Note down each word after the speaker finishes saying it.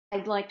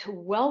I'd like to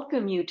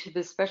welcome you to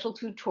this special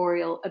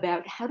tutorial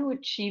about how to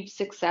achieve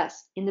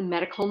success in the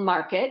medical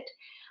market.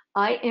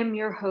 I am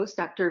your host,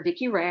 Dr.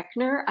 Vicki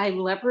Rackner. I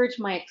leverage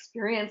my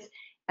experience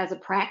as a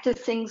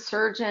practicing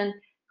surgeon,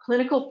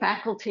 clinical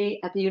faculty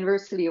at the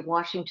University of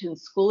Washington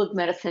School of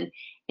Medicine,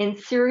 and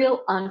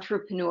serial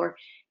entrepreneur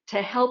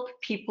to help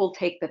people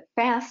take the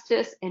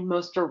fastest and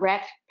most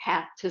direct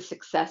path to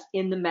success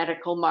in the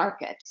medical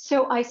market.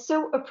 So I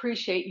so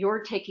appreciate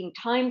your taking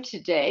time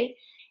today.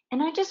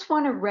 And I just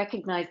want to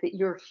recognize that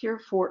you're here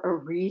for a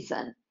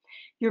reason.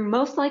 You're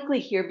most likely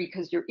here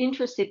because you're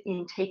interested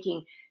in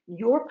taking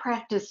your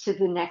practice to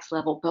the next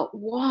level. But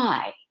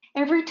why?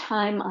 Every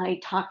time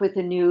I talk with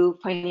a new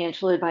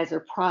financial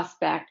advisor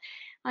prospect,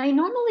 I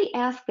normally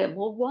ask them,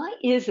 well, why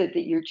is it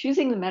that you're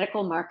choosing the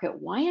medical market?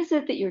 Why is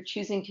it that you're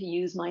choosing to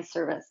use my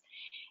service?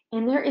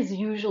 And there is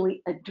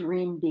usually a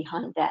dream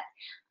behind that.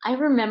 I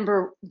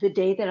remember the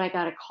day that I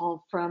got a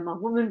call from a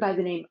woman by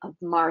the name of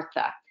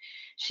Martha.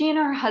 She and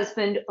her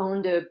husband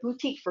owned a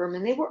boutique firm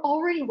and they were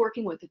already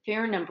working with a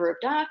fair number of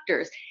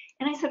doctors.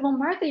 And I said, well,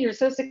 Martha, you're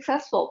so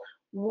successful.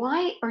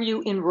 Why are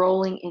you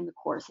enrolling in the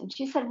course? And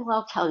she said, well,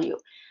 I'll tell you.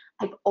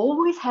 I've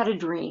always had a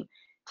dream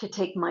to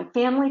take my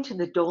family to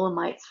the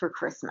Dolomites for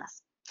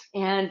Christmas.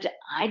 And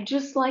I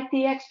just like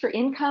the extra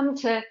income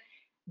to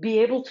be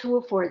able to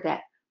afford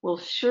that. Well,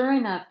 sure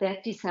enough,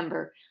 that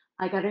December,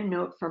 I got a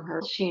note from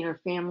her. She and her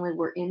family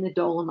were in the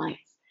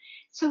Dolomites.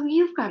 So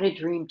you've got a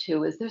dream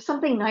too. Is there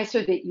something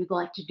nicer that you'd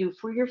like to do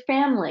for your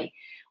family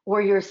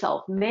or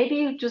yourself? Maybe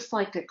you'd just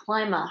like to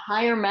climb a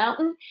higher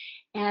mountain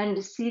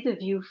and see the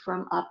view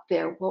from up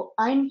there. Well,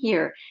 I'm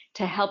here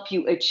to help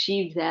you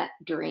achieve that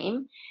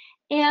dream.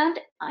 And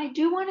I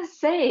do want to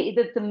say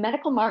that the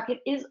medical market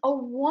is a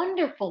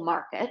wonderful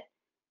market,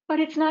 but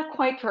it's not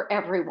quite for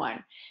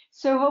everyone.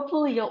 So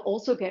hopefully you'll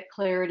also get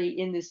clarity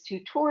in this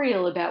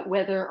tutorial about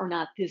whether or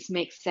not this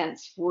makes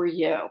sense for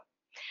you.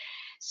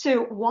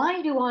 So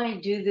why do I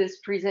do this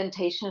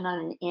presentation on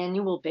an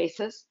annual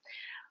basis?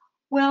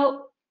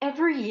 Well,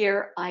 every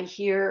year I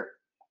hear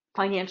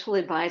financial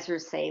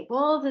advisors say,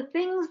 well, the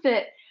things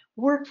that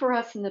worked for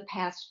us in the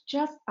past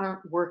just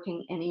aren't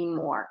working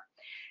anymore.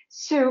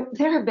 So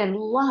there have been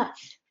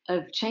lots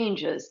of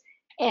changes.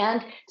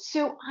 And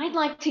so I'd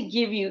like to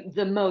give you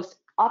the most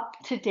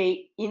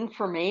up-to-date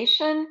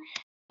information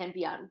and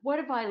beyond. What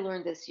have I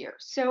learned this year?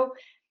 So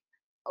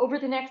over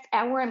the next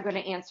hour, I'm going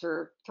to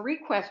answer 3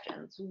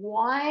 questions.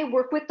 Why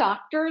work with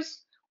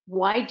doctors?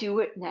 Why do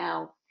it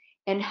now?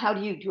 And how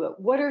do you do it?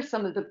 What are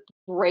some of the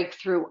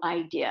breakthrough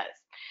ideas?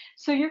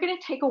 So you're going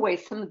to take away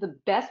some of the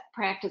best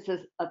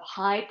practices of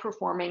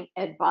high-performing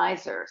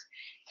advisors.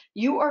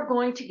 You are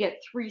going to get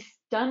 3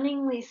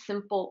 stunningly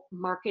simple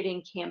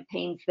marketing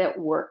campaigns that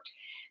worked.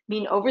 I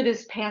mean, over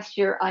this past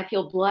year, I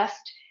feel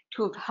blessed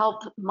to have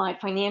helped my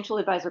financial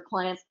advisor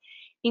clients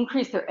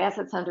increase their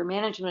assets under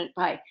management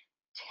by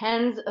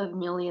tens of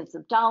millions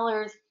of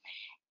dollars,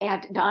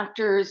 add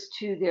doctors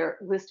to their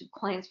list of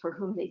clients for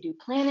whom they do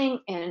planning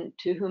and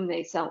to whom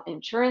they sell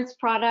insurance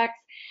products.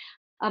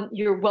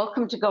 You're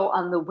welcome to go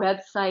on the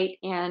website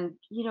and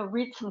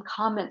read some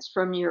comments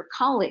from your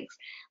colleagues.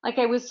 Like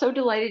I was so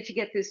delighted to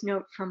get this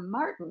note from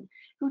Martin,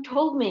 who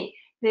told me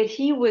that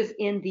he was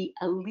in the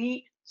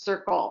elite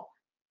circle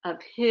of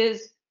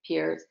his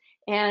peers.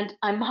 And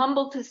I'm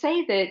humbled to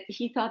say that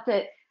he thought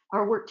that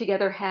our work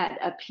together had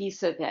a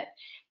piece of it.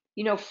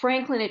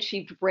 Franklin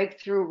achieved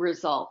breakthrough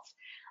results.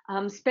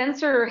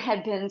 Spencer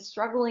had been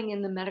struggling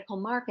in the medical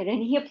market,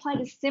 and he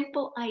applied a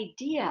simple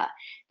idea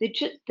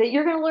that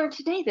you're going to learn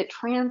today that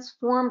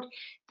transformed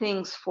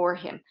things for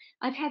him.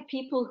 I've had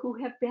people who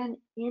have been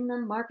in the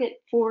market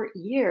for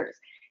years,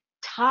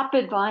 top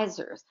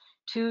advisors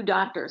to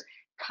doctors,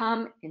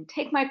 come and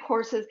take my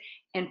courses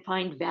and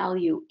find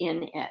value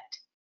in it.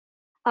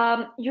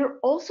 You're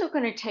also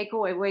going to take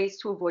away ways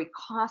to avoid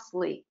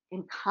costly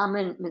and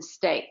common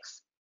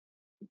mistakes.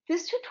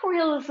 This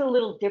tutorial is a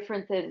little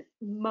different than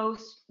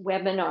most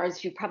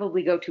webinars you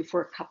probably go to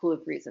for a couple of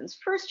reasons.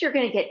 First, you're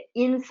going to get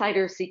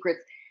insider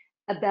secrets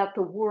about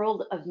the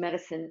world of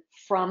medicine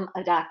from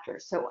a doctor.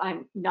 So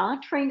I'm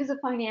not trained as a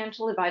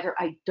financial advisor.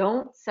 I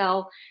don't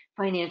sell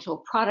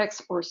financial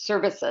products or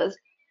services.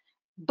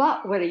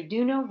 But what I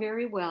do know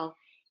very well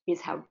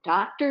is how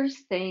doctors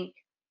think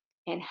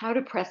and how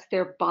to press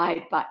their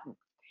buy button.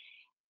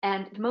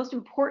 And the most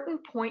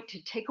important point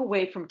to take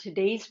away from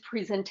today's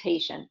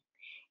presentation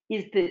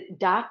is that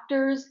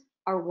doctors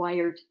are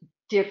wired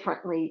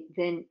differently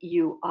than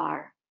you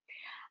are.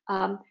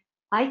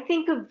 I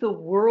think of the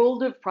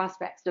world of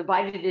prospects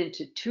divided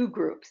into 2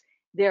 groups.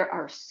 There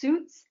are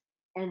suits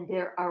and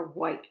there are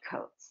white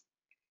coats.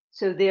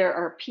 So there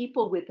are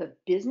people with a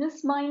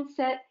business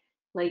mindset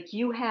like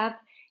you have,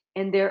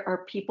 and there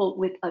are people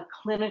with a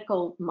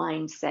clinical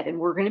mindset. And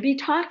we're going to be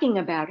talking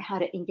about how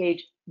to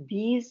engage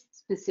these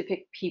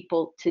specific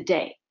people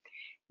today.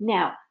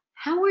 Now,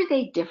 how are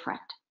they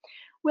different?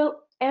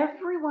 Well,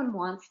 everyone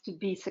wants to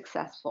be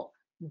successful,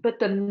 but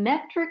the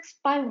metrics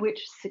by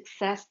which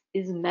success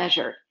is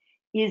measured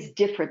is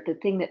different. The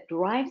thing that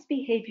drives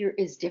behavior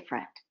is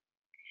different.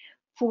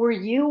 For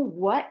you,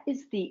 what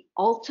is the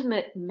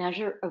ultimate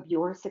measure of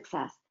your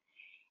success?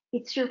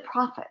 It's your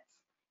profits.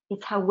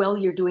 It's how well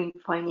you're doing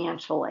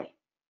financially.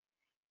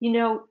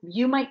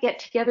 You might get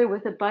together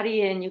with a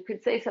buddy and you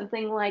could say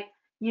something like,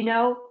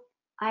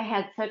 I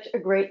had such a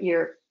great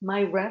year.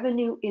 My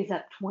revenue is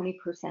up 20%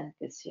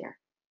 this year.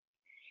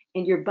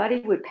 And your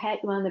buddy would pat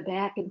you on the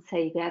back and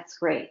say, that's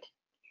great.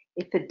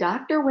 If the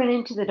doctor went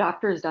into the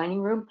doctor's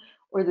dining room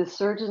or the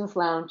surgeon's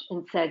lounge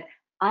and said,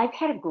 I've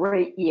had a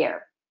great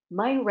year,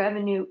 my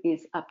revenue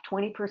is up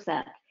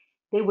 20%,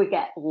 they would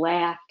get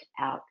laughed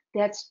out.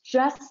 That's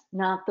just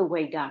not the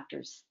way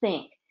doctors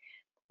think.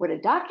 What a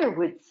doctor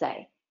would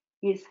say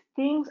is,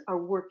 things are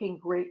working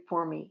great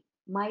for me.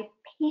 My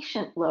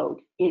patient load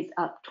is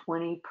up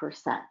 20%.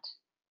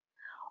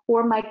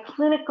 Or my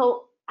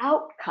clinical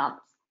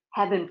outcomes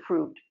have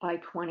improved by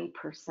 20%.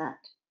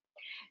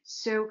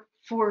 So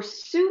for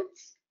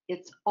suits,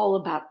 it's all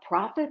about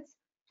profits.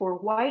 For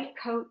white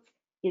coats,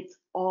 it's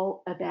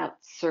all about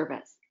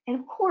service. And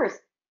of course,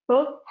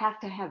 both have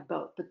to have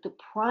both, but the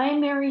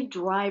primary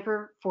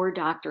driver for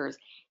doctors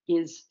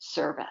is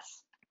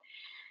service.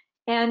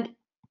 And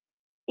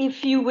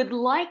if you would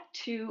like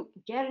to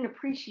get an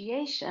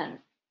appreciation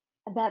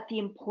about the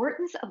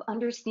importance of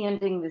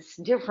understanding this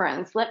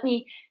difference, let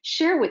me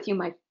share with you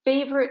my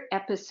favorite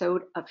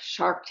episode of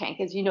Shark Tank.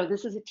 As you know,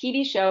 this is a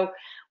TV show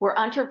where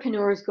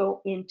entrepreneurs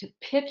go in to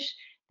pitch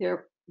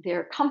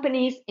their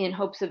companies in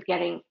hopes of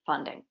getting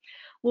funding.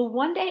 Well,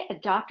 one day a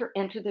doctor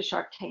entered the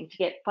Shark Tank to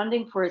get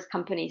funding for his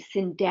company,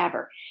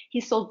 Syndaver.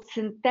 He sold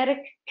synthetic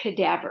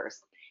cadavers.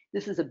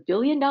 This is $1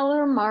 billion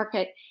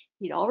market.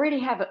 He'd already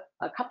have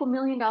a couple $1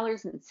 million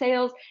in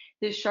sales.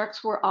 The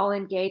sharks were all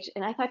engaged.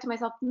 And I thought to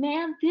myself,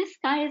 man, this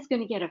guy is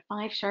going to get a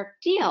 5-shark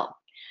deal.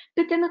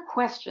 But then the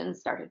questions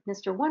started.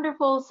 Mr.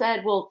 Wonderful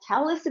said, well,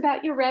 tell us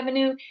about your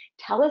revenue.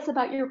 Tell us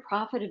about your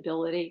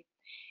profitability.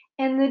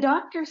 And the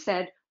doctor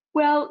said,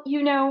 well,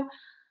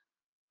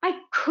 I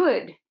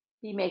could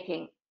be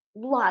making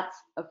lots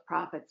of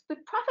profits,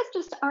 but profits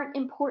just aren't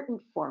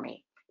important for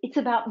me. It's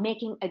about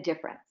making a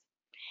difference.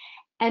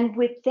 And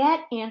with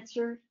that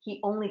answer, he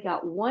only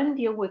got one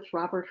deal with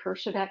Robert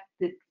Herjavec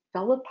that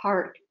fell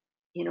apart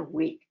in a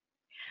week.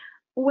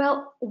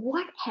 Well,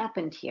 what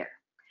happened here?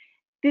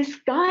 This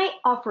guy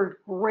offered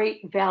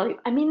great value.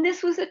 I mean,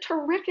 this was a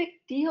terrific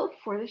deal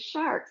for the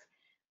sharks.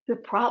 The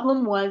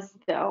problem was,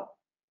 though,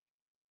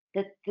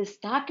 that this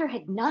doctor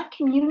had not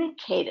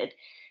communicated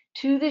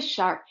to the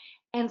shark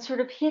and sort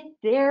of hit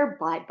their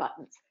buy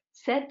buttons,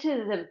 said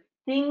to them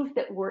things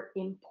that were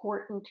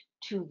important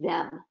to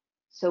them.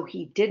 So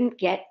he didn't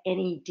get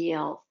any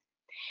deals.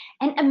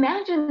 And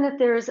imagine that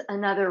there's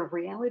another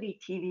reality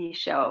TV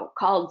show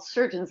called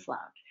Surgeon's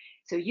Lounge.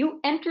 So you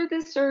enter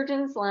the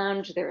Surgeon's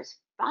Lounge, there's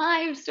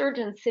 5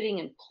 surgeons sitting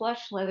in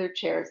plush leather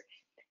chairs,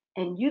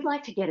 and you'd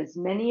like to get as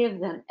many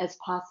of them as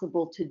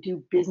possible to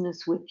do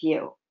business with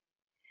you.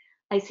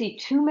 I see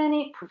too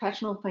many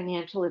professional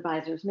financial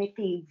advisors make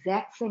the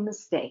exact same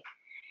mistake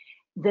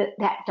that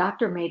that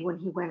doctor made when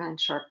he went on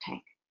Shark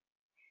Tank.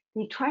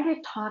 They try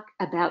to talk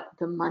about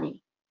the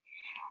money.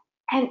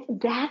 And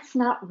that's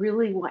not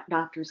really what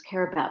doctors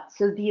care about.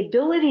 So the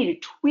ability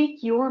to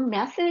tweak your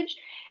message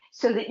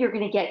so that you're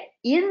going to get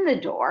in the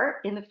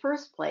door in the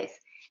first place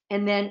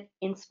and then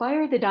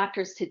inspire the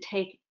doctors to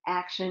take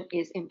action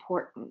is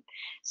important.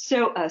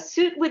 So a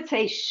suit would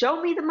say,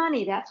 show me the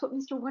money. That's what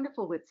Mr.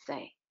 Wonderful would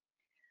say.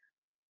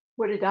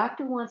 What a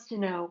doctor wants to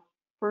know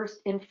first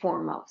and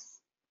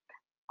foremost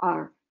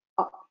are,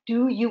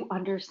 do you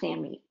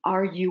understand me?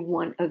 Are you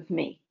one of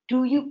me?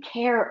 Do you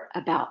care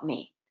about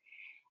me?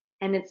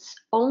 And it's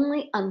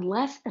only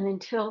unless and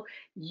until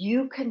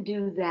you can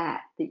do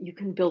that that you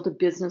can build a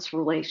business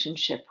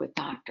relationship with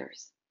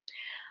doctors.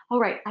 All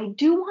right, I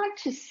do want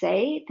to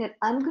say that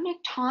I'm going to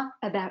talk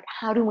about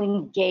how to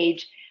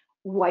engage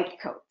white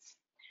coats.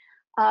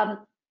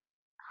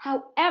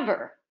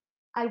 However,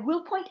 I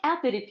will point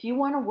out that if you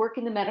want to work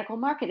in the medical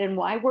market, and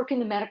why work in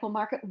the medical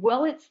market?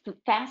 Well, it's the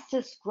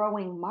fastest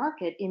growing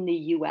market in the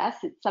US.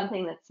 It's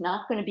something that's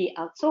not going to be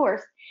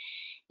outsourced.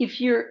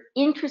 If you're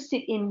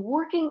interested in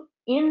working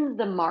in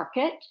the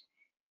market,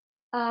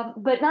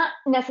 but not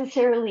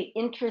necessarily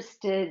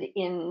interested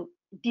in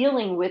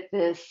dealing with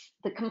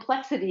the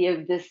complexity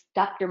of this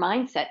doctor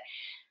mindset,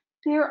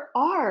 there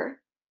are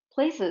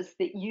places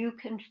that you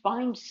can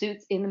find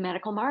suits in the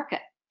medical market.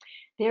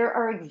 There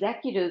are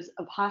executives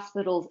of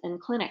hospitals and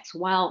clinics.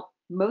 While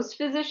most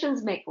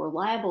physicians make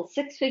reliable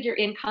 6-figure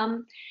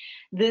income,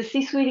 the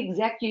C-suite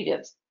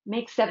executives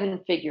make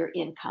 7-figure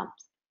incomes.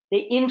 They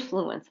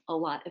influence a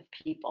lot of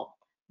people.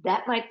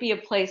 That might be a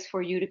place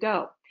for you to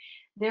go.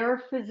 There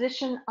are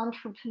physician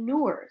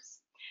entrepreneurs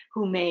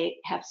who may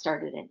have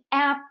started an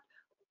app,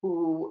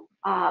 who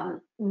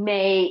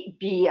may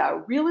be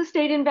a real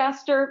estate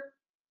investor,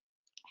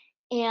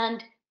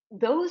 and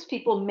those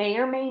people may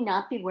or may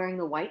not be wearing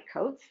the white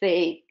coats.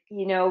 They,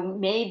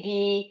 may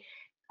be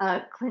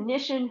a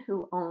clinician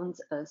who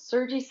owns a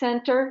surgery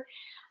center.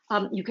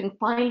 You can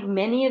find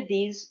many of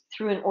these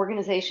through an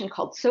organization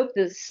called SOAP,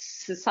 the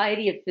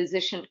Society of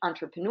Physician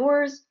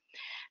Entrepreneurs.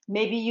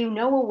 Maybe you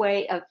know a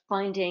way of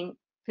finding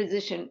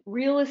physician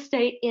real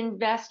estate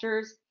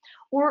investors,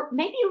 or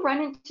maybe you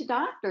run into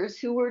doctors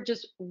who are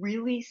just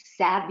really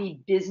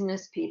savvy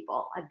business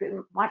people. I've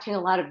been watching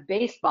a lot of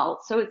baseball,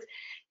 so it's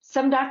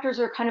some doctors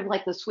are kind of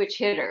like the switch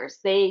hitters.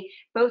 They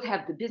both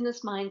have the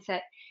business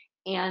mindset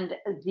and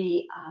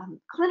the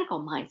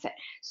clinical mindset,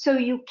 so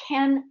you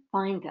can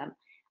find them.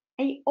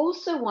 I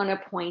also want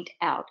to point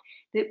out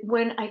that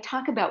when I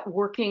talk about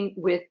working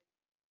with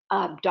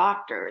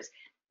doctors,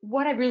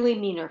 what I really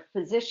mean are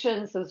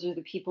physicians. Those are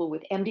the people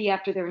with MD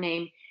after their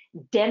name,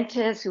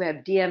 dentists who have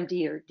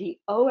DMD or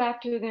DO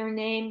after their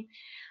name.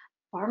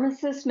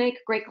 Pharmacists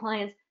make great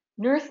clients.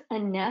 Nurse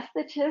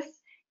anesthetists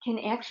can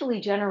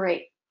actually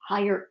generate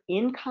higher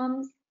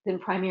incomes than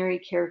primary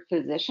care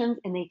physicians,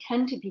 and they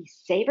tend to be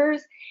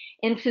savers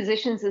and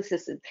physician's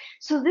assistants.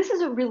 So this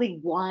is a really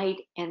wide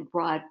and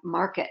broad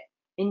market,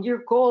 and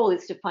your goal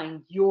is to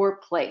find your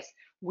place.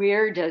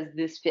 Where does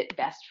this fit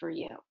best for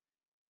you?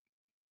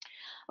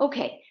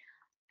 Okay,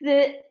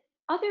 the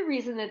other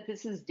reason that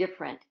this is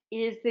different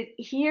is that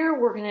here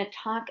we're going to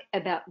talk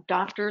about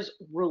doctors'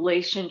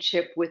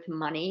 relationship with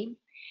money.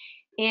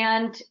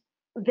 And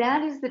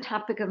that is the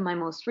topic of my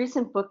most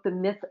recent book, The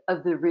Myth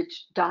of the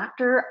Rich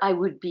Doctor. I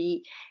would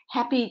be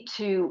happy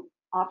to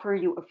offer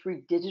you a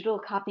free digital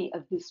copy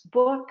of this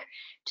book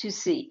to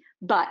see.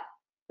 But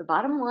the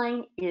bottom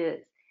line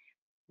is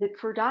that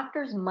for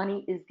doctors,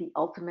 money is the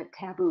ultimate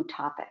taboo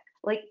topic.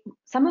 Like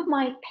some of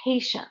my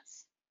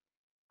patients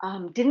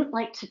didn't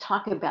like to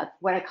talk about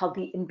what I call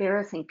the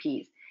embarrassing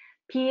P's,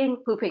 peeing,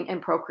 pooping,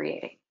 and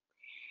procreating.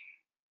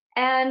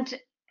 And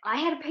I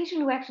had a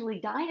patient who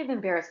actually died of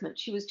embarrassment.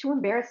 She was too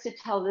embarrassed to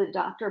tell the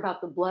doctor about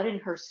the blood in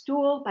her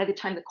stool. By the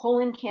time the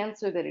colon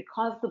cancer that had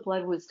caused the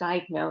blood was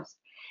diagnosed,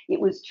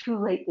 it was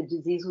too late. The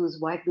disease was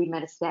widely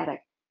metastatic,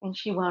 and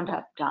she wound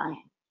up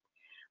dying.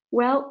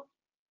 Well,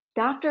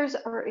 doctors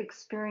are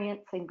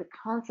experiencing the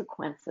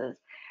consequences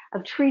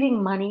of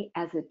treating money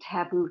as a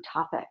taboo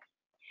topic.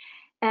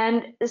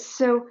 And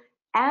so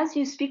as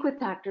you speak with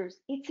doctors,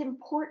 it's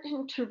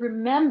important to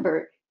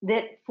remember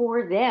that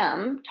for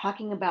them,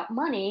 talking about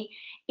money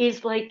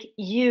is like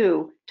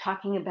you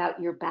talking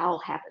about your bowel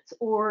habits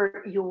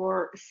or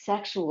your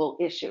sexual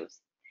issues.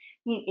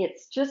 I mean,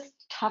 it's just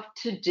tough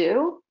to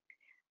do.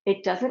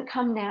 It doesn't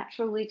come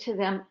naturally to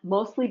them,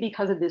 mostly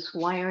because of this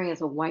wiring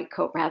as a white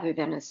coat rather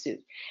than a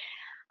suit.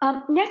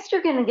 Next,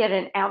 you're going to get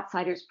an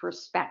outsider's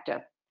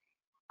perspective.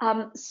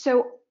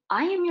 So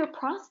I am your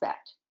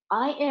prospect.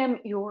 I am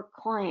your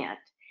client.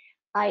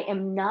 I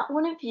am not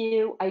one of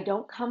you. I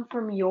don't come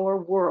from your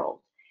world.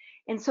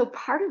 And so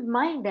part of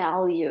my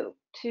value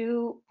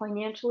to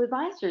financial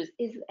advisors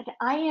is that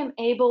I am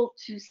able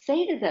to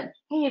say to them,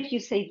 hey, if you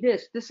say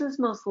this, this is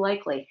most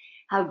likely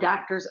how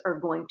doctors are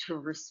going to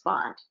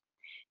respond.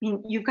 I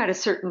mean, you've got a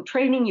certain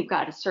training, you've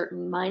got a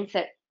certain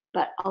mindset,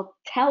 but I'll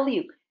tell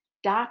you,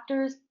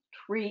 doctors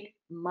treat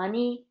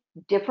money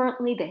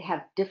differently. They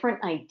have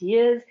different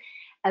ideas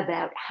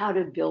about how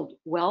to build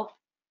wealth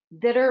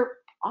that are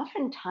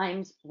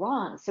oftentimes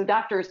wrong. So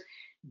doctors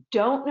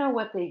don't know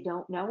what they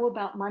don't know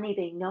about money.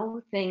 They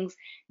know things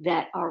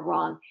that are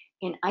wrong.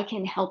 And I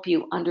can help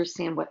you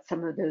understand what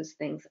some of those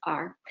things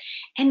are.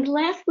 And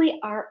lastly,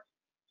 our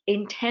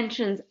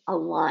intentions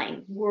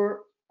align. We're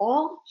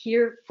all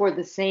here for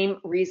the same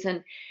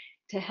reason,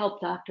 to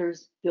help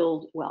doctors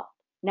build wealth.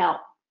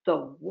 Now,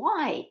 the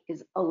why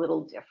is a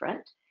little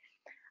different.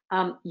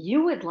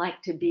 You would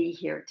like to be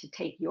here to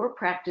take your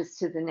practice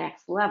to the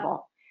next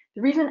level.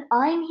 The reason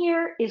I'm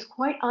here is,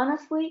 quite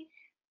honestly,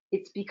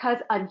 it's because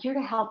I'm here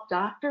to help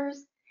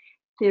doctors.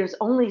 There's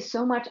only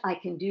so much I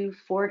can do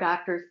for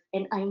doctors,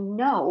 and I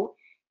know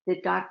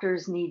that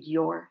doctors need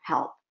your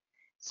help.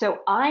 So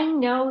I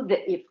know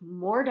that if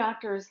more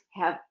doctors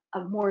have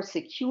a more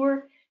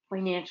secure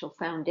financial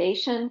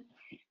foundation,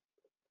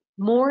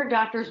 more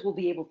doctors will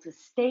be able to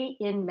stay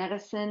in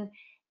medicine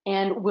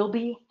and will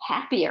be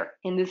happier.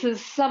 And this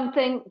is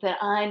something that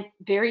I'm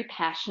very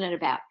passionate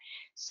about.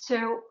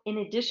 So in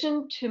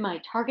addition to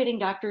my Targeting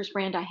Doctors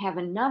brand, I have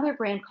another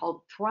brand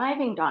called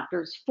Thriving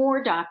Doctors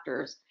for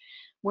doctors,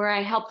 where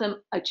I help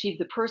them achieve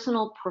the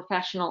personal,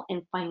 professional,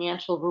 and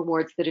financial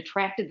rewards that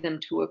attracted them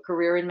to a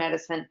career in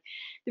medicine.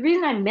 The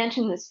reason I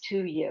mention this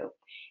to you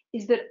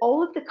is that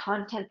all of the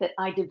content that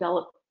I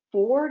develop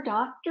for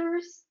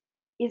doctors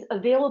is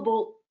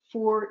available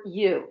for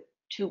you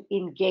to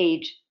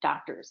engage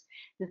doctors.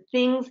 The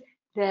things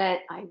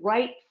that I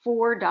write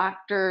for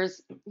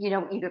doctors,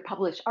 either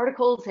publish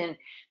articles in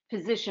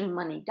Physician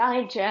Money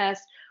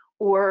Digest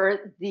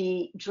or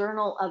the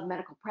Journal of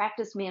Medical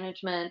Practice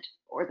Management,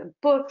 or the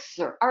books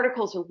or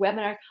articles or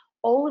webinars,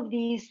 all of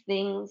these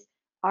things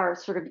are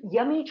sort of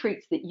yummy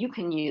treats that you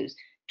can use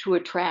to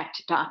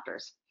attract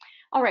doctors.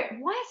 All right,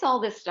 why is all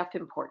this stuff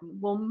important?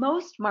 Well,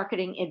 most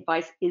marketing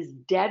advice is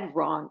dead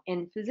wrong,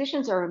 and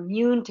physicians are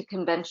immune to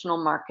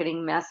conventional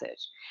marketing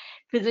message.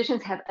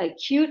 Physicians have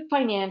acute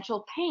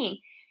financial pain,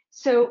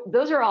 so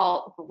those are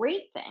all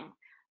great things.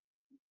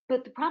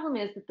 But the problem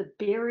is that the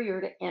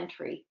barrier to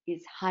entry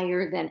is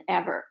higher than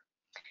ever.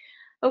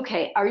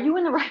 Okay, are you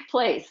in the right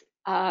place?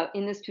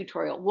 in this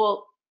tutorial?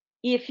 Well,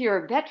 if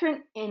you're a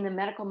veteran in the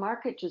medical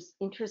market just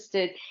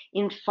interested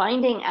in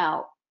finding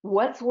out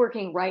what's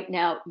working right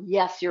now,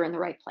 yes, you're in the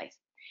right place.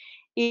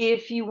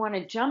 If you want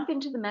to jump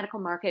into the medical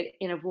market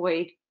and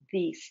avoid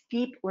the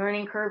steep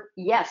learning curve,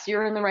 yes,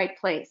 you're in the right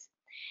place.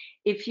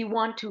 If you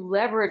want to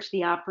leverage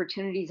the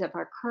opportunities of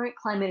our current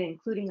climate,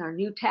 including our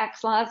new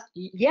tax laws,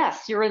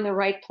 yes, you're in the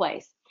right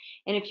place.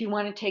 And if you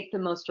want to take the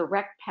most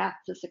direct path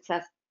to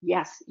success,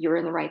 yes, you're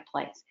in the right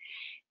place.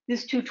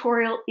 This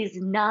tutorial is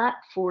not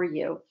for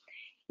you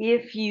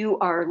if you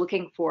are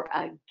looking for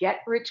a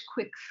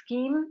get-rich-quick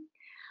scheme.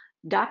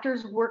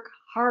 Doctors work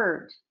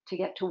hard to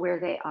get to where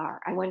they are.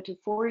 I went to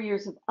 4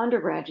 years of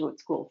undergraduate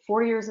school,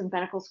 4 years of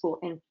medical school,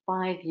 and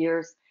 5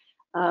 years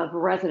of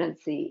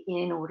residency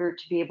in order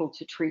to be able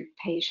to treat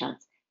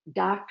patients.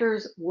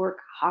 Doctors work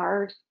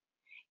hard.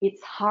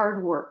 It's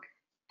hard work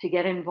to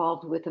get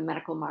involved with the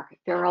medical market.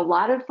 There are a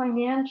lot of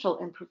financial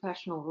and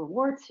professional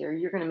rewards here.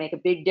 You're going to make a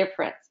big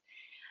difference,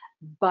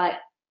 but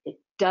it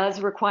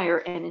does require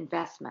an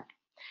investment.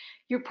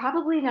 You're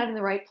probably not in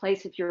the right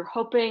place if you're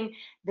hoping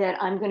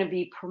that I'm going to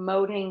be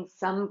promoting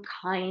some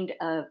kind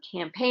of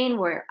campaign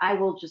where I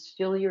will just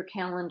fill your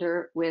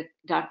calendar with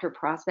doctor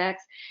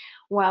prospects.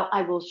 While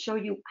I will show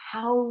you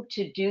how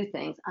to do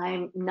things,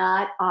 I'm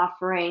not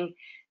offering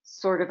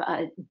sort of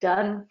a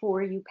done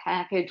for you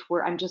package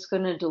where I'm just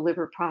going to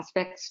deliver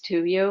prospects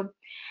to you.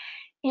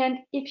 And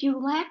if you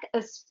lack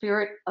a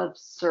spirit of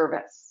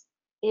service,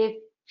 if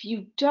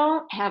you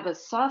don't have a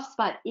soft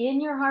spot in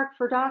your heart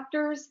for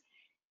doctors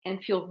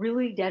and feel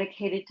really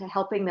dedicated to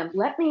helping them,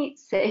 let me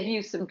save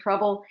you some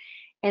trouble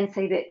and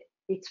say that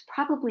it's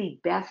probably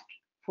best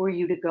for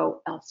you to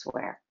go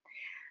elsewhere.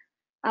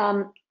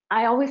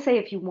 I always say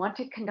if you want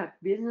to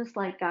conduct business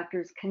like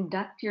doctors,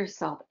 conduct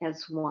yourself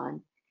as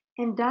one.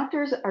 And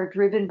doctors are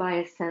driven by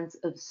a sense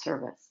of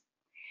service.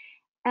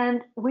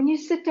 And when you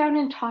sit down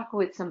and talk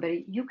with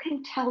somebody, you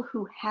can tell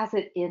who has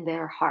it in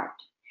their heart.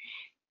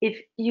 If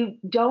you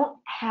don't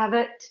have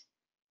it,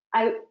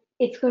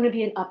 it's going to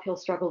be an uphill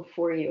struggle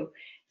for you.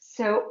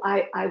 So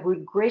I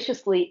would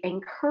graciously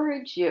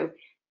encourage you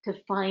to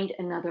find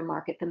another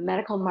market. The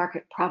medical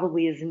market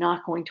probably is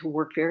not going to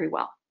work very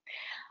well.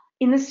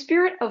 In the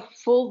spirit of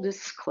full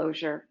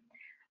disclosure,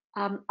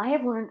 I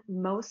have learned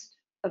most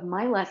of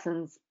my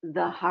lessons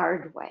the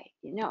hard way.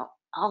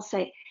 I'll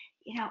say,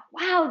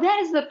 wow, that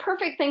is the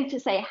perfect thing to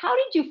say. How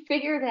did you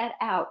figure that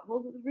out?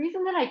 Well, the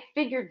reason that I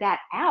figured that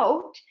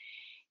out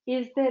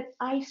is that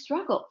I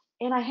struggled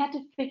and I had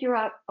to figure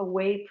out a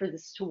way for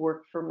this to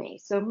work for me.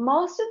 So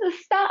most of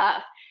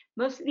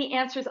the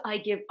answers I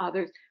give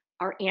others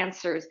are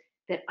answers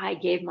that I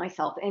gave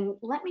myself. And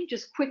let me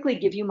just quickly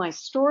give you my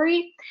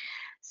story.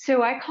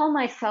 So I call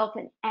myself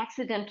an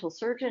accidental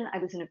surgeon. I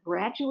was in a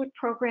graduate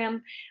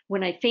program.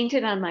 When I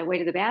fainted on my way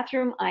to the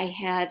bathroom, I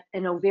had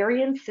an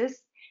ovarian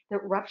cyst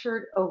that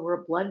ruptured over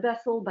a blood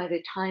vessel. By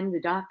the time the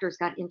doctors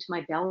got into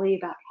my belly,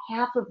 about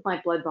half of my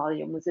blood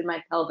volume was in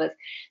my pelvis.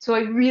 So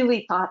I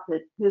really thought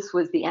that this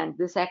was the end.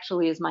 This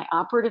actually is my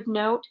operative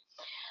note.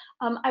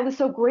 I was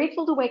so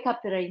grateful to wake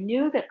up that I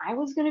knew that I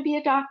was going to be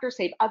a doctor,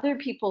 save other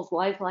people's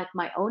lives like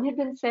my own had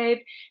been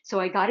saved. So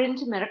I got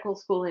into medical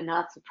school and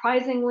not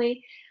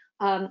surprisingly,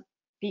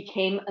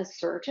 became a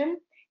surgeon.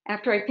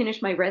 After I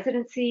finished my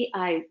residency,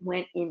 I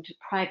went into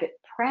private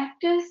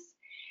practice.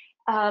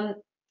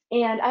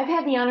 And I've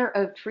had the honor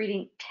of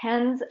treating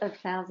tens of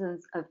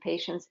thousands of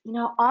patients.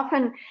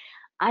 Often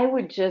I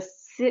would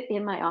just sit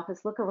in my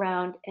office, look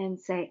around and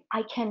say,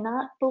 I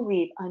cannot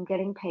believe I'm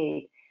getting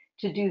paid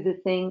to do the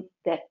thing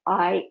that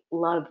I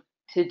love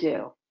to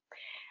do.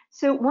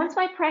 So once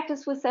my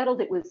practice was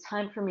settled, it was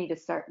time for me to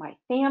start my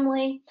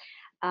family.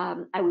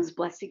 I was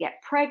blessed to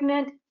get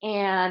pregnant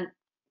and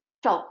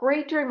felt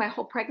great during my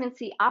whole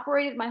pregnancy,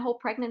 operated my whole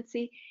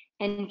pregnancy,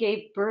 and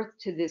gave birth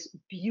to this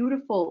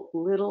beautiful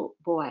little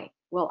boy.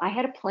 Well, I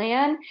had a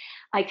plan.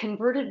 I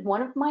converted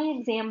one of my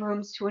exam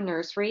rooms to a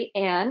nursery,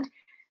 and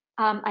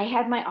I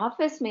had my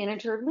office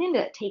manager,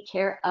 Linda, take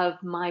care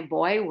of my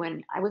boy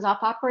when I was off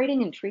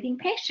operating and treating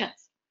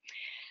patients.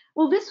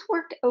 Well, this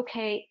worked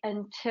okay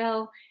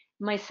until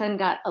my son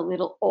got a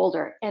little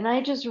older, and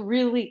I just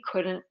really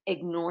couldn't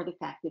ignore the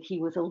fact that he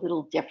was a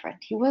little different.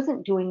 He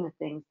wasn't doing the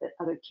things that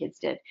other kids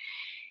did.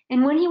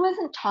 And when he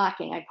wasn't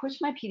talking, I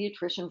pushed my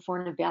pediatrician for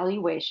an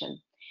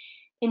evaluation,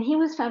 and he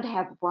was found to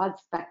have broad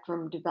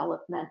spectrum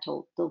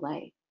developmental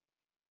delay.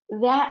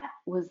 That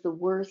was the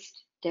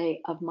worst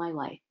day of my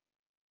life.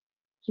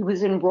 He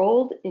was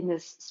enrolled in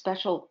this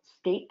special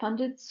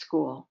state-funded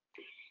school,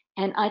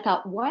 and I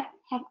thought, what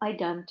have I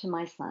done to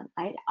my son?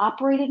 I'd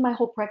operated my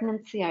whole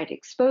pregnancy. I'd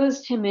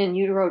exposed him in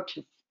utero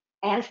to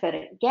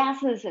anesthetic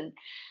gases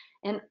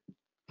and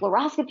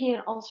fluoroscopy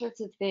and all sorts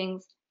of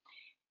things.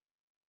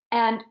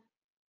 And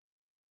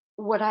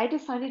what I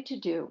decided to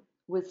do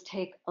was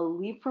take a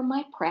leave from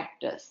my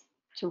practice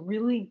to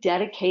really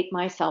dedicate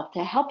myself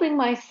to helping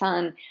my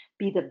son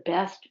be the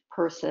best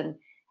person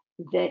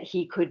that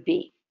he could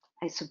be.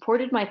 I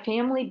supported my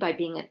family by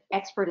being an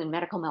expert in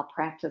medical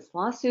malpractice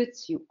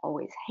lawsuits. You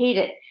always hate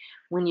it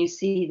when you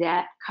see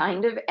that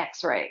kind of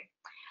x-ray.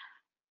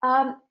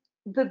 Um,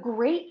 the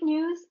great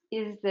news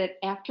is that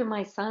after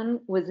my son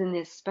was in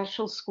this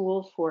special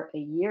school for a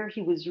year,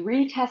 he was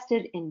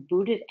retested and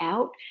booted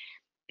out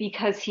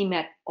because he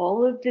met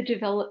all of the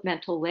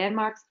developmental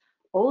landmarks.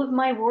 All of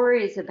my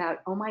worries about,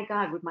 oh my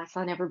God, would my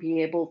son ever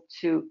be able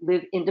to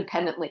live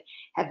independently,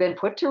 have been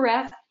put to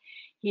rest.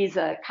 He's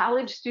a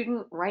college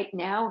student right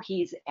now.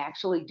 He's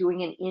actually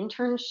doing an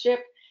internship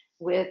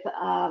with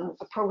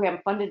a program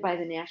funded by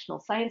the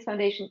National Science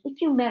Foundation. If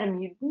you met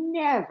him, you'd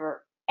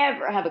never,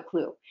 ever have a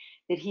clue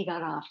that he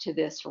got off to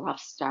this rough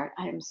start.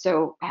 I am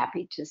so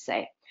happy to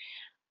say.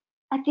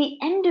 At the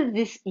end of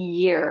this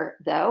year,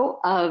 though,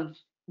 of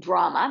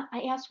drama,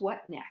 I asked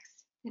what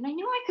next. And I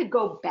knew I could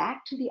go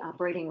back to the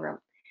operating room.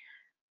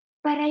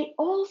 But I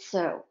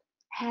also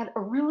had a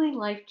really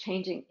life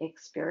changing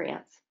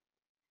experience.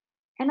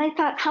 And I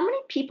thought, how many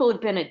people have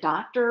been a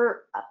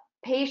doctor, a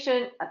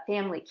patient, a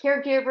family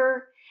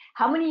caregiver?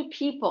 How many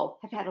people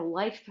have had a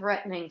life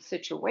threatening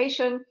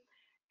situation,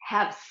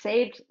 have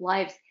saved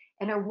lives,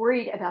 and are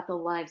worried about the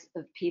lives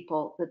of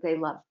people that they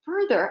love?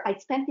 Further, I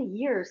spent the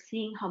years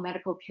seeing how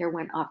medical care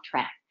went off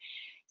track.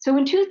 So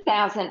in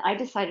 2000, I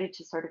decided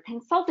to start a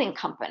consulting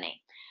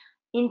company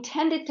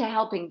intended to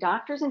helping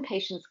doctors and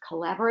patients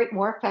collaborate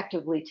more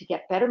effectively to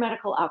get better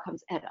medical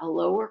outcomes at a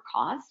lower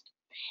cost.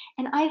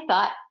 And I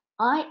thought,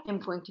 I am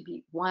going to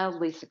be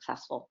wildly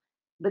successful.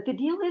 But the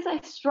deal is, I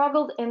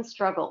struggled and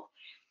struggled.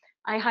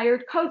 I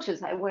hired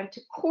coaches, I went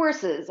to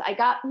courses, I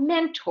got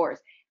mentors.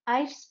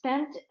 I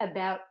spent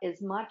about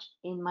as much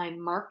in my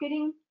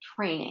marketing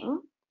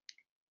training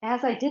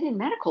as I did in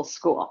medical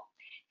school.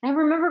 And I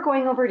remember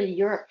going over to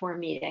Europe for a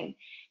meeting,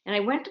 and I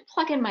went to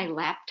plug in my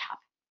laptop.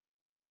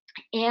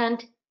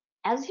 And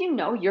as you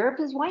know, Europe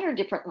is wired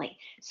differently.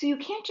 So you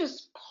can't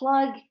just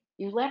plug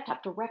your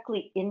laptop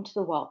directly into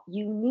the wall.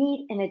 You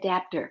need an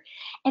adapter.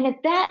 And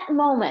at that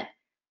moment,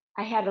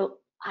 I had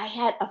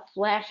a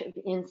flash of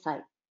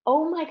insight.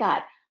 Oh my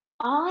God,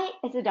 I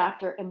as a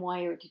doctor am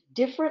wired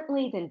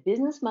differently than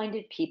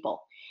business-minded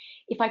people.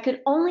 If I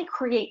could only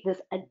create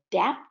this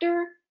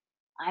adapter,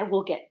 I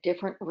will get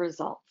different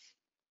results.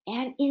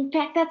 And in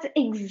fact, that's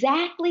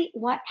exactly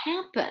what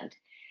happened.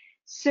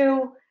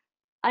 So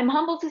I'm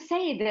humbled to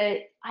say that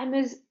I'm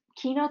a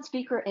keynote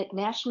speaker at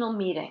national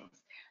meetings.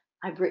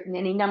 I've written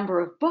any number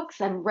of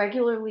books. I'm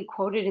regularly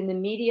quoted in the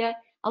media.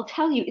 I'll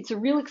tell you, it's a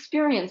real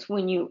experience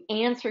when you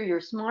answer your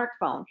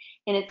smartphone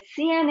and it's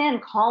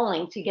CNN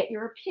calling to get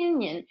your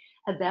opinion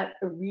about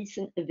a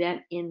recent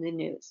event in the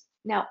news.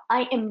 Now,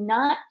 I am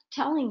not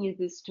telling you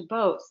this to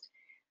boast.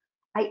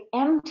 I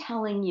am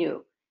telling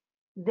you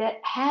that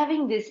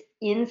having this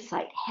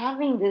insight,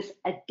 having this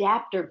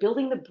adapter,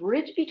 building the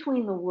bridge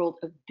between the world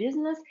of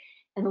business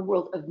and the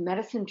world of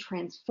medicine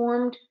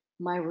transformed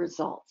my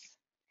results.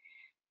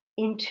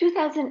 In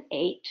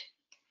 2008,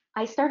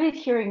 I started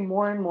hearing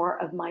more and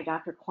more of my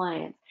doctor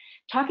clients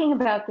talking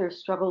about their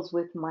struggles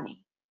with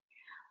money.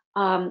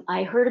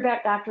 I heard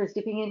about doctors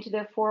dipping into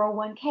their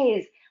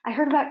 401ks. I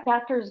heard about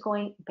doctors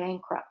going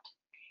bankrupt,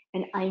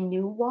 and I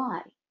knew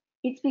why.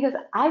 It's because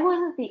I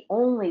wasn't the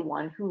only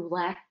one who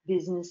lacked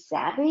business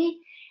savvy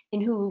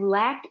and who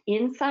lacked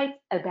insights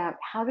about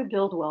how to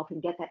build wealth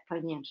and get that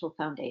financial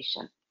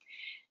foundation.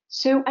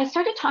 So I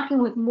started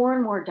talking with more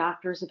and more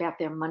doctors about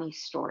their money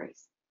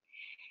stories.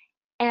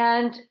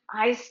 And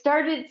I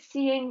started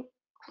seeing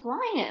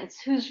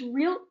clients whose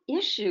real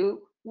issue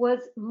was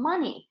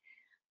money.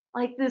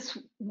 Like this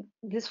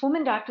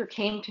woman doctor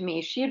came to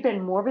me. She had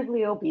been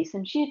morbidly obese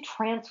and she had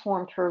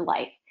transformed her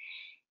life.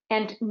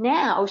 And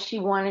now she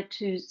wanted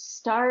to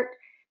start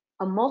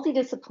a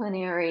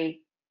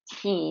multidisciplinary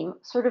team,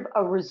 sort of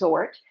a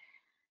resort,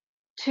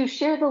 to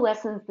share the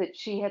lessons that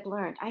she had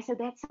learned. I said,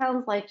 that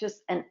sounds like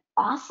just an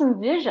awesome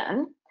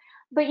vision,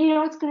 but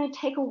it's going to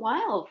take a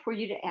while for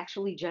you to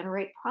actually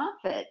generate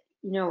profit.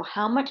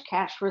 How much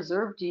cash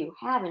reserve do you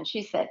have? And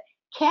she said,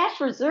 cash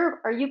reserve?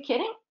 Are you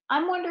kidding?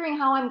 I'm wondering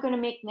how I'm going to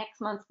make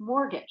next month's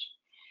mortgage.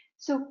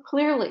 So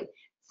clearly,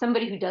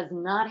 somebody who does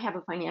not have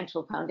a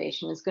financial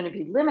foundation is going to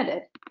be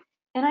limited.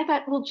 And I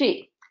thought, well,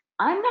 gee,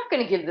 I'm not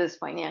going to give this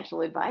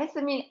financial advice.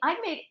 I mean, I've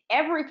made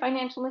every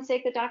financial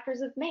mistake that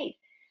doctors have made.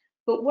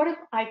 But what if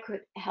I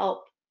could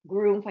help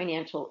groom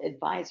financial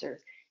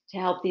advisors to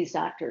help these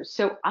doctors?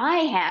 So I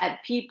had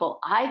people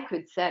I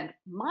could send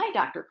my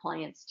doctor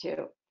clients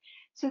to.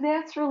 So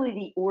that's really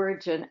the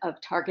origin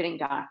of targeting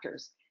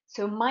doctors.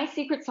 So my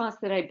secret sauce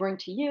that I bring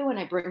to you and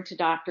I bring to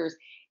doctors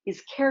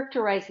is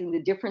characterizing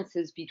the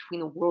differences between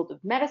the world of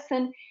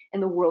medicine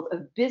and the world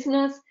of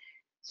business.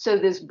 So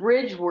this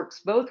bridge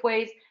works both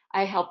ways.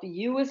 I help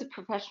you as a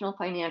professional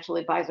financial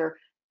advisor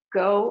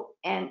go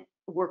and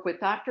work with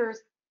doctors,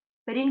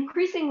 but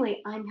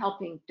increasingly I'm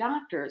helping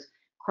doctors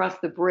cross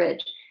the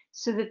bridge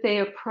so that they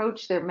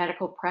approach their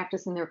medical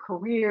practice and their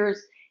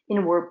careers in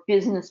a more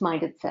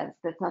business-minded sense.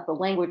 That's not the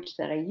language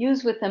that I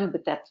use with them,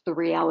 but that's the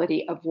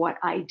reality of what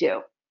I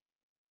do.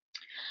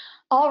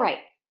 All right,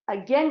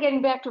 again,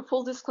 getting back to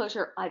full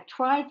disclosure, I've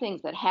tried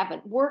things that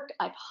haven't worked.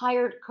 I've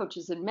hired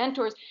coaches and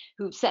mentors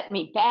who've set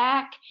me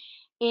back.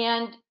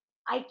 And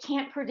I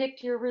can't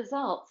predict your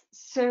results.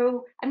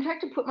 So I'm trying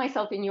to put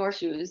myself in your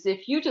shoes.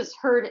 If you just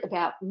heard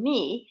about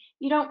me,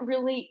 you don't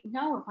really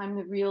know if I'm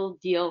the real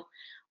deal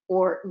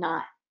or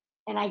not.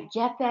 And I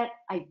get that.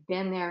 I've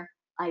been there.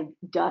 I've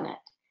done it.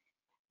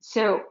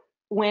 So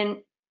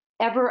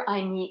whenever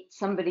I meet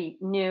somebody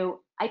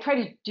new, I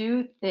try to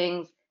do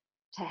things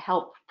to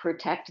help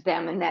protect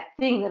them. And that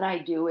thing that I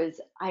do is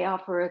I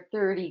offer a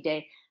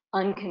 30-day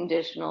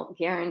unconditional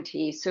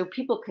guarantee so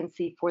people can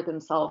see for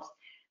themselves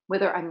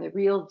whether I'm the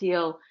real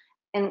deal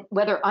and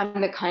whether I'm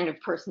the kind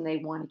of person they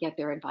want to get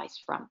their advice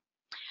from.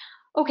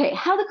 Okay,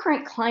 how the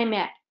current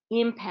climate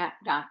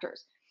impact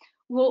doctors.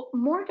 Well,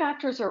 more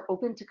doctors are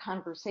open to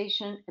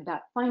conversation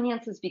about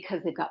finances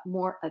because they've got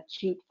more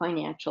acute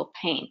financial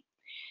pain.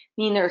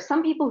 I mean, there are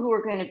some people who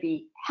are going to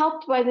be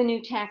helped by the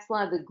new tax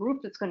law. The group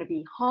that's going to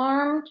be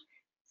harmed,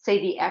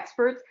 say the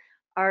experts,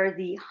 are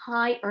the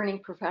high earning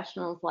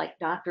professionals like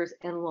doctors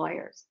and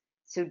lawyers.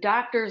 So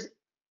doctors,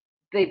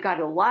 they've got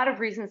a lot of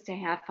reasons to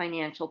have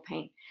financial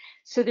pain.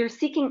 So they're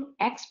seeking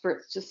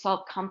experts to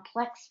solve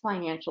complex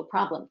financial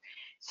problems.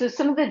 So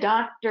some of the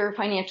doctor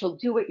financial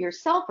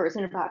do-it-yourselfers,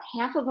 and about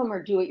half of them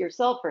are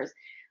do-it-yourselfers,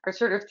 are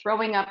sort of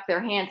throwing up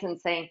their hands and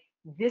saying,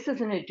 this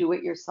isn't a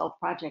do-it-yourself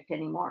project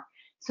anymore.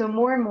 So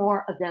more and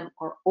more of them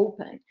are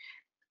open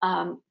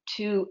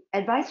to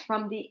advice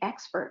from the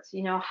experts.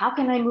 You know, how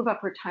can I move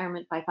up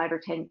retirement by 5 or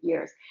 10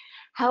 years?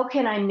 How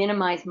can I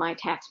minimize my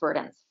tax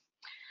burdens?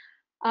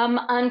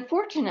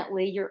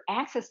 Unfortunately, your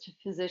access to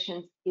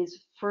physicians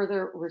is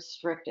further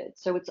restricted.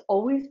 So it's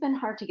always been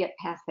hard to get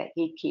past that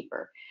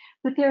gatekeeper.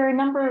 But there are a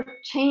number of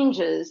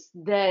changes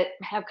that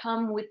have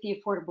come with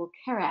the Affordable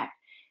Care Act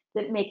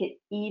that make it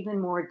even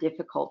more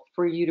difficult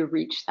for you to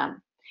reach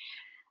them.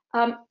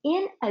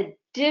 In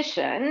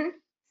addition,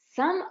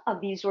 some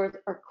of these doors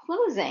are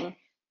closing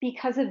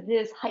because of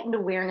this heightened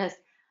awareness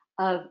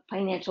of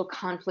financial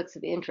conflicts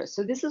of interest.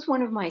 So this is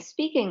one of my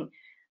speaking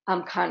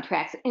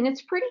contracts, and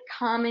it's pretty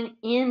common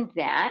in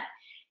that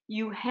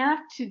you have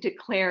to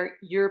declare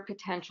your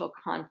potential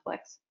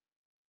conflicts.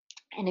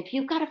 And if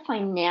you've got a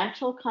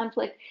financial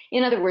conflict,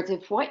 in other words,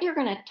 if what you're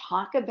going to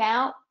talk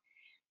about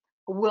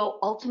will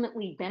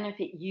ultimately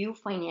benefit you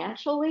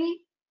financially,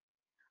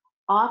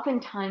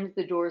 oftentimes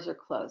the doors are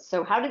closed.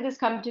 So how did this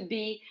come to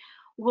be?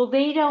 Well,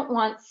 they don't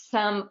want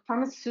some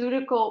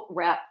pharmaceutical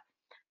rep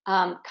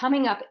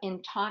coming up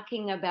and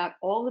talking about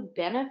all the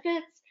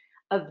benefits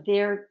of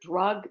their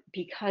drug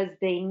because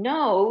they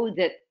know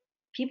that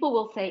people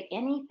will say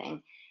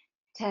anything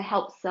to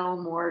help sell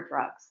more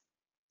drugs.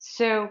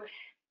 So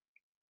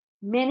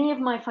many of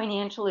my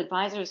financial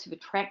advisors have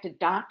attracted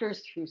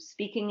doctors through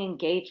speaking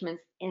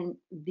engagements, and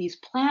these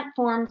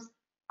platforms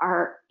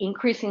are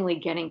increasingly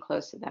getting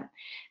close to them.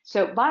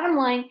 So bottom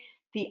line,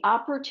 the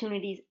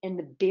opportunities and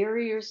the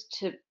barriers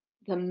to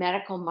the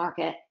medical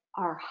market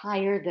are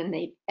higher than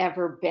they've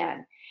ever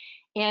been.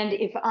 And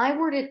if I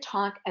were to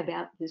talk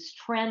about this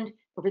trend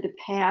over the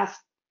past,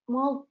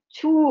 well,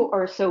 2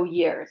 or so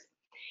years,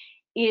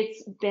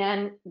 it's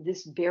been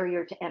this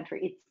barrier to entry.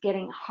 It's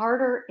getting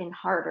harder and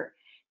harder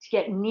to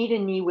get knee to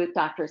knee with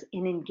doctors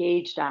and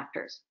engage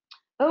doctors.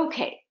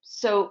 Okay,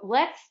 so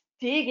let's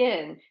dig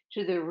in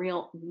to the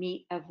real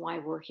meat of why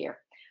we're here.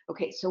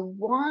 Okay, so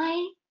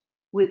why,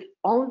 with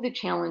all of the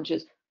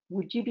challenges,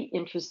 would you be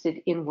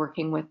interested in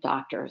working with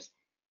doctors?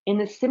 And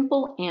the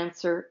simple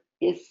answer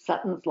is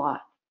Sutton's Law.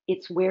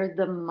 It's where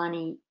the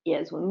money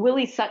is. When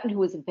Willie Sutton, who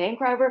was a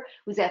bank robber,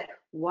 was asked,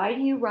 why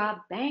do you rob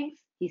banks?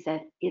 He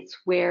said, it's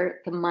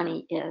where the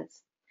money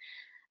is.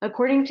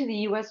 According to the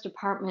US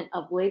Department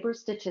of Labor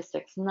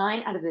statistics,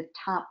 9 out of the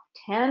top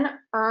 10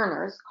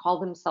 earners call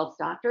themselves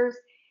doctors.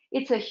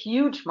 It's a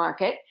huge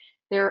market.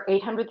 There are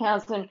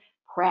 800,000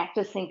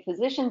 practicing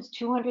physicians,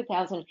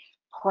 200,000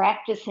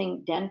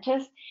 practicing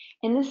dentists,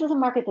 and this is a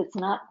market that's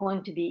not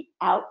going to be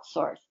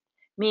outsourced.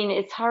 I mean,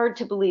 it's hard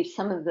to believe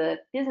some of the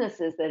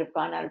businesses that have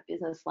gone out of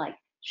business, like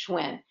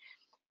Schwinn.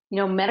 You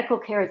know, medical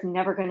care is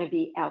never going to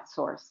be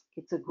outsourced.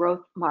 It's a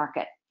growth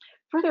market.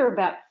 Further,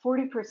 about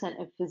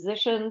 40% of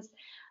physicians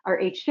are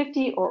age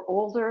 50 or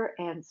older,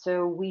 and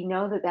so we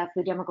know that that's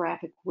the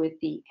demographic with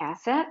the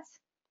assets.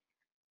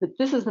 But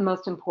this is the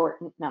most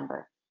important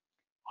number.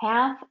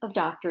 Half of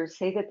doctors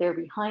say that they're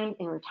behind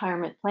in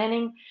retirement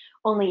planning.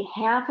 Only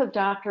half of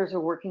doctors are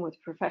working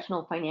with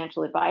professional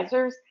financial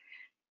advisors.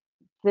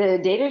 The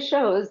data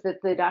shows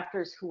that the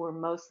doctors who are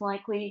most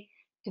likely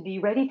to be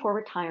ready for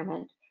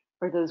retirement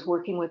are those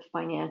working with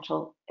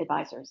financial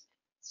advisors.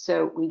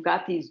 So we've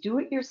got these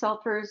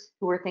do-it-yourselfers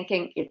who are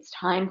thinking it's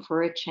time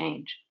for a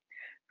change.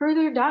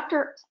 Further,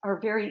 doctors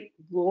are very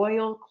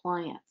loyal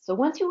clients. So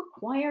once you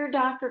acquire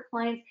doctor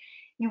clients,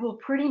 you will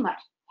pretty much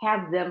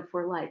have them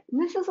for life.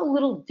 And this is a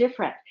little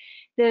different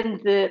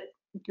than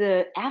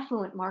the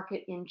affluent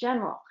market in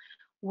general,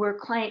 where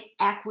client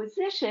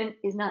acquisition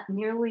is not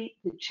nearly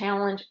the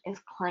challenge as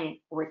client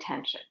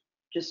retention.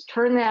 Just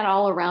turn that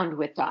all around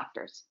with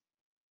doctors.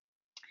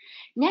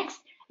 Next,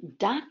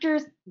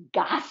 doctors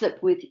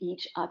gossip with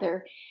each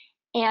other.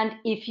 And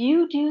if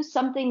you do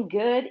something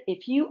good,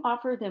 if you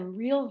offer them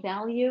real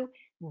value,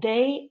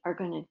 they are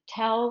going to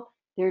tell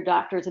their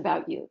doctors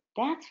about you.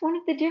 That's one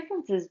of the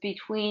differences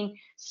between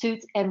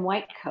suits and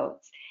white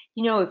coats.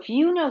 If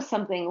you know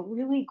something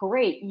really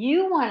great,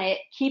 you want to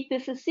keep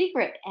this a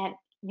secret and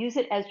use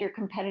it as your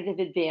competitive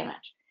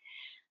advantage.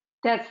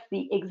 That's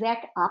the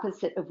exact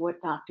opposite of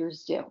what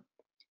doctors do.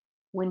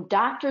 When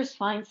doctors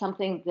find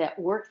something that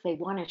works, they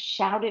want to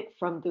shout it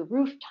from the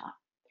rooftop.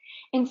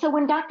 And so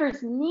when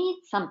doctors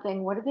need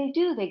something, what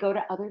do? They go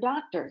to other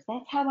doctors.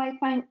 That's how I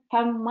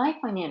found my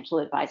financial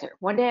advisor.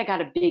 One day I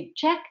got a big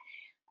check.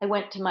 I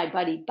went to my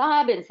buddy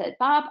Bob and said,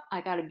 Bob,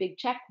 I got a big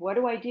check. What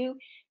do I do?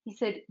 He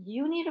said,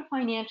 you need a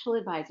financial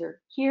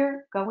advisor.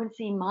 Here, go and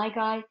see my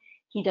guy.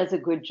 He does a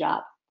good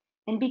job.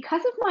 And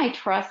because of my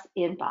trust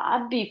in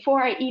Bob,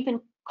 before I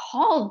even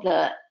called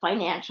the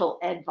financial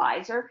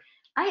advisor,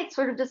 I had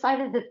sort of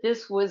decided that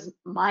this was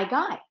my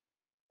guy.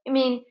 I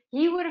mean,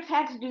 he would have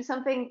had to do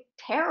something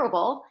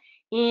terrible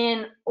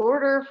in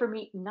order for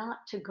me not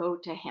to go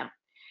to him.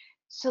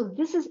 So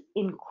this is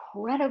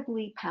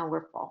incredibly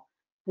powerful.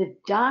 The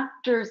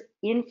doctor's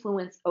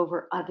influence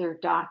over other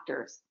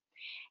doctors.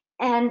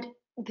 And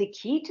the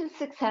key to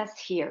success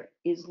here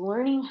is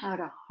learning how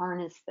to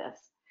harness this,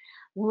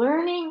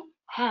 learning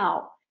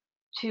how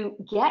to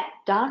get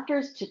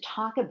doctors to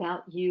talk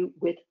about you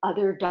with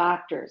other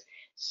doctors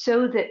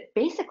so that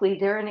basically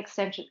they're an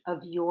extension of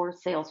your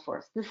sales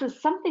force. This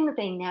is something that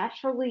they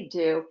naturally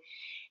do.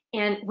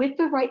 And with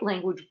the right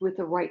language, with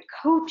the right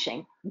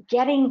coaching,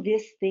 getting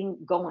this thing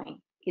going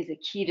is a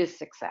key to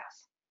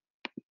success.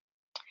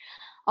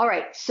 All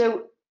right,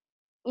 so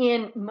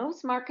in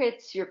most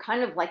markets, you're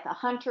kind of like the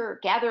hunter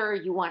gatherer.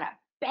 You want to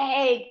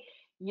bag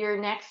your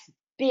next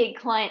big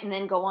client and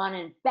then go on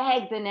and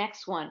bag the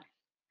next one.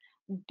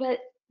 But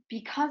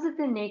because of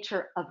the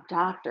nature of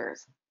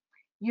doctors,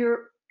 you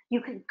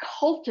can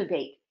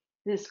cultivate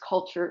this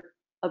culture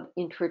of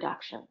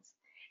introductions.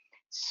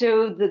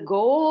 So the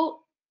goal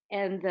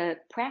and the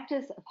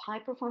practice of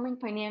high-performing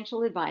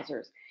financial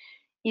advisors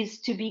is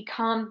to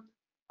become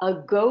a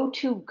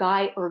go-to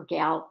guy or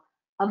gal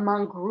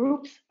among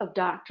groups of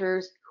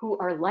doctors who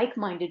are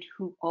like-minded,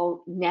 who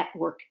all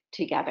network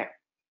together.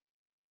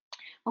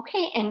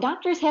 Okay, and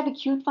doctors have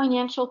acute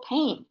financial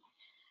pain.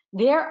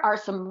 There are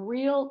some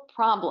real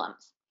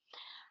problems.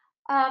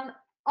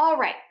 All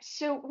right,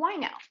 so why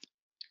now?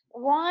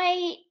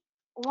 Why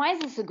is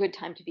this a good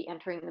time to be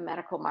entering the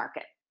medical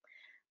market?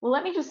 Well,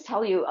 let me just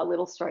tell you a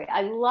little story.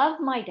 I love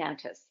my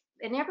dentist.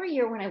 And every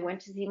year when I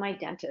went to see my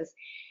dentist,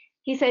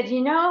 he said,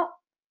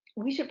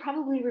 we should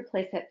probably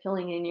replace that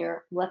filling in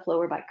your left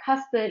lower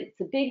bicuspid.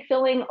 It's a big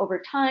filling. Over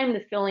time,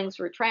 the fillings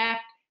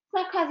retract. It's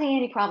not causing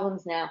any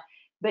problems now,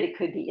 but it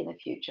could be in the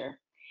future.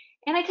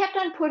 And I kept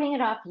on putting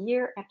it off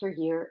year after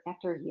year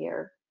after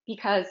year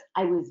because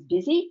I was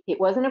busy. It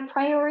wasn't a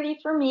priority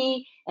for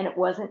me, and it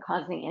wasn't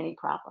causing any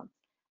problems.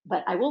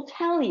 But I will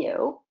tell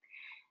you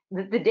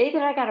that the day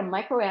that I got a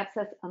micro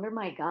abscess under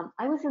my gum,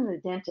 I was in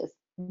the dentist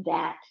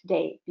that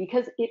day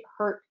because it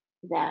hurt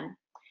then.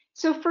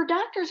 So for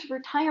doctors,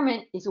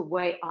 retirement is a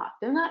way off.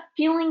 They're not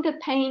feeling the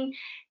pain.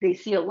 They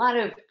see a lot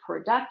of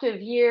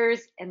productive years,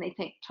 and they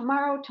think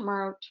tomorrow,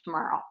 tomorrow,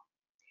 tomorrow.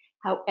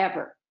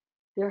 However,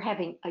 they're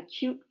having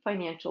acute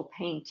financial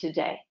pain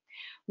today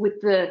with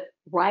the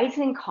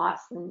rising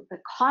costs and the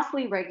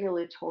costly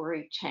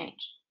regulatory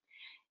change.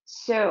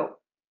 So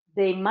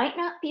they might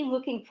not be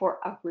looking for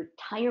a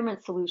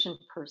retirement solution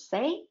per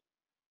se,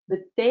 but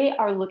they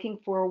are looking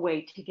for a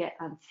way to get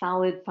on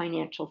solid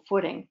financial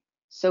footing.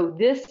 So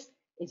this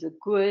is a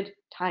good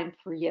time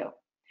for you.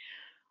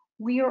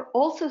 We are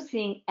also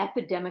seeing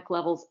epidemic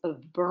levels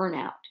of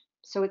burnout.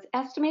 So it's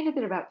estimated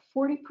that about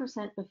 40%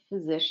 of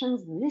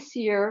physicians this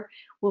year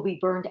will be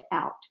burned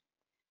out.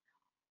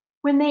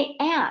 When they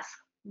ask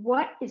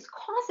what is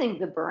causing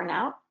the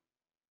burnout,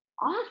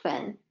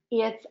 often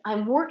it's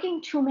I'm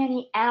working too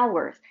many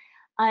hours.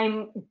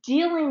 I'm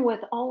dealing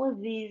with all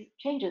of these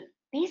changes.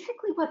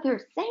 Basically, what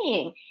they're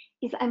saying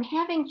is I'm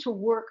having to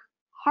work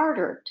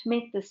harder to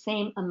make the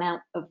same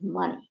amount of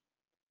money.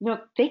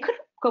 They could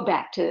go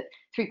back to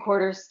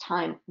 3/4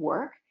 time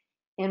work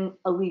and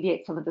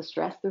alleviate some of the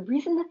stress. The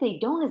reason that they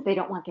don't is they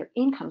don't want their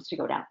incomes to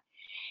go down.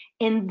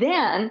 And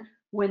then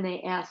when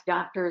they ask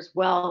doctors,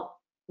 well,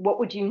 what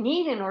would you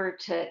need in order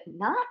to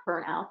not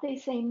burn out? They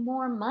say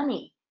more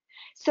money.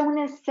 So in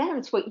a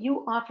sense, what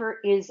you offer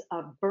is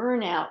a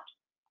burnout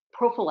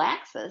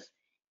prophylaxis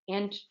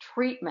and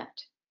treatment.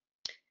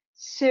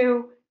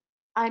 So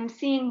I'm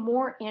seeing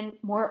more and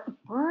more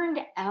burned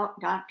out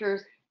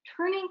doctors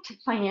turning to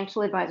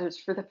financial advisors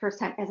for the first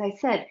time, as I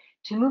said,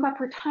 to move up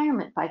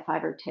retirement by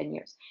 5 or 10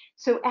 years.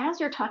 So as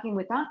you're talking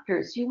with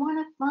doctors, you want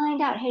to find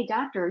out, hey,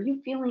 doctor, are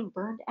you feeling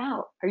burned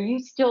out? Are you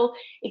still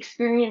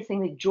experiencing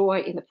the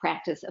joy in the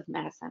practice of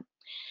medicine?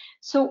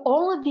 So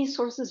all of these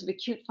sources of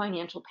acute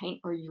financial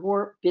pain are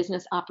your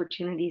business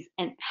opportunities,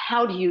 and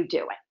how do you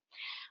do it?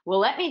 Well,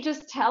 let me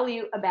just tell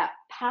you about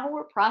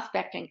power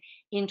prospecting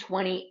in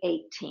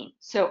 2018.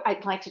 So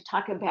I'd like to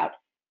talk about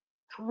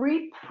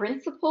 3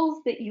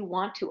 principles that you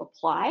want to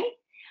apply.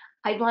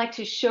 I'd like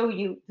to show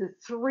you the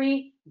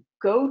 3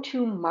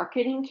 go-to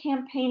marketing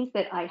campaigns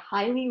that I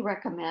highly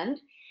recommend.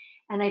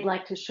 and I'd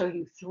like to show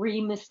you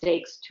 3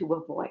 mistakes to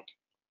avoid.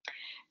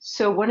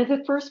 So one of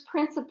the first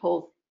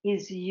principles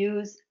is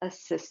use a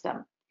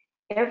system.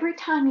 Every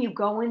time you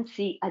go and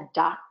see a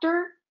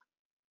doctor,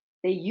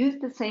 they use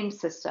the same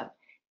system.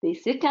 They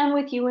sit down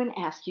with you and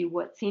ask you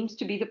what seems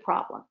to be the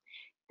problem.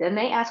 Then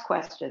they ask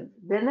questions.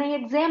 Then they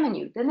examine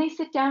you. Then they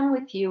sit down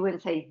with you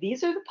and say,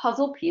 these are the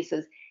puzzle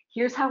pieces.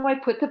 Here's how I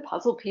put the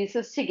puzzle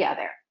pieces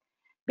together.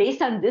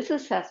 Based on this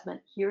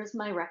assessment, here's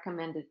my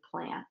recommended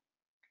plan.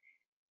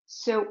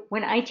 So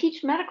when I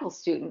teach medical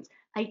students,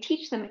 I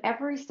teach them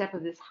every step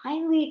of this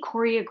highly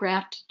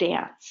choreographed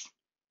dance.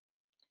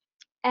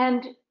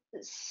 And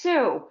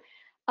so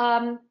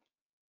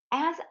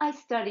as I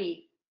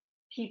study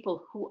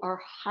people who are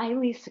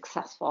highly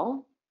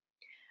successful,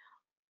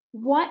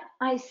 what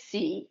I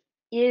see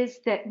is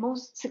that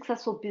most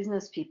successful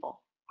business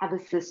people have a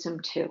system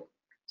too.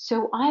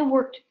 So I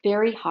worked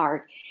very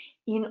hard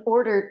in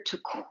order to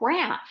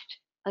craft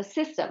a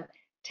system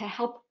to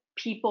help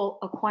people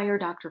acquire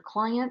doctor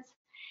clients.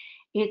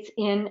 It's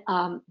in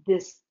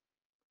this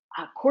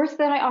course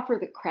that I offer,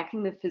 the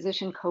Cracking the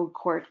Physician Code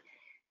course.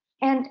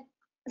 And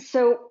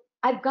so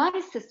I've got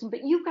a system,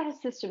 but you've got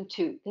a system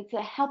too that's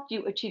helped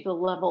you achieve a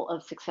level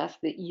of success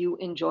that you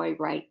enjoy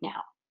right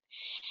now.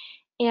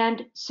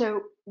 And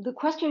so the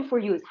question for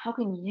you is, how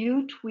can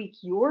you tweak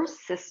your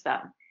system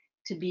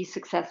to be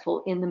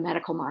successful in the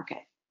medical market?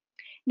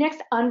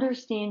 Next,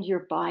 understand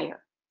your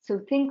buyer. So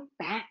think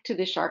back to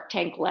the Shark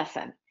Tank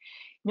lesson.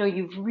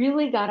 You've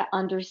really got to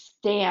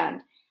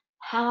understand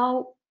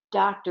how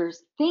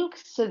doctors think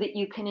so that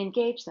you can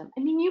engage them.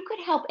 I mean, you could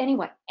help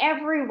anyone.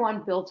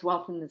 Everyone builds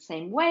wealth in the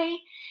same way.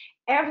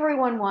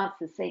 Everyone wants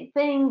the same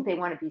thing. They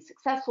want to be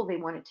successful. They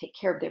want to take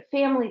care of their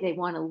family. They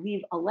want to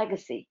leave a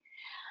legacy.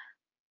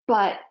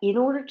 But in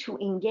order to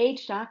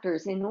engage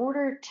doctors, in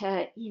order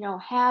to,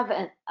 have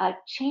a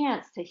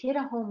chance to hit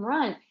a home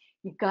run,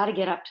 you've got to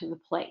get up to the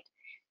plate.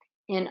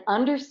 And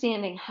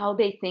understanding how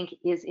they think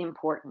is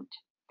important.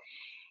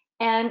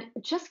 And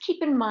just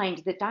keep in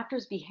mind that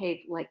doctors behave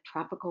like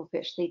tropical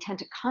fish. They tend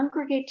to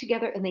congregate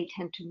together and they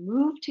tend to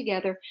move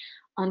together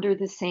under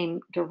the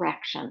same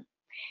direction.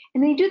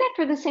 And they do that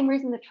for the same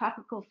reason that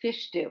tropical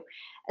fish do.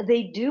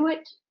 They do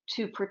it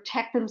to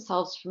protect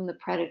themselves from the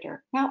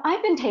predator. Now,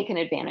 I've been taken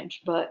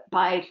advantage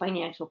by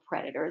financial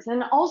predators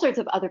and all sorts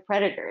of other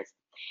predators.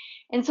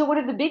 And so one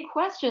of the big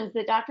questions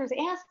that doctors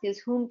ask is,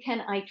 whom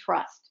can I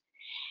trust?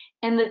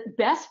 And the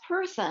best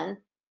person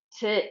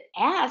to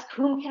ask,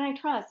 whom can I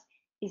trust,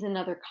 is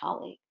another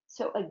colleague.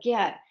 So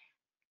again,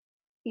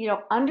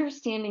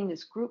 understanding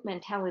this group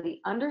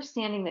mentality,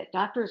 understanding that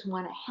doctors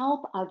want to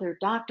help other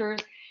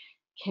doctors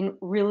can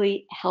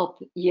really help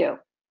you.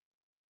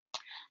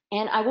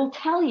 And I will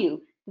tell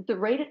you that the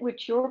rate at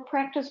which your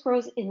practice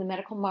grows in the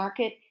medical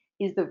market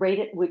is the rate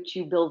at which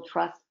you build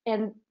trust.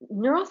 And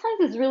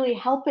neuroscience is really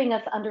helping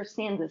us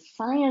understand the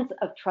science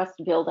of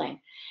trust building,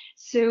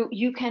 so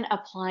you can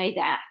apply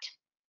that.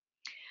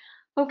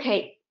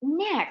 Okay,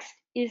 next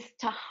is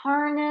to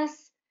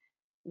harness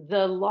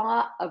the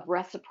law of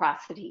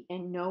reciprocity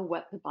and know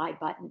what the buy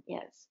button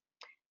is.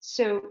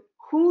 So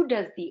who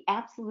does the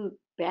absolute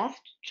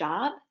best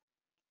job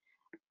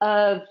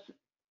of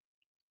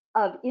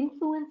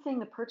influencing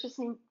the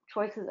purchasing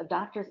choices of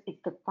doctors?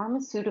 It's the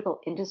pharmaceutical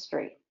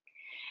industry.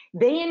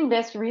 They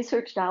invest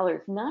research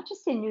dollars not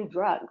just in new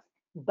drugs,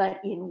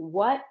 but in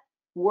what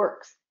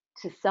works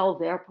to sell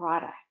their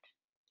product.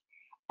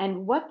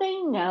 And what they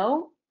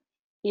know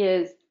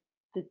is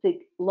that the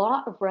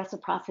law of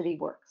reciprocity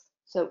works.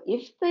 So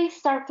if they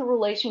start the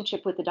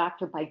relationship with the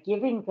doctor by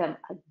giving them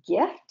a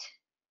gift,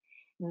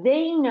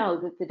 they know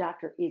that the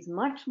doctor is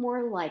much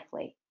more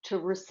likely to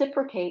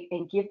reciprocate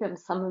and give them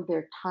some of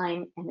their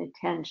time and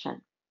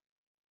attention.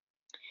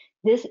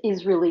 This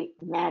is really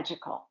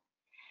magical.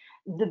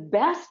 The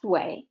best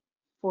way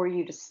for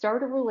you to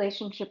start a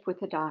relationship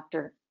with a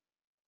doctor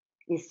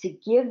is to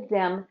give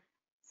them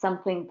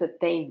something that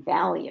they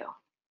value.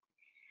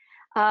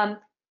 I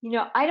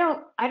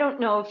don't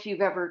know if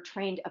you've ever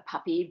trained a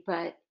puppy,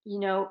 but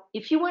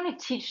if you want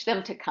to teach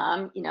them to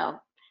come,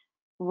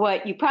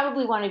 what you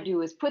probably want to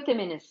do is put them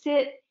in a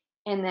sit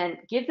and then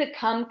give the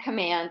come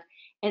command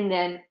and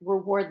then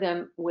reward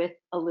them with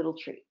a little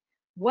treat.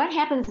 What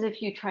happens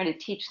if you try to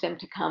teach them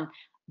to come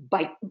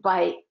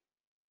by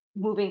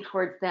moving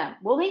towards them?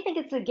 Well, they think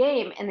it's a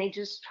game and they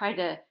just try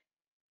to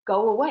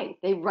go away.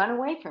 They run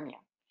away from you.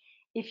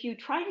 If you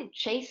try to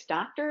chase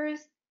doctors,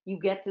 you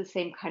get the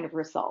same kind of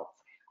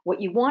results.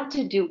 What you want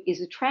to do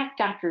is attract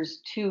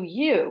doctors to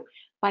you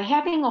by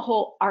having a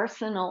whole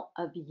arsenal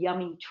of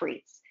yummy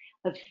treats,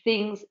 of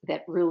things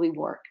that really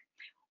work.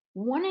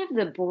 One of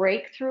the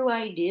breakthrough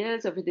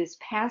ideas over this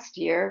past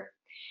year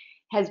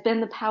has been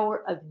the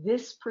power of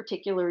this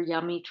particular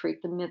yummy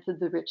treat, the myth of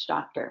the rich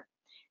doctor.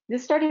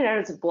 This started out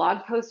as a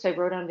blog post I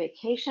wrote on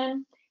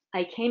vacation.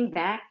 I came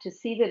back to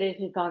see that it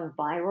had gone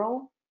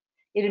viral.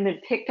 It had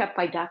been picked up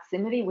by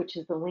Doximity, which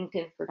is the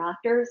LinkedIn for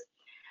doctors.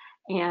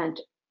 And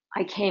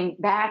I came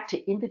back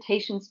to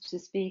invitations to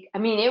speak. I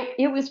mean,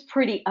 it was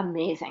pretty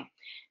amazing.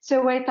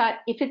 So I thought,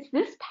 if it's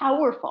this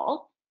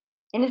powerful,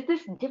 And is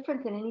this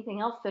different than anything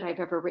else that I've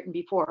ever written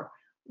before?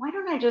 Why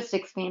don't I just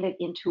expand it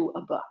into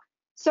a book?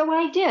 So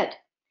I did.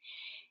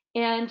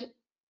 And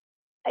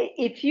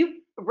if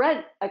you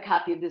read a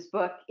copy of this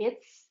book,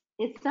 it's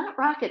not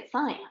rocket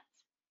science.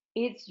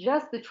 It's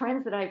just the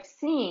trends that I've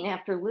seen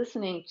after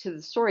listening to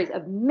the stories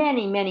of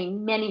many, many,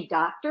 many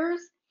doctors.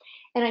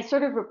 And I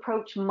sort of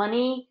approach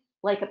money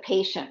like a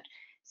patient.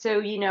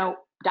 So,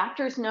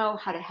 doctors know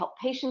how to help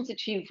patients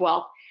achieve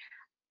wealth.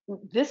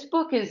 This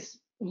book is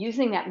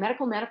using that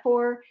medical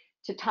metaphor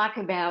to talk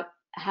about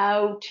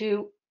how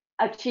to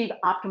achieve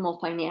optimal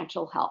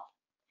financial health.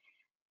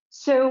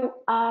 So,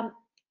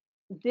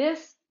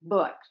 this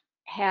book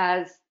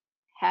has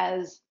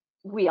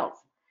wheels.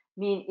 I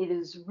mean, it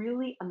is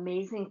really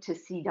amazing to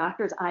see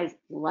doctors' eyes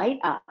light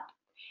up.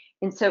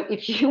 And so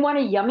if you want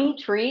a yummy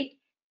treat,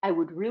 I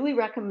would really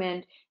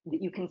recommend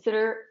that you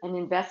consider an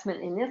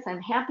investment in this.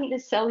 I'm happy to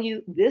sell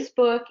you this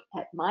book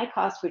at my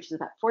cost, which is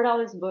about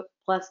 $4 a book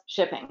plus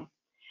shipping.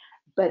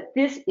 But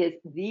this is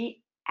the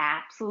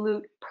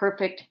absolute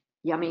perfect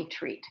yummy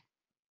treat.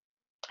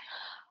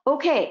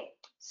 Okay,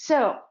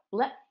 so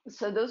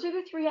those are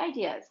the three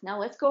ideas. Now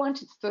let's go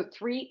into the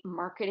three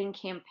marketing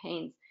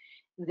campaigns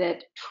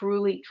that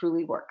truly,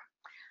 truly work.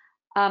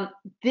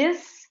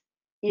 This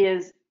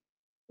is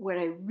what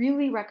I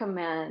really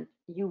recommend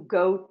you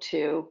go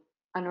to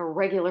on a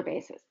regular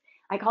basis.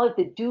 I call it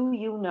the Do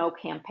You Know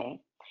campaign.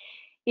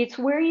 It's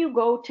where you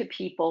go to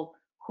people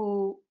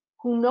who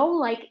know,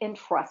 like, and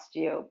trust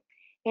you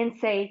and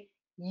say,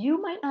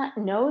 you might not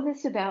know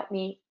this about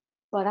me,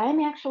 but I'm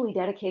actually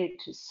dedicated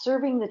to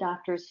serving the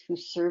doctors who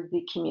serve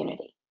the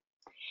community.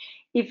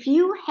 If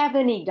you have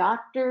any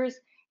doctors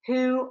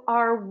who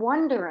are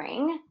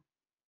wondering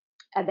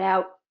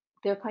about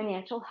their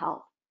financial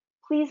health,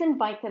 please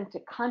invite them to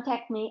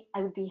contact me.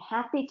 I would be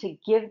happy to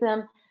give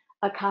them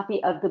a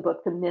copy of the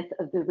book, The Myth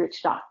of the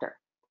Rich Doctor.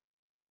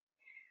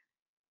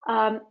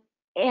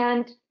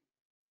 And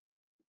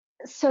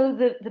so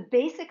the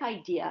basic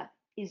idea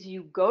is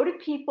you go to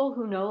people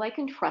who know, like,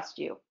 and trust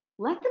you.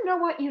 Let them know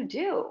what you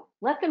do.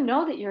 Let them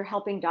know that you're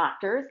helping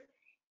doctors.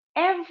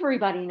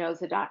 Everybody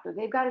knows a doctor.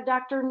 They've got a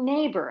doctor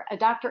neighbor, a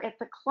doctor at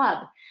the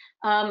club,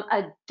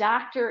 a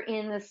doctor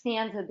in the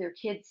stands of their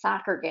kid's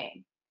soccer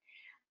game.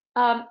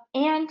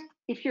 And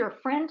if you're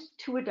a friend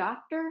to a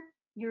doctor,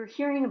 you're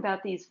hearing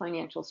about these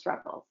financial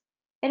struggles.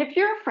 And if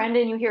you're a friend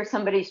and you hear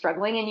somebody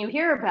struggling and you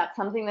hear about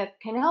something that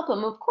can help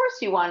them, of course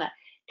you want to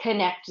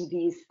connect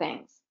these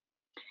things.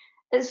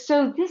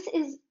 So this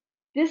is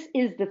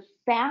the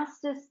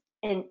fastest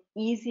and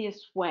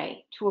easiest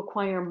way to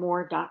acquire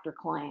more doctor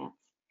clients.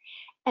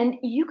 And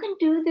you can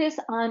do this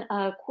on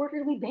a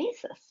quarterly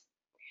basis.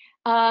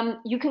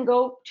 You can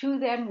go to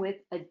them with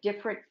a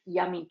different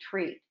yummy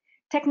treat.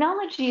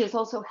 Technology is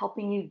also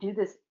helping you do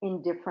this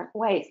in different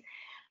ways.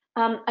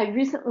 I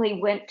recently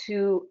went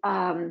to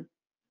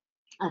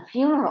a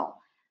funeral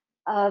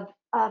of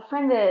a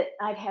friend that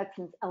I've had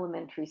since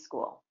elementary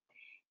school.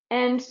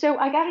 And so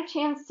I got a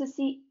chance to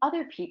see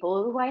other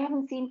people who I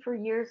haven't seen for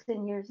years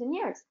and years and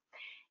years.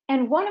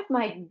 And one of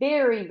my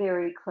very,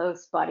 very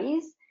close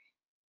buddies,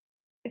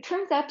 it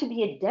turns out to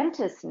be a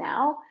dentist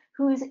now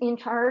who's in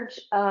charge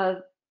of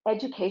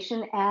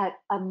education at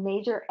a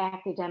major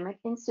academic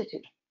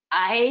institute.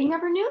 I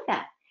never knew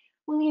that.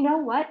 Well, you know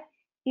what?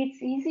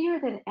 It's easier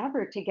than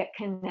ever to get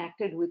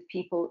connected with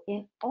people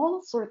in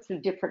all sorts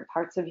of different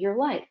parts of your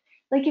life.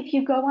 Like if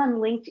you go on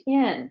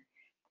LinkedIn,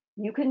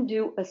 you can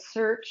do a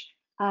search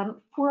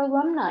for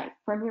alumni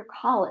from your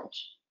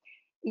college,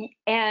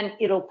 and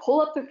it'll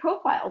pull up the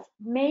profiles.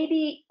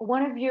 Maybe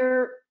one of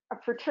your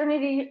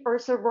fraternity or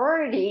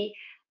sorority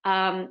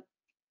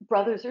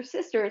brothers or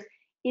sisters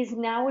is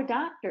now a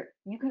doctor.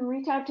 You can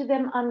reach out to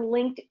them on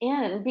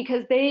LinkedIn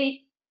because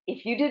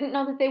if you didn't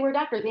know that they were a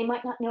doctor, they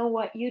might not know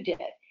what you did.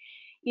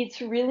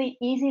 It's really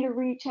easy to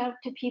reach out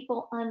to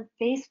people on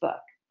Facebook.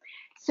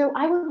 So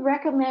I would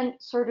recommend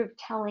sort of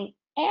telling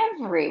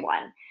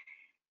everyone.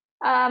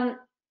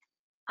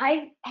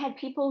 I've had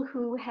people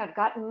who have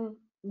gotten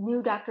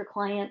new doctor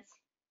clients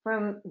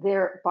from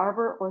their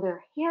barber or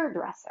their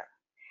hairdresser.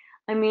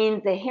 I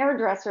mean, the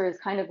hairdresser is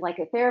kind of like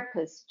a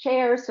therapist's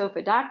chair. So if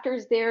a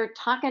doctor's there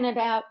talking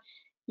about,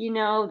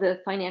 the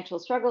financial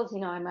struggles,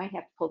 I might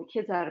have to pull the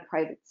kids out of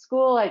private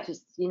school. I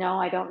just,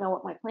 I don't know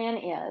what my plan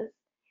is.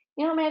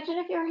 Imagine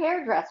if your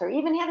hairdresser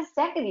even had a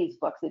stack of these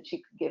books that she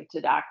could give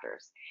to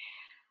doctors.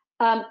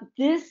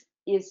 This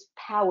is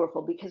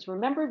powerful because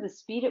remember, the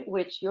speed at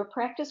which your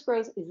practice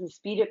grows is the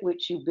speed at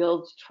which you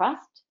build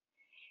trust.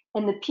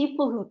 And the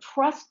people who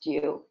trust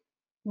you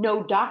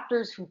know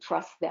doctors who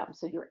trust them.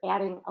 So you're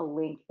adding a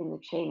link in the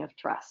chain of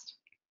trust.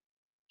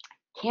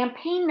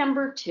 Campaign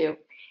number 2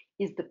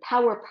 is the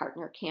Power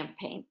Partner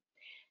campaign.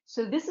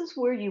 So this is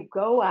where you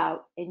go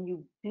out and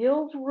you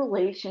build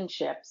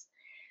relationships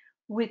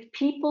with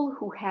people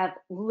who have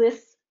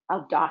lists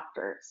of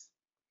doctors.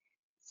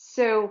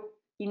 So,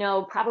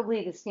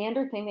 probably the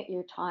standard thing that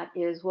you're taught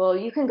is, well,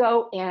 you can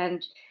go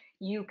and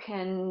you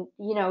can,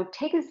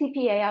 take a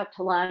CPA out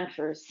to lunch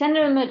or send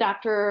them a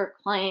doctor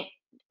client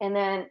and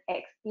then,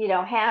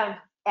 have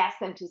ask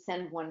them to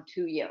send one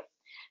to you.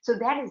 So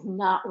that is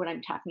not what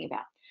I'm talking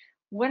about.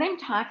 What I'm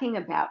talking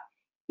about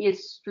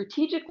is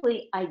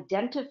strategically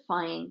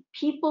identifying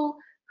people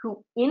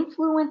who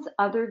influence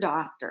other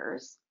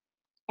doctors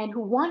and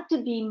who want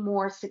to be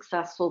more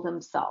successful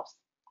themselves.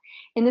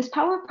 And this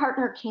Power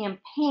Partner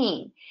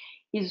campaign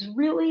is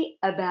really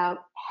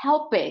about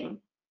helping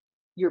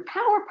your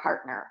power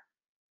partner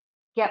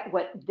get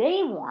what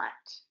they want,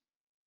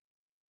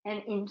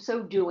 and in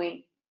so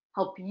doing,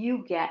 help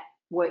you get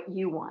what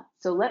you want.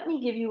 So let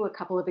me give you a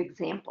couple of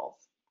examples.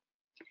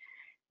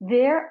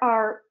 There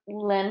are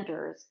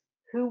lenders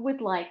who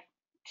would like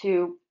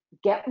to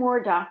get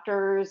more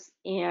doctors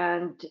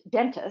and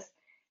dentists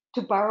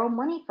to borrow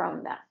money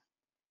from them.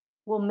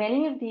 Well,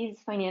 many of these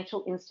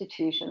financial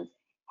institutions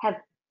have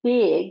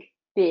big,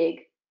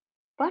 big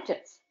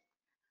budgets.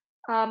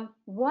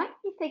 What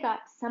if they got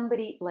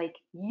somebody like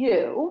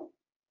you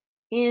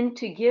in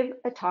to give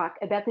a talk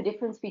about the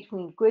difference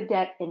between good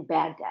debt and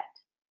bad debt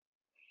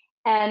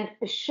and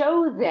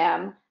show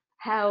them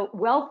how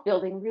wealth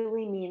building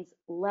really means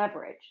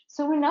leverage?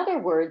 So in other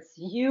words,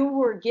 you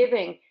were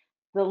giving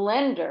the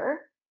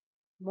lender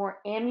more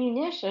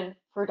ammunition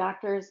for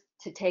doctors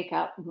to take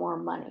out more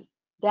money.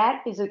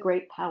 That is a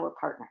great power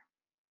partner.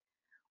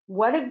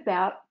 What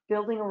about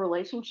building a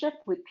relationship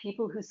with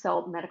people who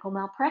sell medical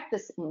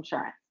malpractice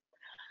insurance?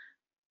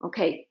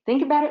 Okay,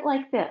 think about it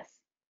like this.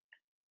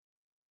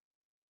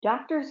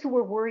 Doctors who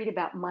are worried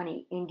about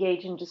money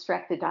engage in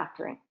distracted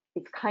doctoring.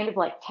 It's kind of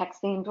like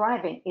texting and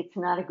driving. It's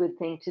not a good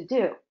thing to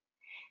do.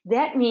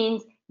 That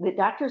means that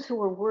doctors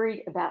who are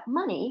worried about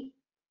money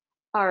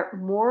are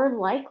more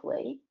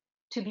likely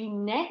to be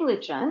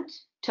negligent,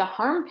 to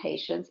harm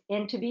patients,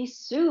 and to be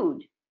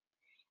sued.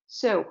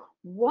 So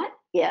what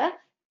if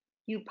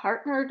you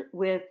partnered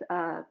with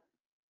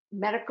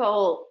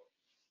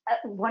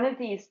one of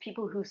these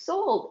people who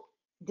sold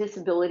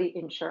disability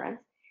insurance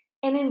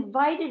and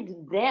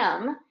invited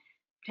them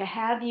to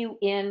have you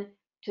in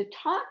to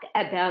talk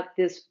about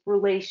this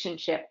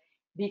relationship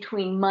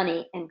between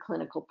money and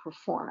clinical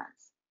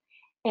performance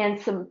and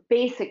some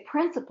basic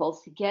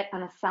principles to get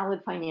on a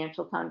solid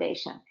financial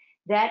foundation?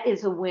 That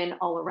is a win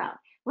all around.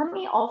 Let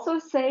me also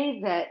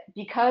say that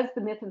because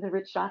the myth of the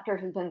rich doctor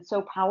has been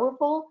so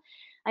powerful,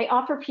 I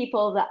offer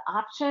people the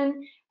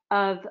option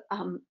of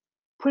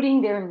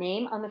putting their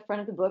name on the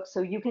front of the book,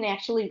 so you can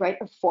actually write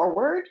a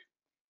foreword.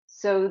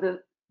 So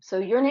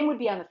your name would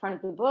be on the front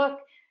of the book.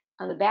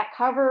 On the back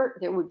cover,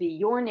 there would be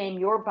your name,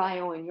 your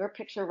bio, and your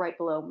picture right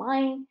below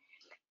mine.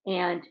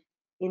 And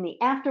in the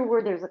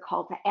afterword, there's a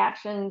call to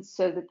action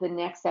so that the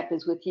next step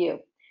is with you.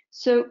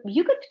 So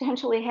you could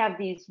potentially have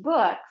these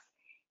books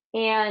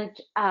and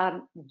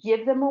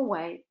give them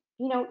away,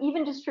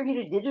 even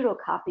distribute a digital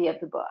copy of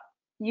the book.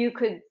 You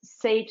could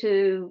say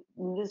to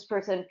this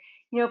person,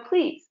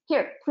 please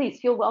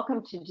feel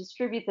welcome to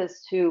distribute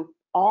this to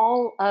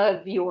all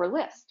of your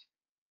list.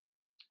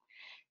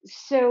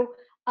 So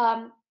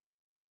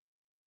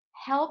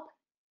help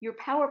your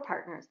power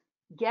partners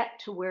get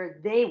to where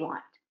they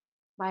want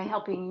by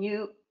helping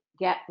you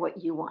get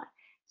what you want.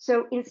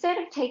 So instead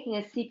of taking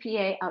a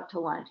CPA out to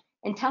lunch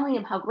and telling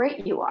them how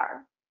great you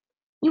are,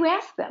 you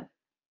ask them,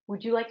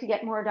 would you like to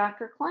get more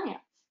doctor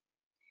clients?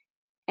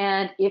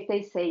 And if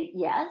they say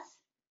yes,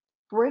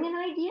 bring an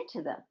idea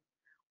to them.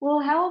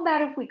 Well, how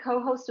about if we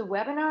co-host a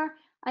webinar?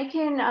 I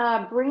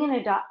can bring in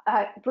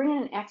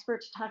an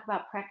expert to talk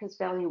about practice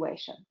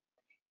valuation.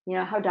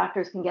 How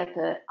doctors can get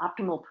the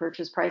optimal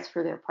purchase price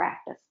for their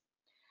practice.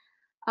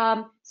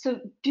 So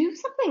do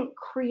something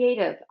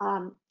creative.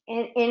 And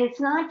it's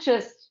not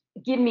just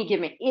give me.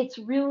 It's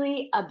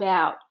really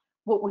about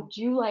what would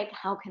you like?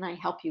 How can I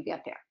help you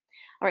get there?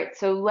 All right,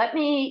 so let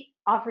me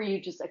offer you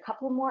just a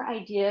couple more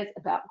ideas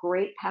about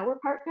great power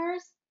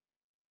partners.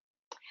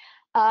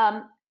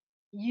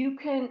 You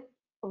can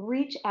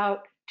reach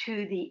out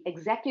to the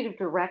executive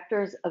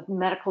directors of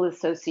medical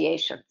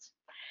associations.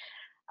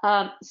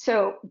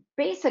 So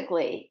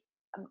basically,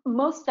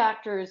 most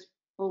doctors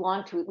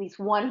belong to at least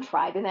one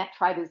tribe, and that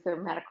tribe is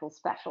their medical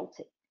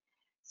specialty.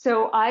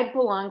 So I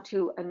belong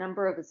to a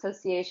number of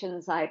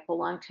associations. I'm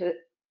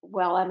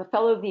a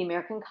fellow of the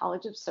American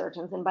College of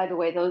Surgeons. And by the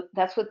way,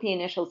 that's what the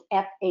initials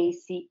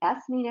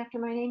FACS mean after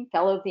my name,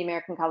 Fellow of the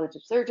American College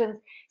of Surgeons.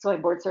 So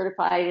I'm board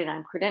certified and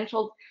I'm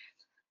credentialed.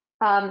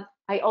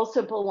 I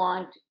also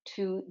belonged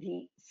to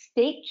the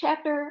state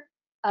chapter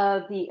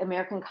of the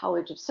American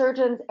College of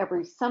Surgeons.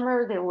 Every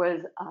summer there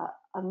was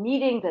a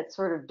meeting that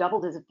sort of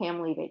doubled as a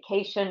family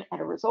vacation at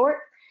a resort.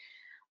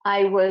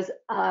 I was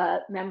a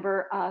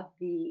member of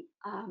the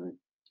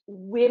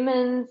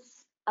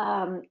Women's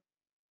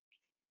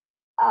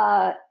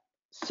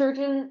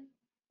Surgeon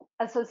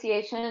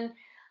Association.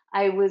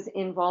 I was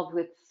involved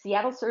with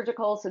Seattle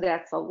Surgical, so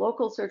that's a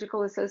local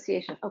surgical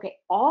association. Okay,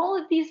 all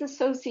of these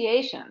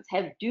associations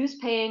have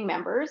dues-paying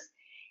members.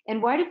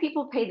 And why do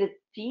people pay the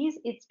fees?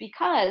 It's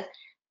because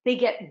they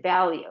get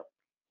value.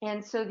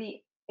 And so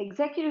the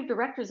executive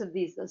directors of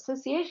these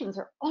associations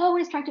are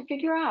always trying to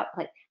figure out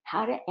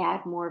how to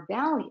add more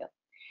value.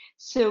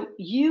 So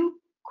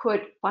you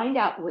could find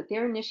out what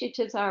their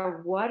initiatives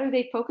are, what are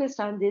they focused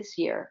on this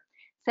year,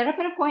 set up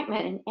an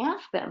appointment and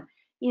ask them,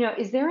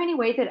 is there any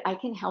way that I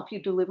can help you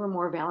deliver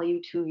more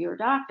value to your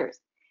doctors?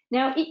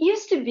 Now, it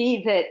used to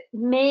be that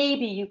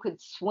maybe you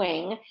could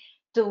swing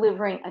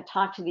delivering a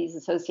talk to these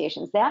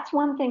associations. That's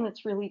one thing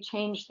that's really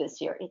changed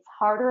this year. It's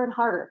harder and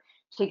harder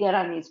to get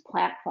on these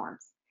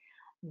platforms,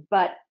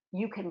 but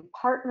you can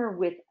partner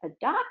with a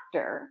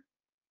doctor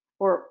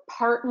or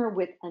partner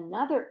with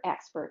another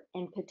expert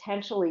and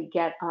potentially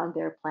get on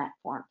their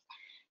platforms.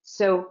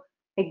 So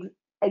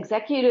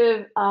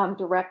executive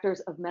directors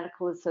of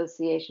medical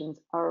associations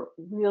are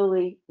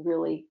really,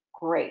 really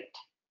great.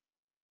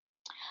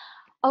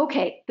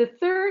 Okay, the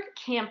third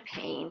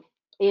campaign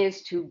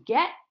is to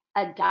get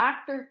a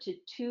doctor to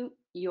toot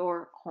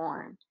your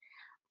horn.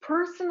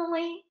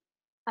 Personally,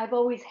 I've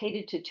always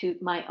hated to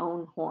toot my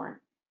own horn.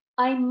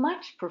 I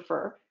much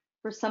prefer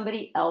for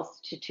somebody else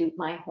to toot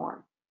my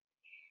horn.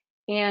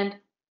 And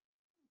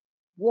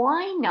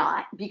why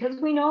not?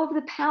 Because we know of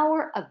the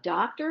power of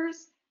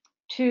doctors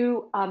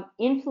to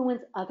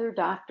influence other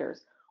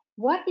doctors.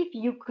 What if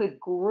you could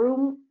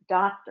groom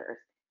doctors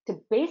to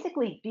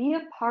basically be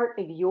a part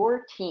of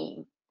your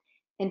team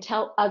and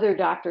tell other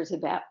doctors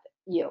about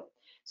you?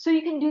 So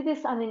you can do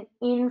this on an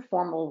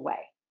informal way.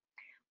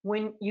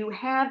 When you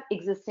have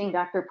existing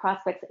doctor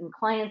prospects and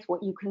clients,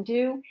 what you can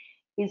do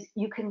is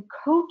you can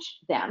coach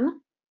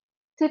them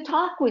to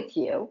talk with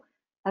you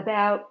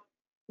about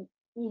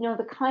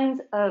the kinds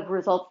of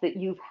results that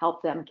you've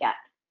helped them get.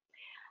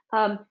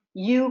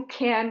 You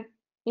can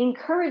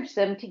encourage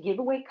them to give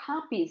away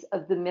copies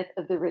of The Myth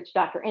of the Rich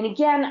Doctor. And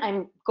again,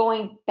 I'm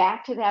going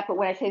back to that, but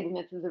when I say The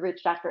Myth of the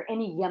Rich Doctor,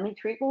 any yummy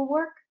treat will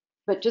work,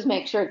 but just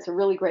make sure it's a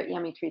really great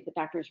yummy treat that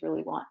doctors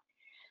really want.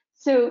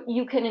 So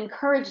you can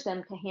encourage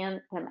them to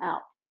hand them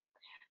out.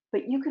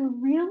 But you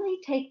can really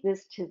take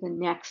this to the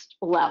next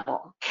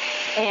level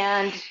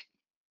and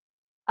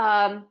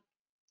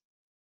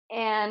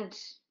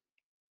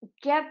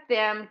get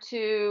them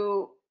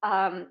to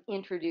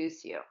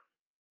introduce you.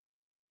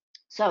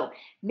 So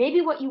maybe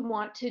what you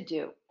want to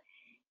do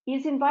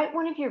is invite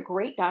one of your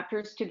great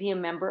doctors to be a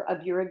member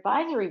of your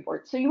advisory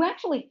board. So you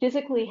actually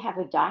physically have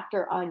a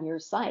doctor on your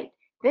site.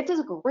 That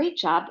does a great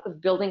job of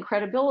building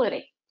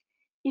credibility.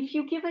 If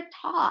you give a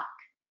talk,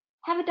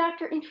 have a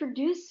doctor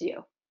introduce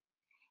you.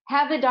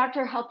 Have the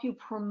doctor help you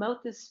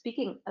promote the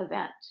speaking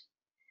event.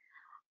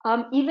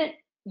 Even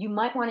you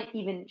might want to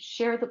even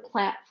share the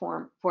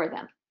platform for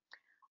them.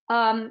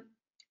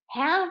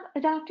 Have a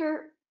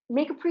doctor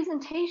make a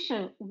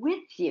presentation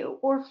with you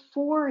or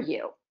for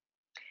you.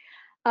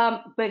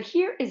 But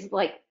here is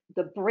like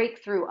the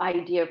breakthrough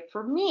idea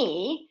for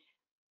me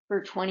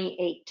for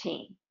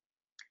 2018.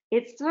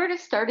 It sort of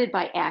started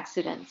by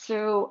accident.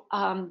 So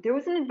there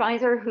was an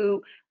advisor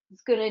who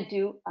was going to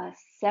do a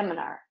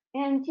seminar.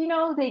 And,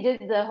 they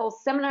did the whole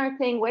seminar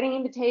thing, wedding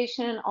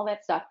invitation, all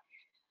that stuff.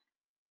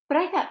 But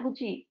I thought, well,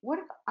 gee, what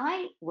if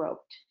I wrote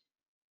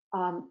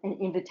an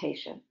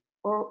invitation?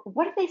 Or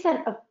what if they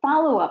sent a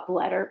follow-up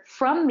letter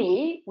from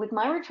me with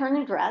my return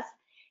address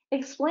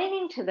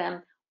explaining to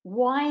them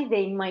why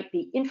they might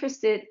be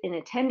interested in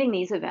attending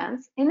these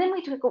events? And then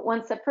we took it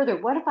one step further.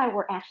 What if I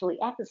were actually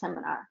at the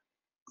seminar,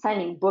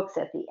 signing books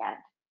at the end?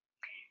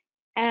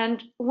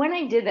 And when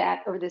I did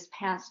that over this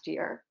past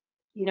year,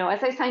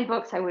 as I signed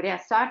books, I would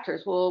ask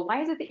doctors, well,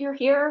 why is it that you're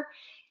here?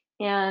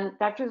 And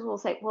doctors will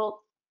say,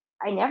 well,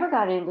 I never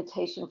got an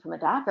invitation from a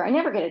doctor. I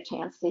never get a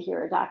chance to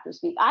hear a doctor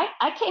speak.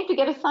 I came to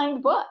get a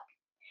signed book.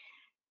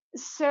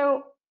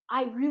 So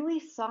I really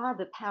saw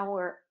the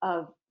power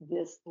of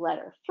this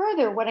letter.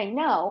 Further, what I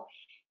know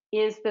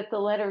is that the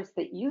letters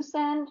that you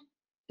send,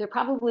 they're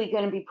probably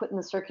going to be put in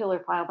the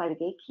circular file by the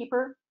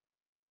gatekeeper,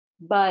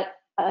 but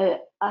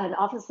an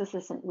office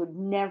assistant would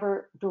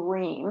never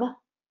dream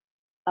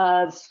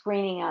of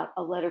screening out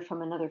a letter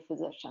from another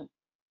physician.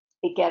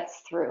 It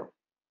gets through.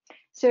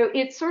 So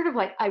it's sort of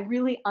like I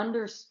really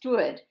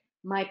understood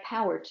my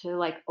power to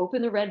like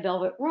open the red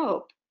velvet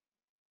rope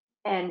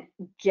and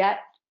get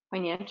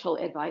financial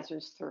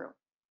advisors through.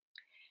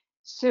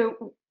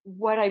 So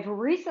what I've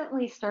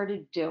recently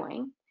started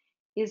doing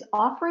is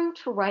offering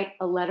to write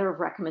a letter of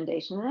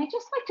recommendation. And I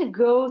just like to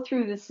go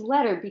through this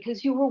letter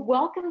because you are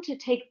welcome to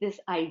take this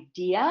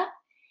idea.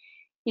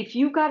 If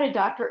you've got a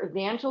doctor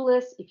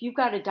evangelist, if you've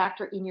got a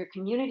doctor in your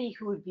community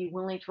who would be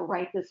willing to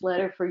write this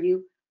letter for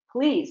you,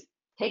 please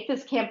take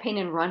this campaign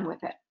and run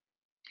with it.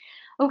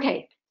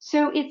 Okay,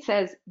 so it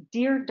says,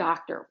 Dear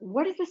Doctor,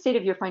 what is the state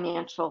of your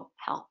financial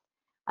health?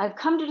 I've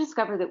come to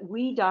discover that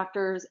we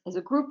doctors as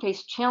a group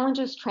face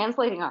challenges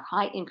translating our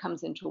high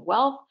incomes into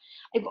wealth.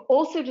 I've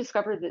also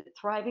discovered that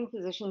thriving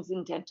physicians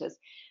and dentists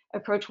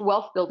approach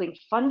wealth building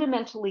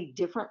fundamentally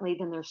differently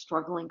than their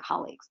struggling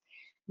colleagues.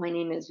 My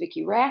name is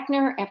Vicki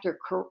Rackner. After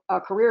a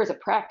career as a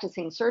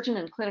practicing surgeon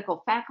and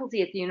clinical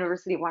faculty at the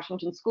University of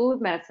Washington School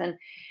of Medicine,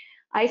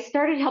 I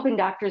started helping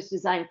doctors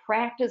design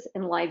practice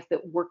and lives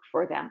that worked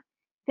for them.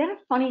 Then a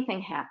funny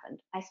thing happened.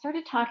 I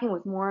started talking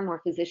with more and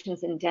more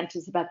physicians and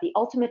dentists about the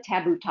ultimate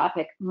taboo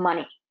topic,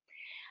 money.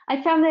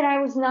 I found that I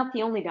was not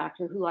the only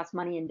doctor who lost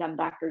money in dumb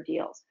doctor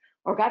deals.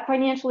 or got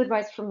financial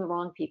advice from the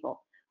wrong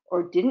people,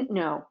 or didn't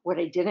know what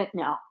I didn't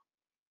know.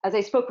 As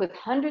I spoke with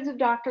hundreds of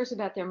doctors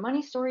about their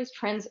money stories,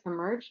 trends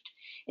emerged.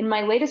 In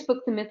my latest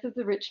book, The Myth of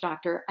the Rich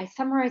Doctor, I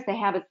summarize the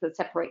habits that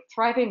separate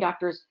thriving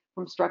doctors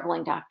from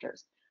struggling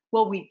doctors.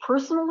 While we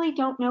personally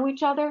don't know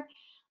each other,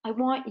 I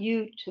want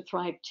you to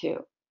thrive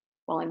too.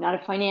 While I'm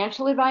not a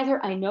financial advisor,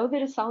 I know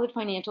that a solid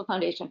financial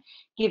foundation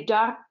gives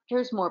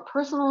doctors more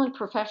personal and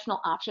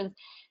professional options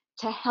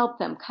to help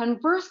them.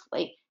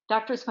 Conversely,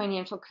 doctors'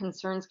 financial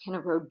concerns can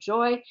erode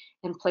joy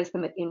and place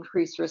them at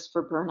increased risk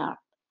for burnout.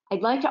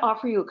 I'd like to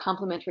offer you a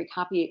complimentary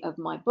copy of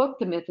my book,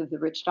 The Myth of the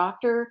Rich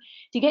Doctor.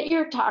 To get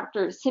your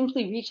doctor,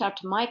 simply reach out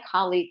to my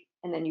colleague,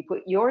 and then you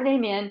put your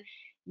name in.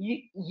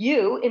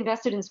 You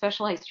invested in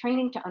specialized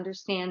training to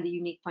understand the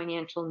unique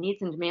financial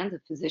needs and demands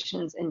of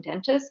physicians and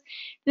dentists.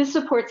 This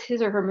supports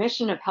his or her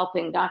mission of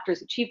helping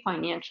doctors achieve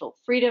financial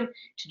freedom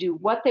to do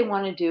what they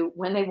want to do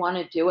when they want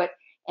to do it.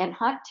 And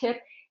hot tip,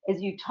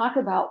 as you talk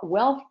about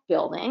wealth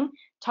building,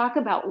 talk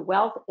about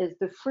wealth as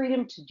the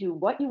freedom to do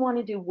what you want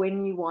to do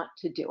when you want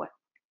to do it.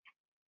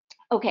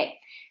 Okay,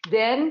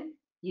 then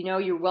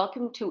you're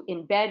welcome to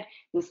embed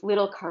this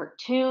little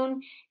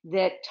cartoon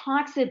that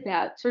talks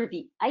about sort of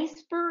the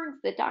icebergs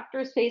that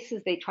doctors face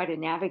as they try to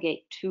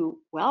navigate to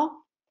wealth.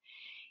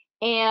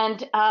 And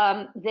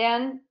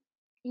then,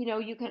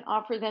 you can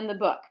offer them the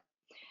book.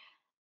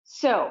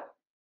 So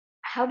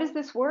how does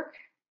this work?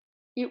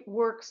 It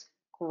works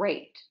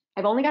great.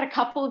 I've only got a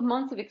couple of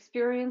months of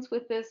experience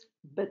with this,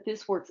 but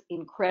this works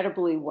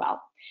incredibly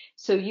well.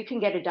 So you can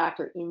get a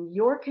doctor in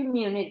your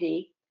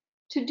community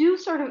to do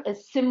sort of a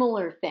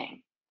similar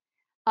thing,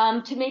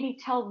 to maybe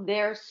tell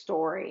their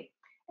story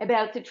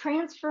about the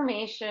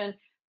transformation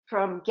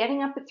from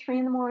getting up at 3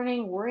 in the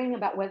morning, worrying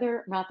about whether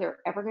or not they're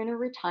ever going to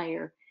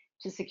retire,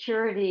 to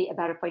security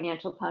about a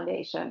financial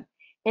foundation,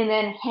 and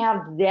then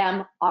have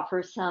them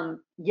offer some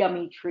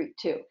yummy treat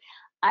too.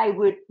 I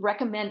would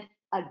recommend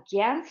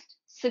against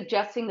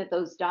suggesting that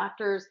those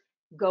doctors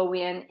go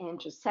in and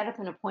just set up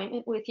an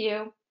appointment with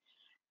you.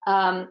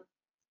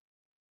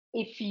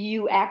 If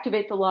you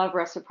activate the law of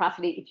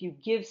reciprocity, if you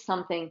give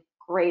something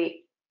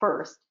great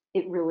first,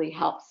 it really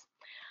helps.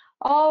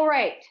 All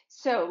right,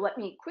 so let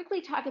me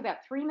quickly talk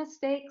about 3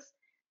 mistakes.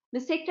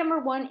 Mistake number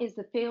 1 is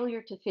the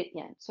failure to fit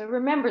in. So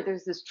remember,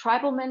 there's this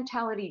tribal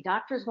mentality.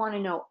 Doctors want to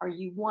know, are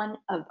you one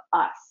of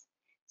us?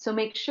 So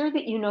make sure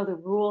that you know the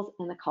rules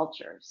and the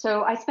culture.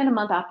 So I spent a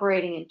month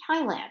operating in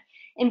Thailand.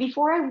 And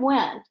before I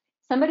went,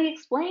 somebody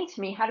explained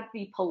to me how to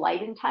be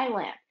polite in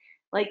Thailand.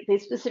 Like they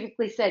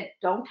specifically said,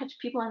 don't touch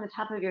people on the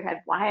top of your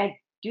head. Why I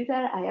do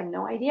that, I have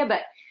no idea,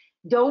 but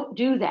don't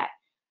do that.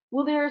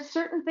 Well, there are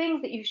certain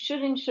things that you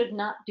should and should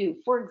not do.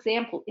 For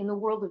example, in the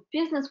world of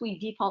business, we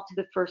default to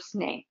the first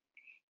name.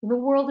 In the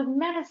world of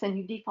medicine,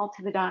 you default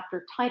to the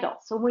doctor title.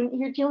 So when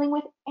you're dealing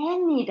with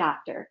any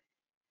doctor,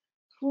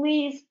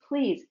 please,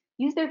 please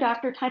use their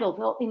doctor title.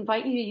 They'll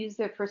invite you to use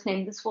their first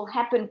name. This will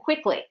happen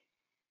quickly.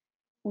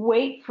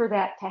 Wait for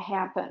that to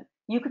happen.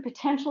 You could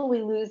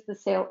potentially lose the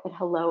sale at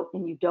hello,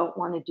 and you don't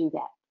want to do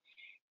that.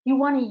 You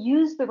want to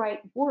use the right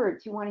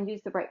words. You want to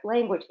use the right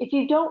language. If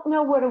you don't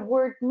know what a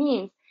word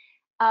means,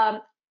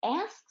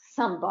 ask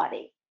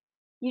somebody.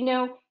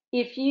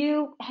 If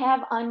you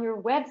have on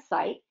your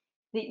website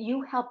that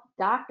you help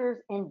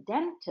doctors and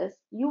dentists,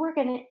 you are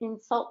going to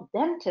insult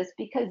dentists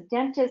because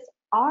dentists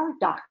are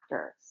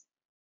doctors.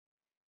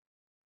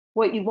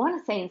 What you want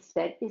to say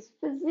instead is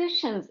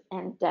physicians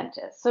and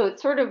dentists. So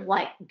it's sort of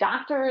like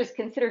doctors,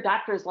 consider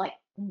doctors like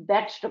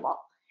vegetable.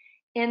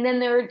 And then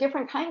there are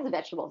different kinds of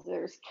vegetables.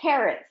 There's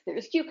carrots,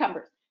 there's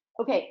cucumbers.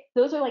 Okay,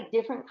 those are like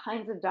different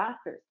kinds of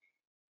doctors.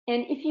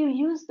 And if you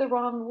use the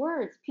wrong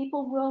words,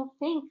 people will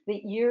think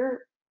that you're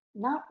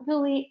not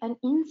really an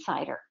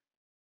insider.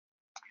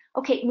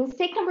 Okay,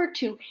 mistake number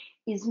 2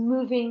 is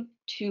moving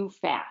too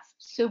fast.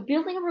 So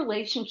building a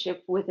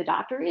relationship with a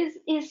doctor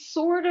is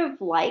sort of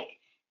like,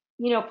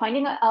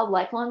 finding a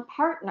lifelong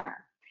partner.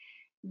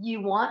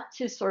 You want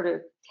to sort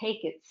of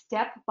take it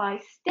step by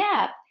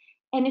step.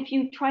 And if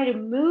you try to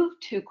move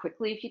too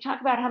quickly, if you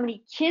talk about how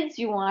many kids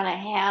you want to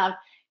have,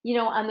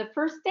 on the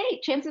first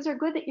date, chances are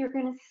good that you're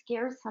going to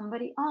scare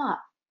somebody off.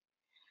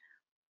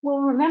 Well,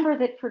 remember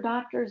that for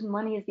doctors,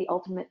 money is the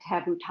ultimate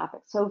taboo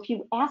topic. So if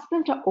you ask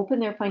them to open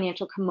their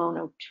financial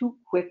kimono too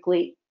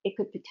quickly, it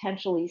could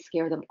potentially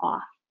scare them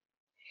off.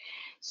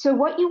 So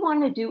what you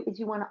want to do is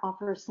you want to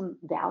offer some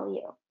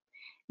value.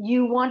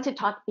 You want to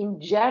talk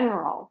in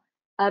general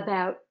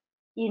about,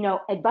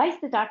 advice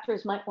that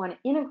doctors might want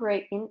to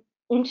integrate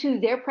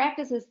into their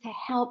practices to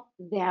help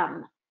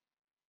them.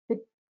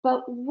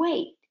 But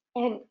wait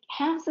and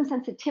have some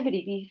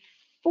sensitivity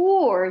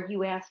before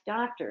you ask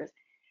doctors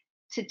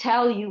to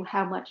tell you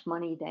how much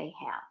money they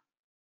have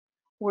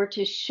or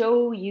to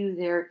show you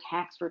their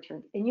tax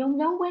returns. And you'll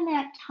know when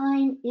that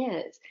time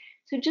is.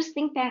 So just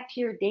think back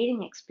to your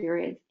dating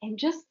experience and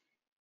just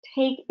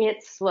take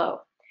it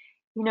slow.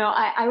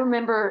 I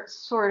remember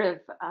sort of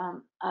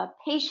a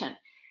patient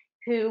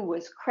who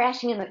was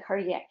crashing in the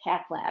cardiac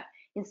cath lab.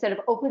 Instead of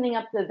opening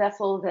up the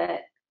vessel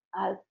that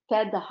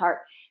fed the heart,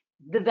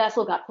 the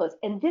vessel got closed,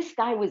 and this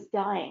guy was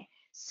dying.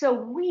 So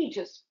we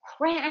just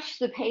crashed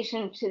the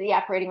patient to the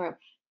operating room,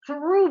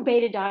 threw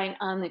betadine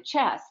on the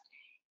chest,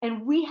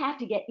 and we had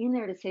to get in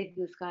there to save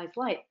this guy's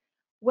life.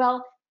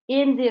 Well,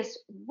 in this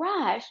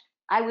rush,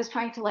 I was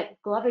trying to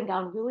like glove and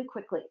gown really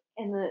quickly,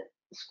 and the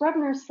scrub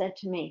nurse said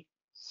to me,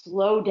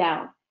 slow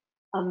down.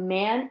 A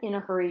man in a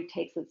hurry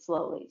takes it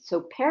slowly.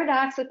 So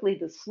paradoxically,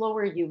 the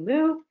slower you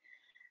move,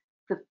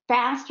 the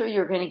faster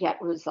you're going to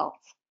get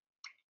results.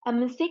 And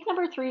mistake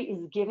number 3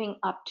 is giving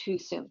up too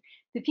soon.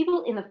 The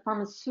people in the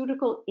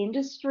pharmaceutical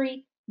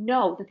industry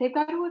know that they've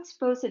got to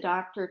expose a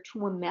doctor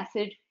to a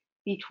message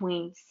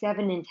between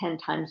 7 and 10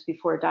 times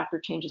before a doctor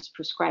changes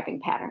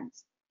prescribing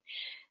patterns.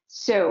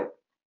 So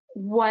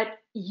what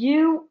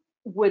you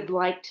would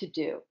like to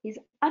do is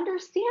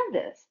understand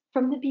this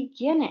from the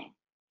beginning.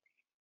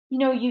 You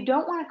know, you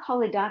don't want to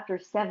call a doctor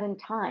 7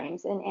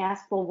 times and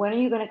ask, well, when are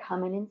you going to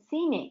come in and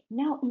see me?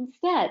 No,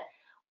 instead,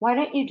 why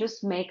don't you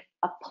just make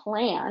a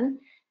plan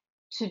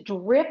to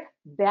drip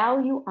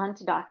value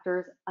onto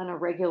doctors on a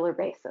regular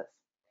basis?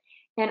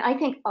 And I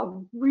think a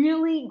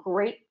really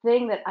great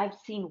thing that I've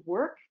seen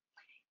work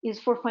is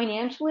for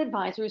financial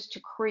advisors to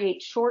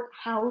create short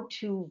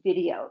how-to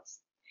videos.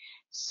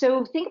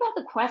 So think about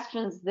the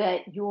questions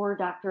that your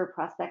doctor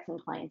prospects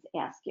and clients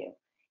ask you.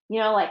 You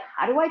know, like,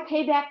 how do I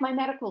pay back my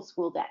medical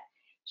school debt?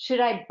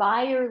 Should I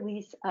buy or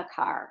lease a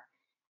car?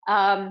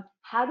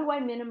 How do I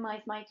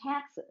minimize my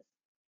taxes?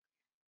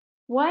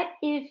 What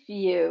if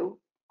you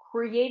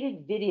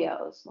created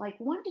videos, like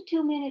 1 to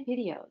 2 minute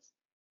videos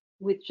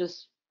with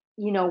just,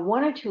 you know,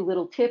 1 or 2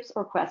 little tips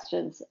or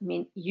questions? I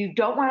mean, you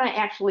don't want to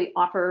actually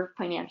offer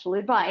financial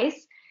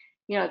advice.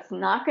 You know, it's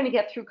not going to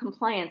get through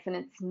compliance, and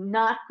it's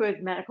not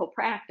good medical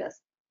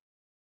practice.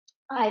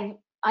 I'm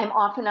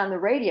often on the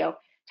radio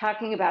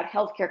talking about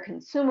healthcare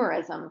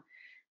consumerism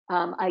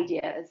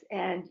ideas.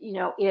 And, you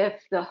know, if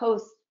the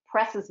host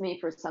presses me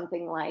for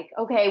something like,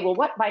 okay, well,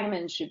 what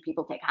vitamins should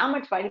people take? How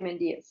much vitamin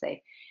D is safe?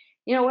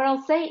 You know, what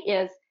I'll say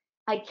is,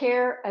 I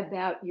care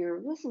about your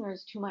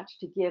listeners too much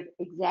to give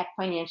exact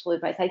financial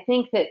advice. I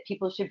think that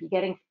people should be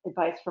getting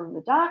advice from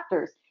the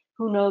doctors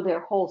who know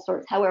their whole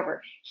stories.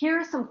 However, here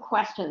are some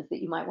questions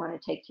that you might want to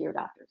take to your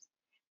doctors.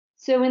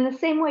 So in the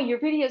same way, your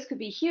videos could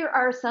be, here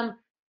are some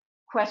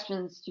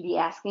questions to be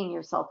asking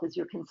yourself as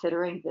you're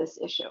considering this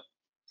issue.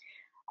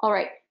 All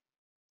right,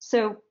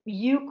 so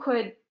you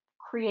could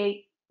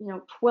create, you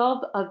know,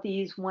 12 of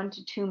these 1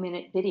 to 2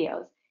 minute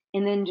videos,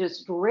 and then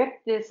just drip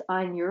this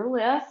on your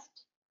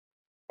list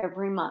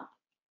every month.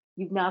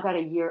 You've now got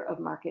a year of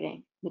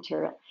marketing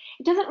material.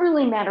 It doesn't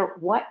really matter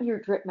what your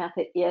drip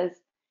method is.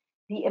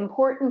 The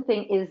important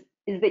thing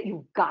is that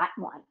you've got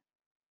one,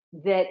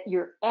 that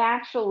you're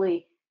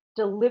actually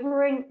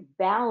delivering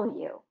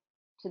value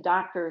to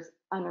doctors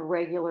on a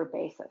regular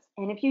basis.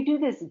 And if you do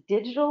this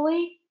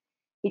digitally,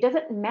 it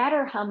doesn't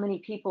matter how many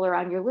people are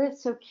on your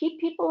list, so keep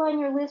people on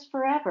your list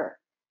forever.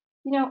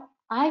 You know,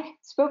 I've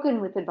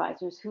spoken with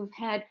advisors who've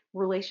had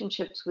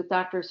relationships with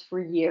doctors for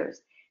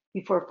years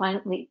before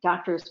finally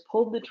doctors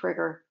pulled the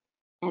trigger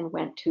and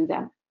went to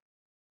them.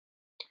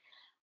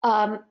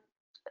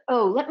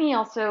 Let me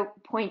also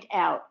point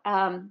out,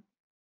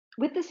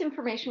 with this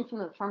information from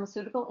the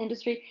pharmaceutical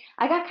industry,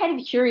 I got kind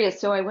of curious,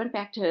 so I went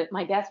back to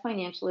my best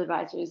financial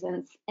advisors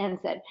and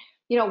said,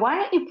 you know, why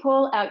don't you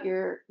pull out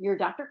your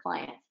doctor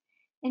clients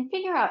and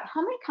figure out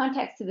how many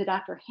contacts did the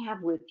doctor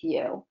have with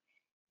you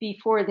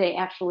before they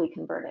actually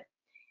converted?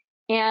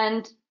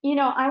 And, you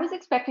know, I was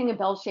expecting a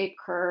bell-shaped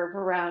curve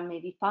around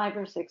maybe 5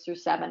 or 6 or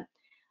 7,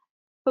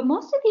 but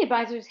most of the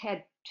advisors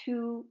had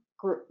two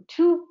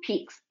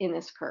peaks in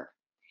this curve.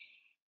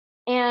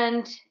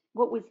 And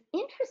what was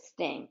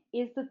interesting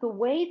is that the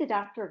way the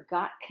doctor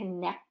got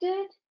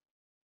connected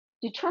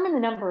determined the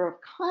number of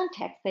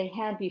contacts they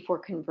had before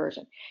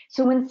conversion.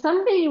 So when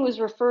somebody was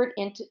referred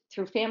into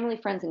through family,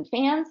 friends, and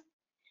fans,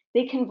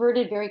 they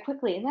converted very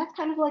quickly. And that's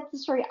kind of like the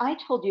story I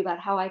told you about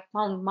how I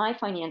found my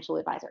financial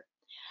advisor.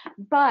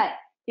 But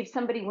if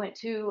somebody went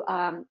to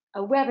a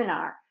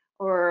webinar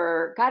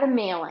or got a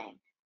mailing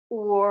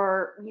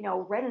or, you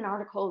know, read an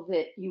article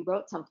that you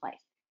wrote someplace,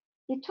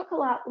 it took a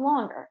lot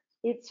longer.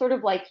 It's sort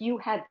of like you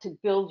had to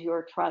build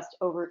your trust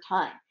over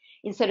time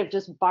instead of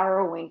just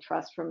borrowing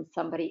trust from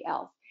somebody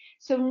else.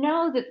 So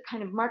know that the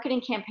kind of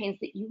marketing campaigns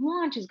that you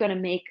launch is going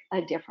to make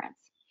a difference.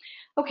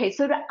 Okay,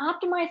 so to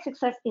optimize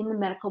success in the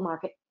medical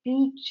market,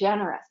 be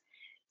generous.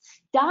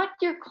 Stock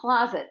your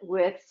closet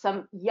with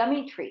some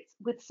yummy treats,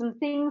 with some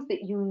things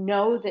that you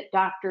know that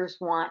doctors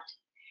want,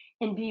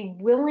 and be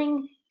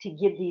willing to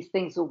give these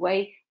things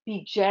away.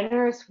 Be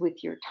generous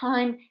with your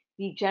time.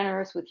 Be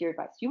generous with your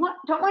advice. You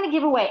don't want to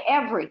give away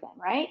everything,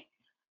 right?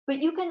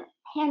 But you can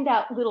hand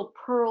out little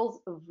pearls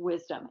of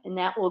wisdom, and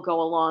that will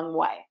go a long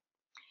way.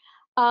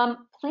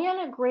 Plan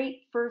a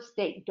great first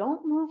date.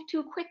 Don't move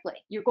too quickly.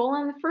 Your goal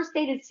on the first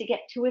date is to get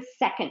to a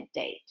second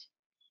date.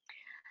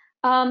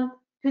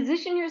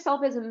 Position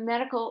yourself as a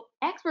medical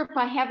expert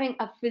by having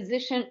a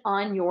physician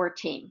on your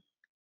team.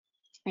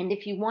 And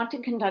if you want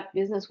to conduct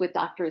business with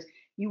doctors,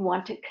 you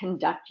want to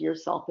conduct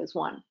yourself as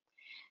one.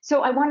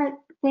 So I want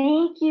to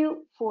thank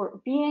you for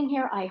being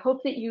here. I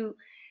hope that you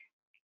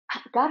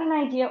got an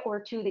idea or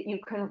two that you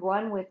can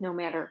run with no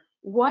matter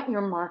what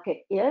your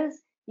market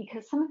is,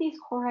 because some of these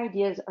core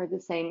ideas are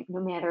the same no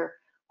matter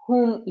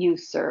whom you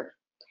serve.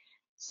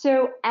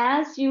 So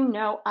as you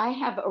know, I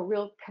have a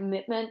real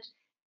commitment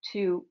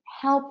to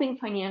helping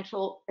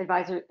financial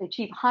advisors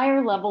achieve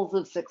higher levels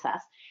of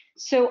success.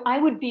 So I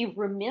would be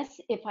remiss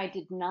if I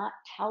did not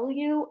tell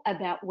you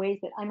about ways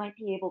that I might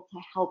be able to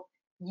help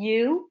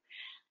you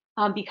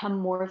become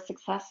more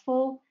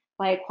successful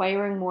by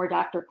acquiring more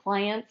doctor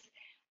clients.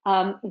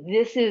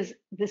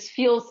 This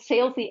feels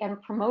salesy and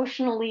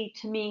promotionally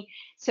to me.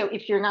 So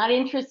if you're not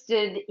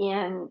interested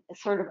in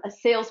sort of a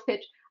sales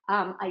pitch,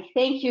 I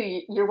thank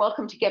you. You're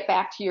welcome to get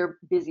back to your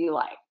busy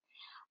life.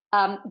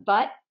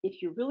 But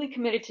if you're really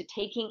committed to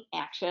taking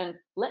action,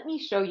 let me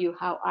show you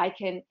how I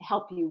can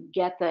help you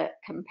get the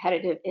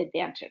competitive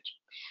advantage.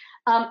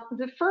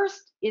 The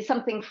first is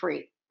something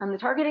free. On the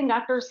Targeting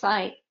Doctors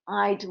site,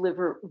 I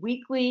deliver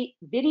weekly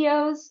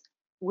videos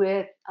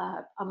with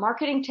a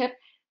marketing tip.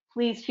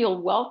 Please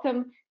feel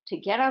welcome to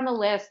get on the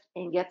list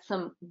and get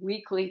some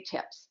weekly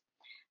tips.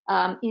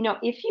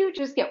 If you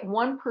just get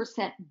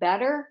 1%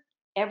 better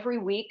every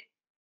week,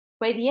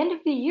 by the end of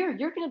the year,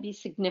 you're going to be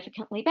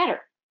significantly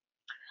better.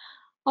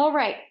 All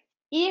right,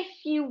 if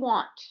you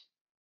want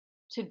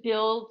to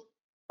build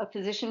a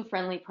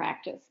physician-friendly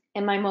practice,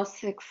 and my most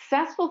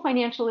successful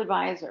financial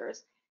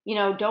advisors,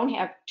 don't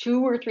have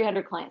 200 or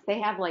 300 clients. They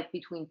have like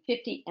between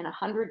 50 and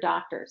 100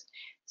 doctors.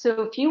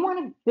 So if you want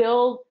to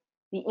build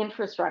the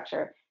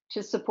infrastructure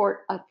to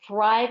support a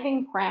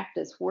thriving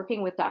practice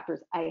working with doctors,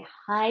 I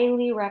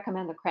highly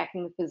recommend the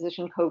Cracking the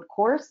Physician Code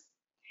course.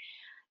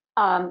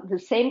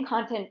 The same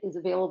content is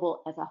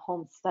available as a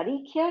home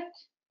study kit,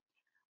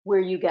 where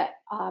you get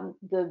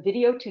the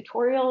video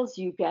tutorials,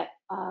 you get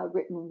a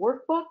written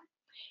workbook.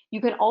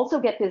 You can also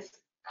get this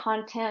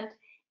content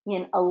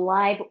in a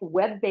live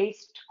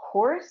web-based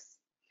course.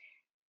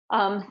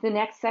 The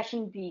next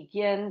session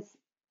begins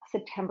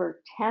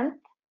September 10th.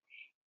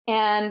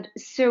 And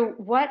so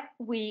what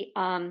we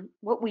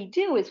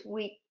do is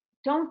we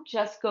don't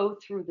just go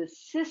through the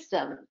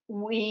system,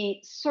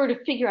 we sort of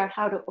figure out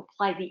how to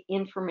apply the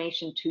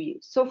information to you.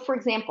 So for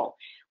example,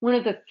 one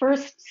of the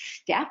first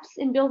steps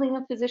in building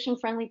a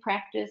physician-friendly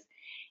practice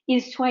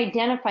is to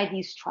identify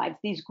these tribes,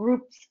 these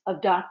groups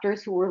of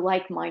doctors who are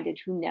like-minded,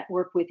 who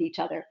network with each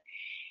other.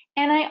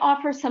 And I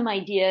offer some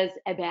ideas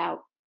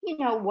about,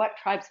 what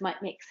tribes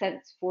might make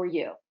sense for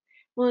you.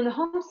 Well, in the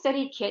home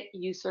study kit,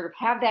 you sort of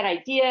have that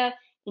idea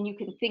and you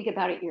can think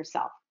about it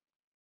yourself.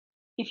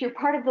 If you're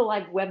part of the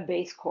live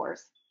web-based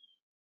course,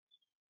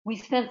 we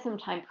spent some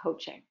time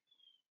coaching.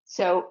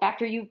 So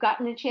after you've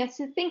gotten a chance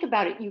to think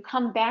about it, you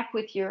come back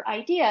with your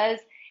ideas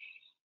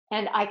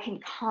and I can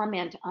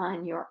comment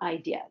on your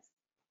ideas.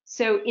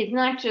 So it's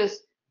not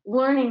just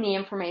learning the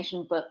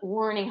information, but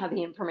learning how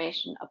the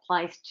information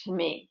applies to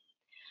me.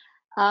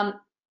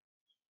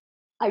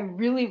 I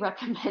really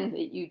recommend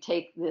that you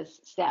take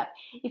this step.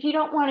 If you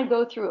don't want to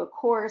go through a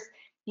course,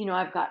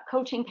 I've got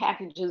coaching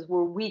packages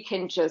where we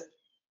can just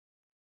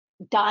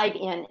dive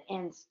in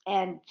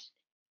and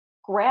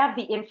grab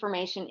the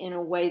information in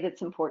a way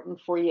that's important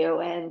for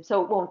you, and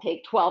so it won't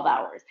take 12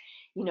 hours.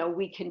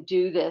 We can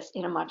do this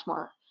in a much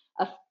more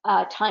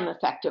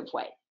time-effective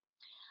way.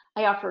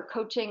 I offer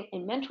coaching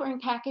and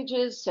mentoring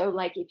packages. So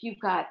like if you've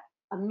got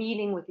a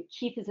meeting with a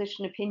key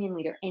physician opinion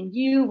leader and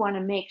you want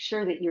to make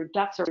sure that your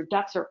ducks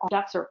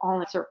are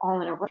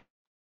all in a row,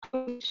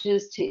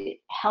 coaches to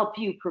help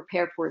you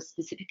prepare for a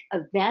specific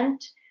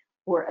event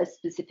or a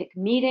specific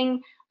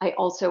meeting. I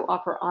also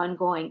offer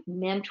ongoing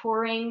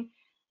mentoring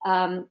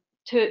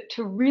to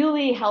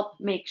really help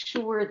make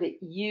sure that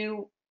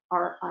you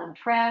are on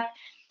track.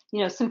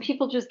 Some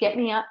people just get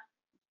me up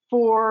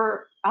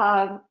for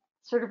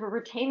sort of a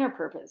retainer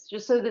purpose,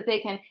 just so that they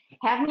can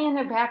have me in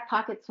their back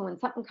pocket, so when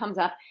something comes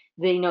up,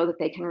 they know that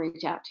they can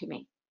reach out to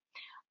me.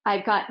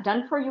 I've got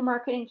done for you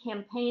marketing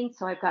campaigns,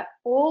 so I've got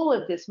all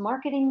of this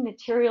marketing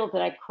material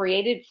that I've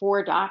created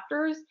for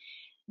doctors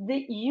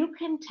that you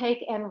can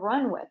take and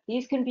run with.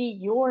 These can be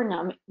your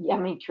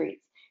yummy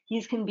treats.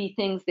 These can be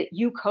things that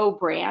you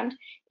co-brand,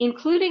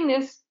 including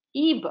this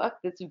ebook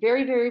that's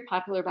very, very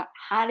popular about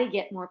how to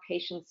get more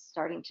patients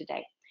starting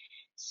today.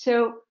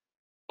 So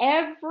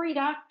every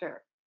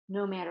doctor,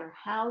 no matter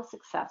how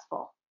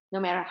successful, no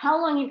matter how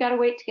long you've got to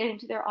wait to get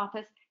into their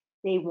office,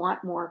 they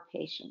want more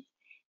patients.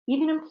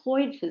 Even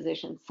employed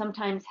physicians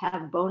sometimes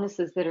have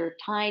bonuses that are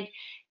tied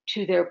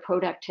to their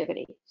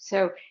productivity.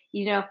 So,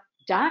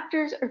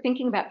 doctors are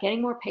thinking about getting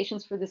more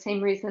patients for the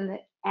same reason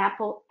that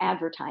Apple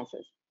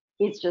advertises.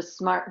 It's just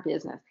smart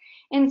business.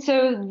 And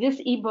so this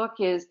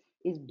ebook is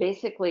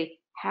basically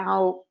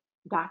how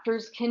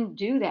doctors can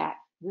do that.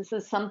 This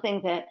is something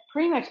that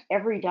pretty much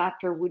every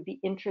doctor would be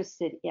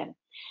interested in.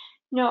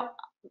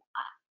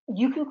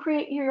 You can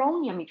create your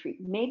own yummy treat.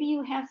 Maybe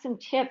you have some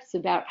tips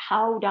about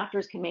how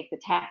doctors can make the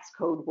tax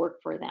code work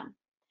for them.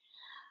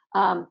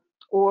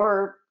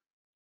 Or,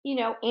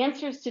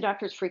 answers to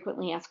doctors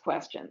frequently asked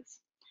questions.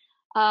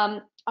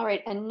 All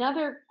right,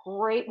 another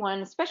great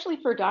one, especially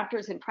for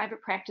doctors in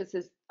private practice,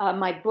 is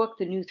my book,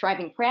 The New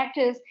Thriving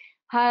Practice: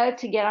 How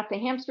to Get Off the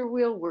Hamster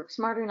Wheel, Work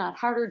Smarter, Not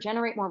Harder,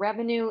 Generate More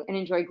Revenue, and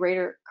Enjoy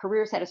Greater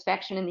Career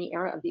Satisfaction in the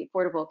Era of the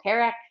Affordable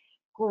Care Act.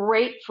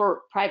 Great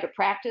for private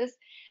practice.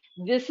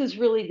 This is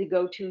really the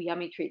go-to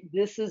yummy treat.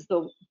 This is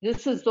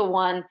the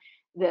one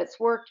that's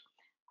worked.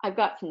 I've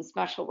got some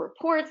special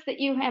reports that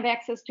you have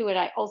access to it.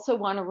 I also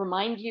want to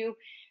remind you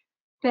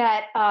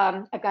that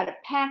I've got a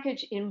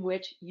package in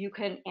which you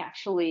can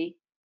actually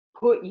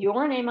put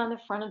your name on the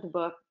front of the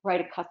book,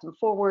 write a custom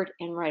forward,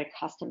 and write a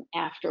custom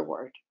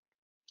afterword.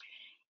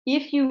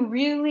 If you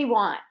really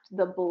want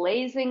the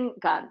blazing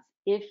guns,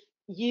 if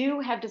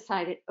you have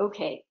decided,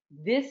 okay,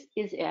 this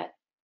is it,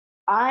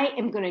 I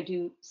am going to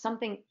do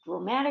something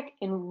dramatic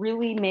and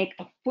really make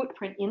a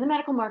footprint in the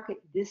medical market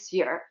this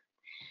year,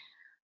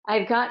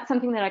 I've got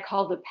something that I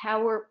call the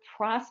Power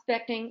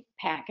Prospecting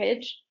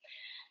Package.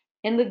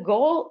 And the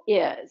goal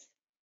is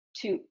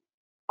to,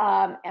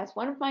 as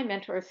one of my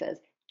mentors says,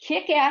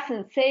 kick ass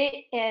and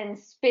say and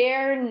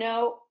spare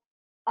no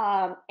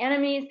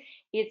enemies.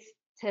 It's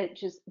to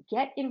just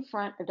get in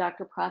front of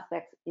doctor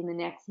prospects in the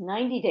next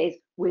 90 days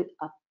with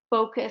a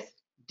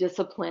focused,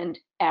 disciplined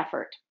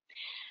effort.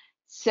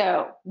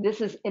 So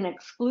this is an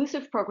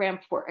exclusive program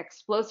for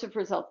explosive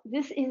results.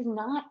 This is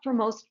not for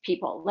most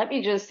people. Let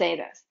me just say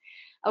this.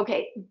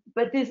 Okay,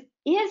 but this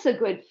is a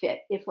good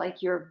fit if,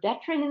 like, you're a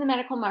veteran in the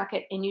medical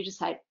market and you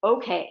decide,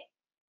 okay,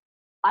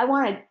 I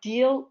want to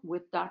deal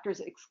with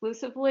doctors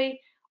exclusively,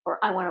 or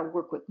I want to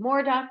work with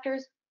more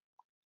doctors.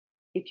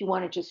 If you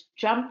want to just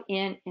jump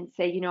in and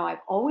say, I've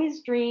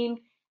always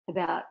dreamed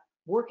about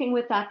working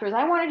with doctors.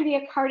 I wanted to be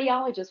a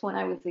cardiologist when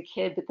I was a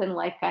kid, but then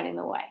life got in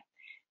the way.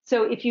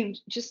 So if you've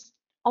just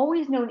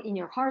always known in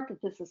your heart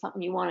that this is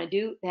something you want to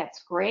do,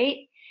 that's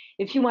great.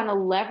 If you want to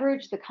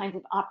leverage the kinds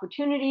of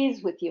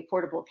opportunities with the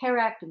Affordable Care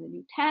Act and the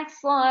new tax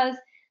laws,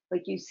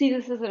 like you see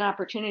this as an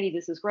opportunity,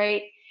 this is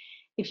great.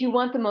 If you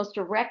want the most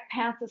direct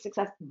path to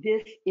success,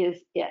 this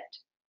is it.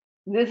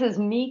 This is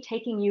me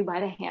taking you by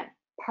the hand,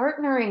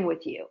 partnering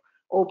with you,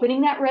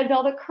 opening that red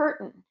velvet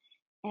curtain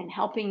and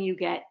helping you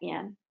get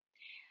in.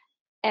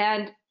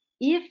 And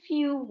if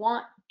you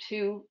want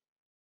to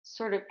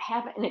sort of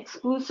have an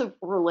exclusive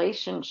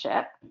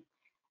relationship,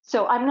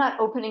 so I'm not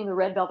opening the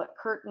red velvet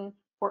curtain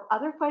for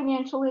other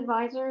financial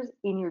advisors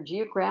in your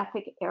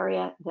geographic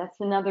area. That's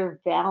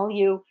another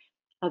value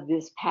of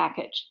this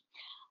package.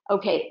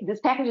 Okay, this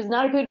package is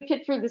not a good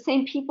fit for the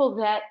same people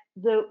that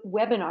the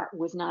webinar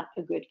was not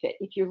a good fit.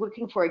 If you're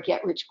looking for a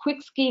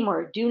get-rich-quick scheme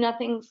or a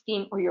do-nothing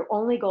scheme, or your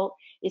only goal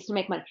is to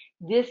make money,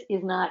 this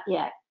is not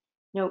it.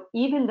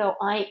 Even though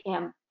I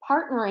am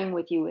partnering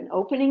with you and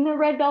opening the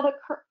red velvet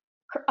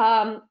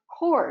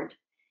cord,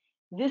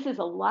 this is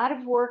a lot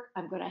of work.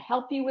 I'm going to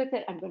help you with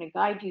it. I'm going to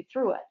guide you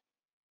through it.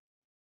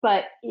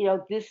 But,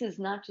 this is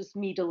not just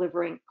me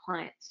delivering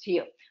clients to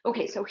you.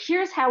 Okay, so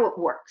here's how it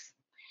works.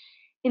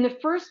 In the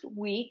first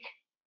week,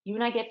 you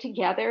and I get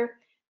together,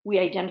 we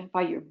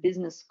identify your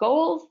business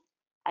goals.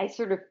 I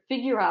sort of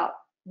figure out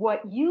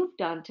what you've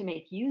done to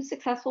make you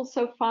successful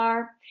so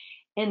far.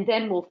 And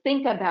then we'll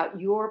think about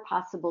your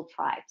possible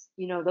tribes,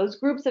 those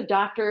groups of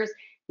doctors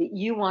that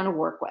you want to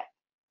work with.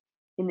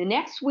 In the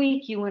next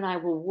week, you and I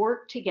will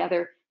work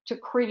together to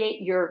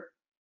create your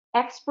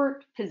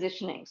expert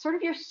positioning, sort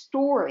of your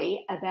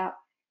story about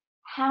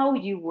how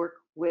you work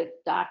with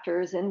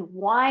doctors and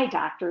why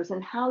doctors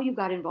and how you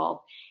got involved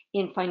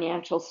in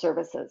financial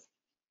services.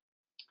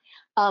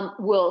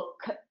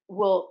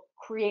 We'll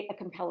create a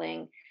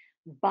compelling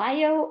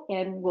bio,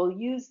 and we'll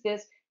use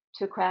this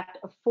to craft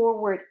a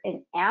forward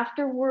and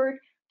afterward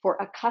for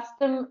a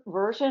custom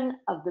version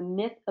of the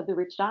Myth of the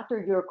Rich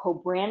Doctor, your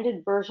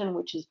co-branded version,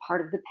 which is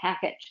part of the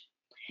package.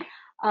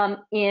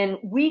 In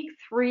week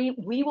 3,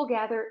 we will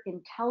gather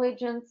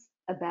intelligence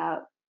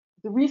about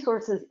the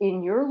resources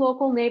in your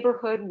local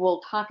neighborhood. We'll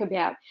talk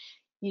about,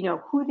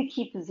 who the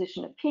key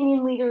physician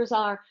opinion leaders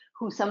are,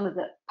 who some of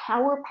the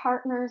power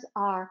partners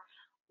are,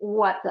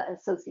 what the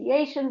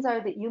associations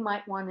are that you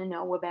might want to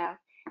know about,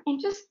 and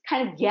just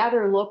kind of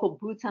gather local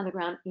boots on the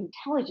ground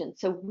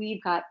intelligence. So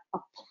we've got a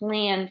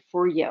plan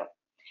for you.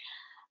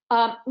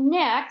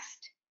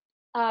 Next,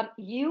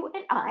 you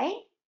and I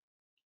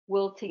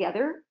will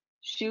together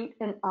shoot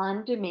an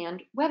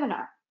on-demand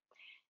webinar.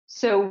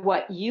 So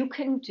what you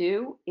can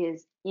do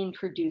is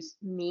introduce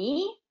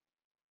me.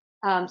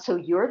 So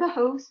you're the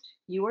host,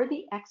 you are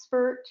the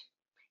expert,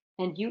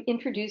 and you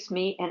introduce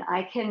me, and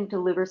I can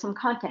deliver some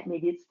content.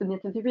 Maybe it's the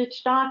Myth of the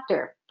Rich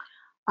Doctor.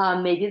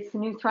 Maybe it's the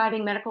New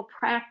Thriving Medical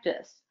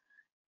Practice.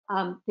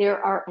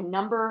 There are a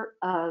number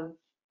of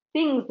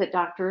things that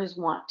doctors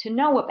want to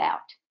know about.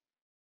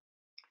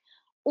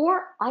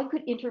 Or I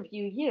could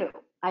interview you.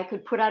 I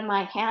could put on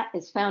my hat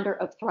as founder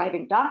of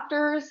Thriving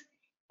Doctors,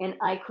 and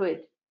I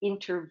could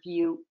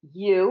interview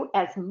you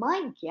as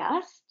my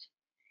guest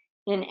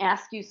and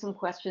ask you some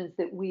questions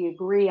that we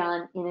agree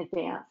on in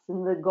advance.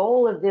 And the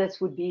goal of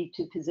this would be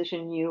to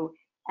position you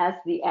as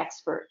the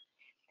expert.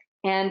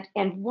 And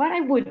what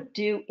I would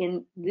do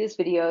in this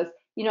video is,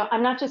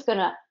 I'm not just going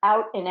to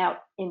out and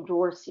out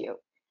endorse you.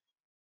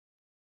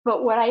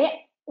 But what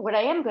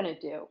I am going to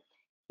do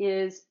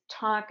is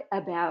talk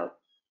about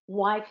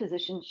why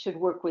physicians should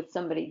work with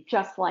somebody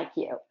just like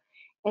you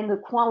and the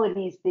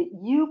qualities that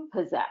you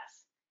possess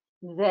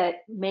that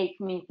make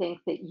me think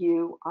that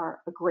you are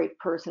a great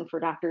person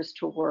for doctors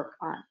to work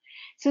on.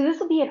 So this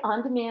will be an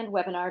on-demand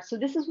webinar. So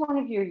this is one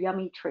of your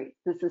yummy treats.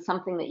 This is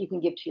something that you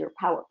can give to your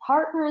power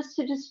partners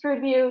to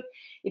distribute.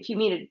 If you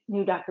meet a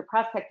new doctor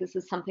prospect, this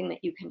is something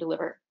that you can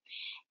deliver.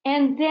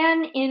 And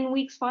then in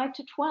weeks 5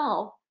 to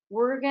 12,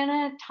 we're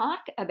gonna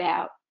talk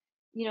about,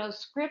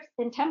 scripts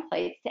and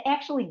templates to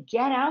actually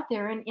get out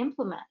there and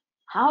implement.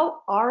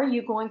 How are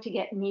you going to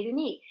get knee to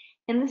knee?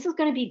 And this is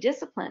going to be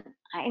discipline.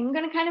 I'm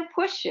going to kind of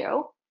push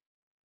you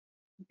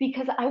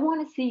because I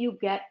want to see you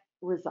get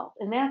results.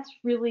 And that's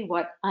really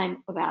what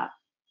I'm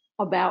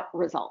about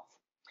results.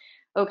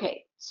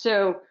 Okay,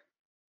 so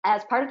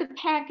as part of the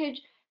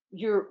package,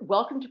 you're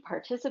welcome to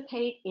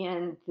participate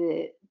in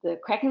the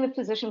Cracking the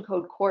Physician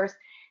Code course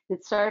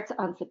that starts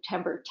on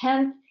September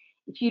 10th.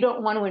 If you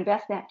don't want to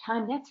invest that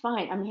time, that's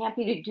fine. I'm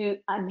happy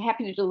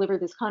to deliver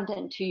this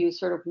content to you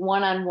sort of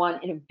one-on-one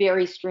in a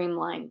very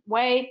streamlined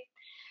way.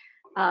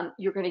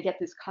 You're going to get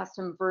this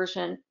custom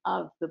version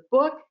of the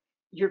book.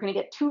 You're going to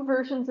get 2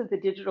 versions of the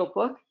digital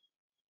book.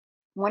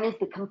 One is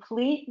the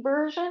complete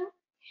version,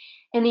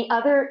 and the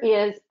other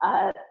is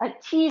a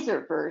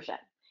teaser version.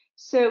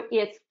 So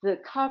it's the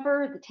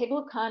cover, the table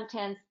of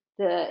contents,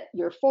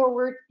 your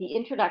foreword, the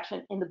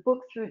introduction, and the book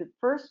through the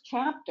first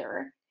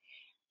chapter.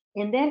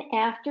 And then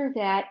after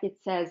that, it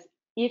says,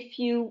 if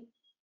you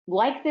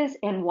like this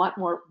and want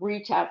more,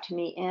 reach out to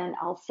me and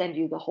I'll send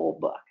you the whole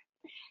book.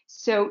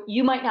 So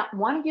you might not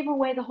want to give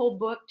away the whole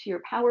book to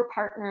your power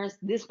partners.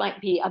 This might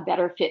be a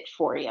better fit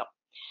for you.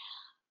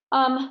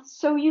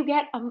 So you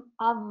get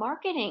a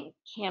marketing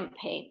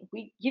campaign.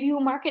 We give you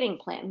a marketing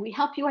plan. We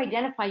help you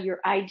identify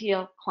your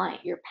ideal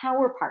client, your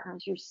power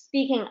partners, your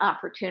speaking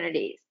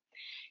opportunities.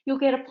 You'll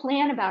get a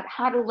plan about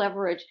how to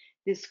leverage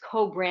this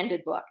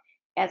co-branded book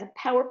as a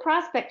power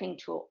prospecting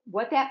tool.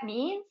 What that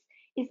means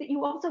is that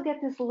you also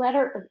get this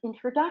letter of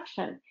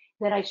introduction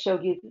that I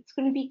showed you. It's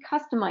going to be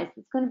customized.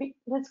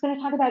 That's going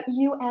to talk about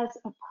you as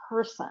a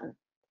person.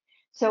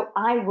 So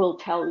I will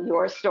tell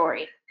your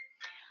story.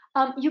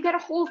 You get a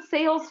whole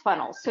sales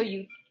funnel. So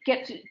you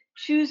get to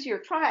choose your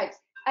tribes,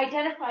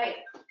 identify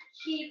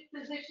key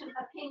physician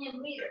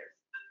opinion leaders.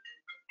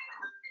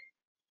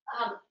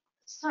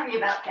 Sorry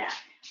about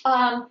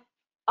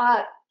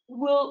that.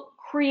 We'll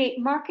create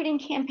marketing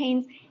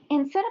campaigns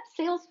and set up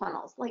sales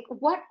funnels. Like,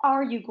 what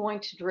are you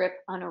going to drip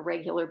on a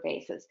regular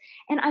basis?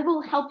 And I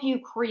will help you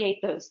create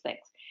those things.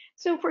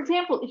 So for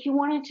example, if you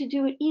wanted to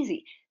do it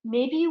easy,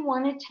 maybe you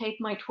want to take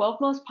my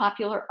 12 most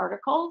popular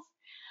articles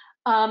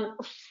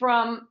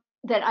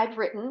that I've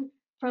written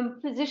from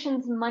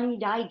Physicians Money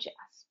Digest.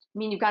 I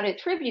mean, you've got to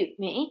attribute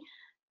me,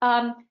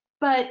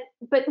 but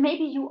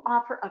maybe you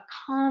offer a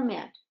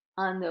comment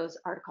on those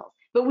articles.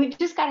 But we've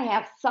just got to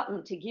have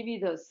something to give you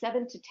those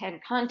 7 to 10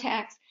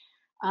 contacts,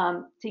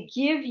 to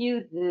give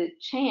you the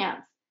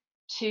chance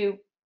to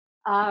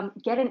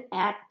get an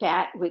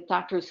at-bat with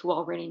doctors who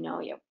already know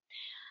you.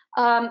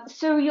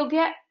 So you'll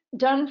get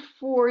done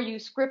for you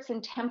scripts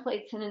and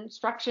templates and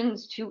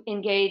instructions to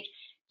engage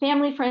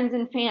family, friends,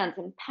 and fans,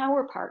 and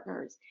power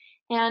partners,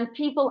 and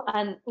people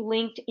on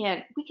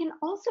LinkedIn. We can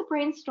also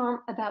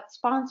brainstorm about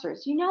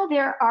sponsors.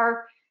 There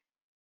are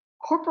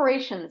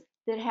corporations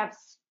that have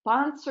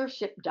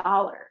sponsorship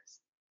dollars.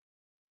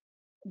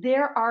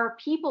 There are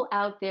people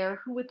out there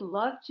who would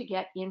love to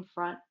get in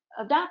front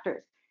of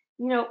doctors.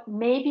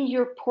 Maybe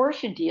your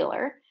Porsche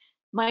dealer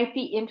might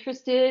be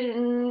interested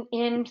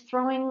in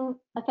throwing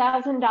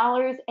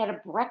 $1,000 at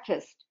a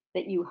breakfast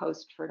that you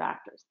host for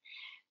doctors.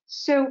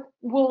 So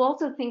we'll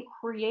also think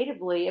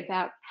creatively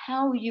about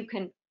how you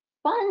can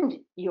fund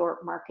your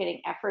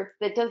marketing efforts.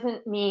 That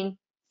doesn't mean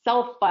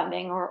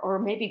self-funding or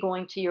maybe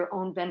going to your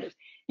own vendors,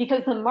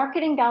 because the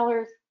marketing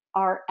dollars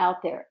are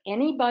out there.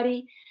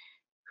 Anybody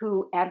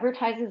who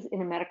advertises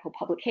in a medical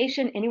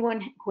publication,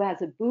 anyone who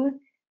has a booth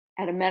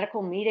at a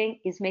medical meeting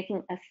is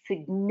making a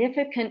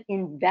significant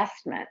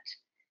investment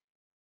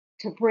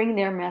to bring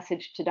their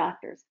message to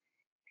doctors.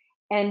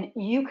 And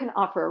you can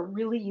offer a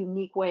really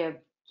unique way of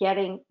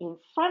getting in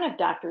front of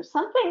doctors,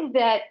 something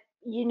that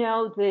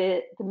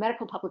the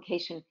medical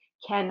publication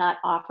cannot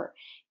offer.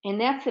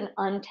 And that's an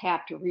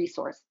untapped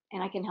resource,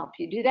 and I can help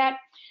you do that.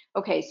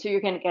 Okay, so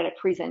you're going to get a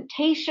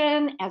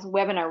presentation as a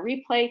webinar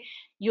replay.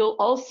 You'll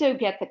also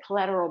get the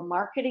collateral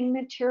marketing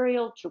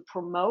material to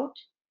promote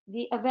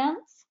the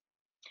events.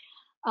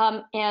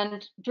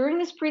 And during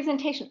this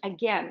presentation,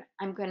 again,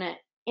 I'm going to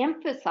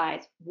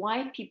emphasize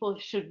why people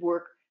should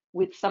work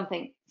with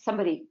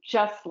somebody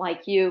just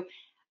like you.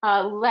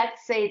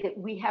 Let's say that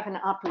we have an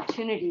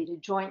opportunity to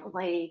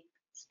jointly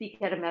speak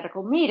at a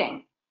medical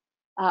meeting.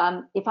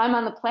 If I'm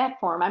on the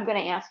platform, I'm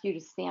going to ask you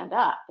to stand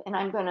up, and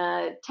I'm going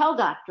to tell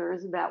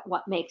doctors about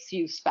what makes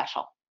you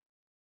special.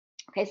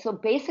 Okay, so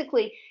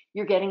basically,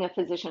 you're getting a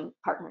physician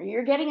partner.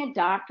 You're getting a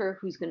doctor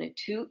who's going to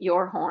toot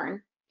your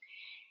horn,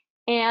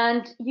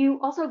 and you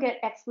also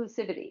get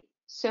exclusivity.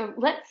 So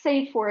let's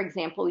say, for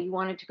example, you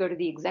wanted to go to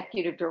the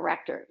executive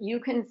director.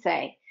 You can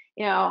say,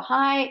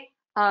 hi,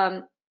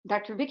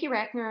 Dr. Vicki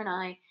Rackner and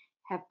I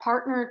have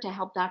partnered to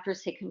help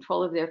doctors take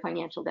control of their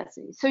financial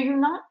destiny. So you're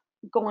not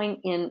going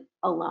in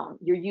alone.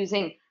 You're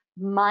using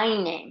my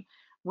name.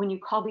 When you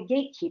call the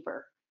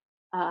gatekeeper,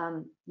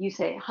 you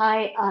say,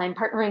 hi, I'm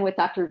partnering with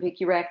Dr.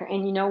 Vicki Rackner.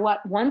 And you know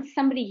what? Once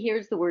somebody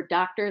hears the word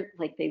doctor,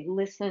 like they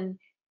listen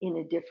in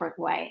a different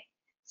way.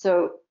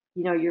 So,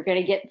 you're going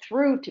to get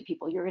through to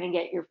people. You're going to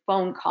get your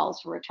phone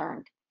calls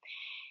returned.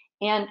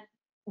 And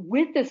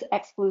with this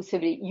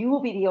exclusivity, you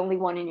will be the only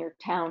one in your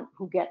town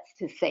who gets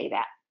to say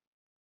that.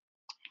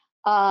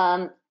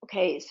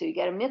 Okay, so you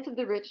get a Myth of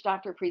the Rich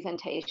Doctor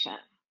presentation.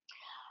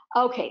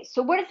 Okay,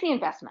 so what is the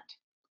investment?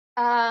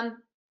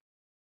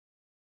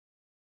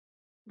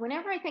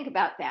 Whenever I think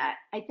about that,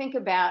 I think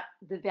about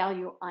the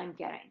value I'm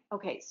getting.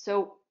 Okay,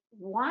 so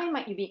why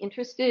might you be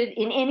interested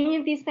in any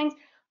of these things?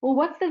 Well,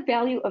 what's the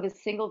value of a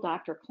single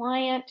doctor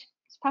client?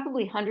 It's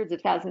probably hundreds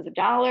of thousands of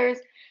dollars.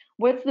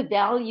 What's the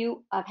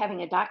value of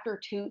having a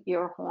doctor toot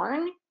your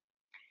horn?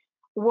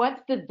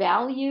 What's the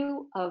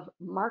value of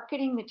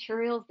marketing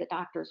materials that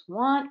doctors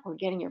want or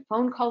getting your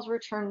phone calls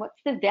returned?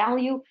 What's the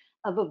value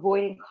of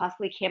avoiding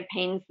costly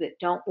campaigns that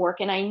don't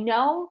work? And I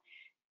know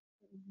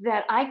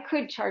that I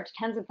could charge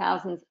tens of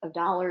thousands of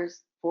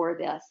dollars for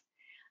this,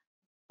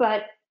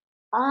 but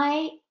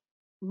my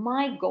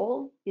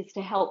goal is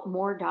to help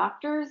more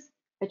doctors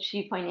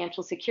achieve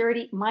financial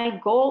security. My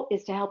goal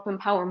is to help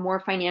empower more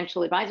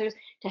financial advisors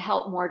to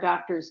help more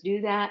doctors do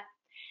that.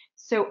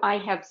 So I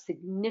have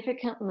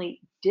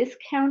significantly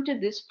discounted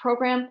this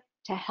program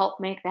to help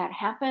make that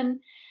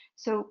happen.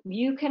 So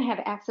you can have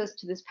access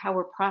to this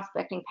power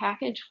prospecting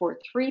package for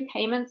 3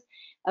 payments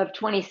of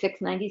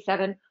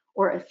 $26.97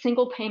 or a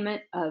single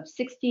payment of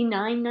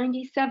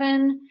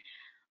 $69.97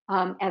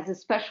 as a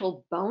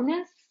special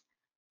bonus.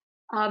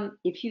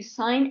 If you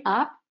sign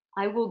up,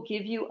 I will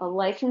give you a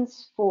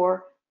license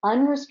for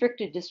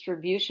unrestricted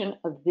distribution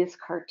of this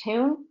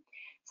cartoon.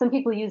 Some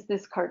people use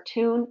this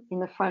cartoon in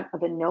the front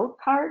of a note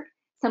card.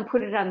 Some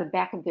put it on the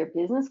back of their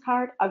business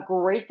card. A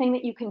great thing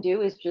that you can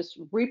do is just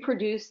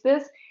reproduce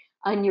this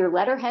on your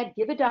letterhead.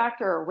 Give a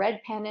doctor a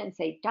red pen and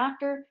say,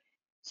 "Doctor,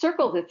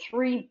 circle the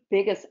 3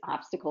 biggest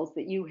obstacles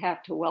that you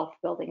have to wealth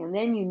building," and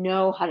then you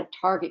know how to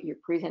target your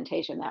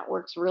presentation. That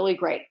works really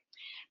great.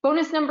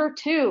 Bonus number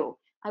 2,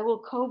 I will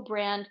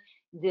co-brand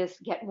this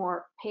Get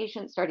More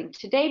Patients Starting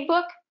Today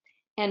book.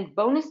 And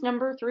bonus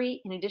number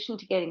 3, in addition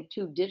to getting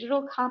 2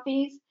 digital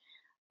copies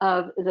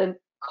of the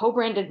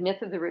co-branded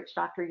Myth of the Rich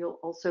Doctor, you'll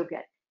also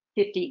get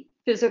 50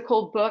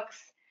 physical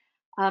books.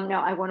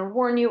 Now, I want to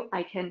warn you,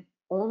 I can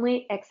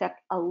only accept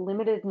a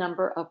limited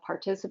number of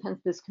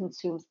participants. This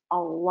consumes a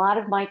lot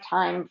of my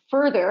time.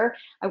 Further,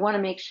 I want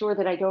to make sure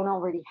that I don't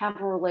already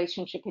have a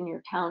relationship in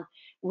your town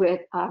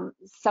with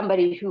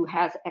somebody who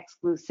has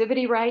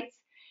exclusivity rights.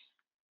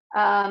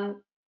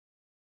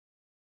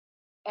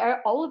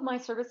 All of my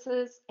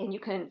services, and you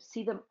can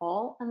see them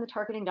all on the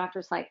Targeting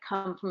Doctor site,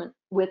 come from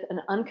with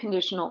an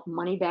unconditional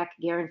money-back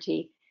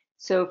guarantee.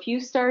 So if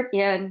you start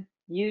in,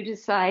 you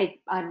decide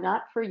I'm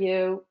not for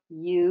you,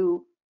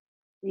 you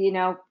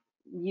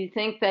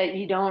think that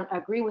you don't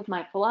agree with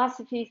my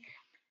philosophies,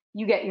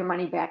 you get your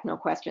money back, no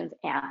questions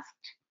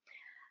asked.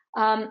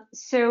 To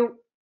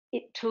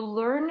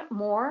learn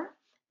more,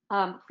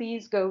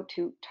 please go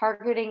to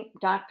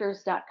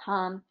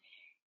targetingdoctors.com.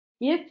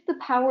 If the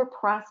power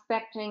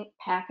prospecting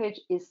package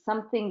is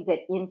something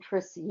that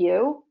interests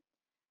you,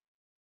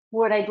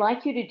 what I'd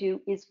like you to do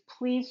is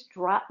please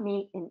drop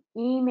me an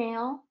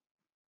email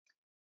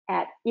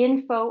at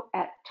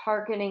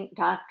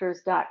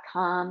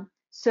info@targetingdoctors.com.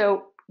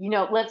 So,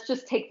 let's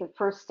just take the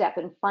first step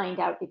and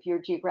find out if your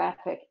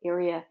geographic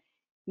area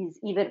is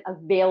even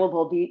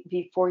available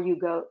before you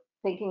go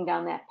thinking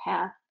down that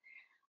path.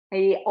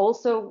 I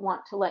also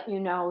want to let you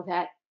know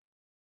that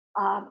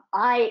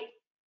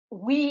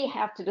we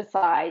have to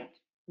decide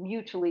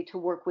mutually to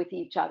work with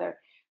each other.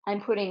 I'm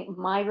putting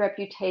my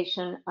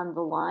reputation on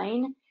the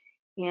line,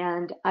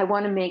 and I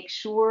want to make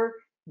sure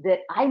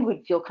that I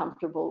would feel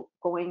comfortable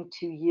going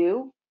to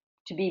you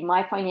to be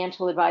my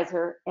financial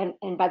advisor. And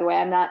by the way,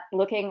 I'm not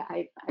looking,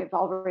 I've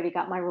already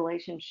got my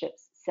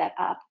relationships set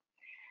up.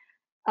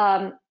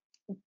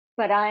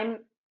 But I'm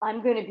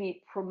going to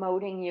be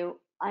promoting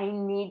you. I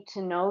need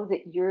to know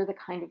that you're the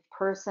kind of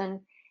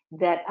person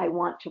that I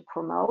want to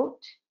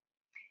promote.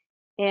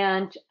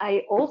 And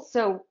I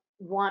also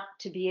want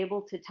to be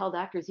able to tell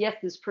doctors, yes,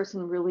 this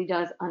person really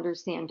does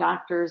understand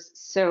doctors.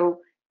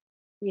 So,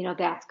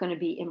 that's going to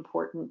be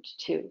important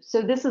too.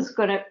 So this is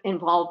going to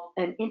involve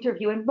an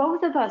interview, and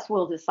both of us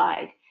will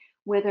decide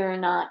whether or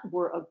not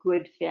we're a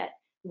good fit,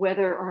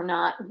 whether or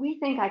not we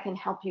think I can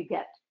help you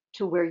get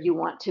to where you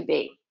want to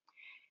be.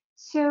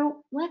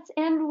 So let's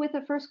end with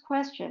the first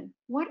question.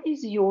 What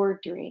is your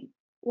dream?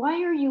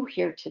 Why are you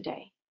here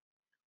today?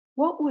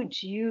 What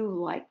would you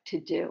like to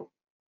do?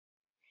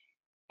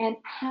 And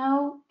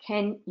how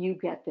can you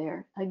get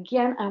there?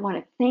 Again, I want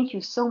to thank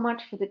you so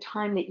much for the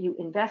time that you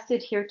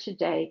invested here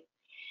today.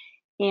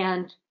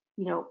 And,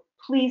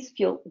 please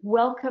feel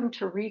welcome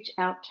to reach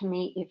out to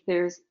me if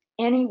there's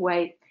any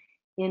way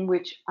in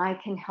which I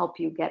can help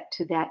you get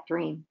to that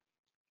dream.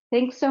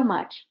 Thanks so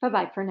much.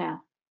 Bye-bye for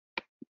now.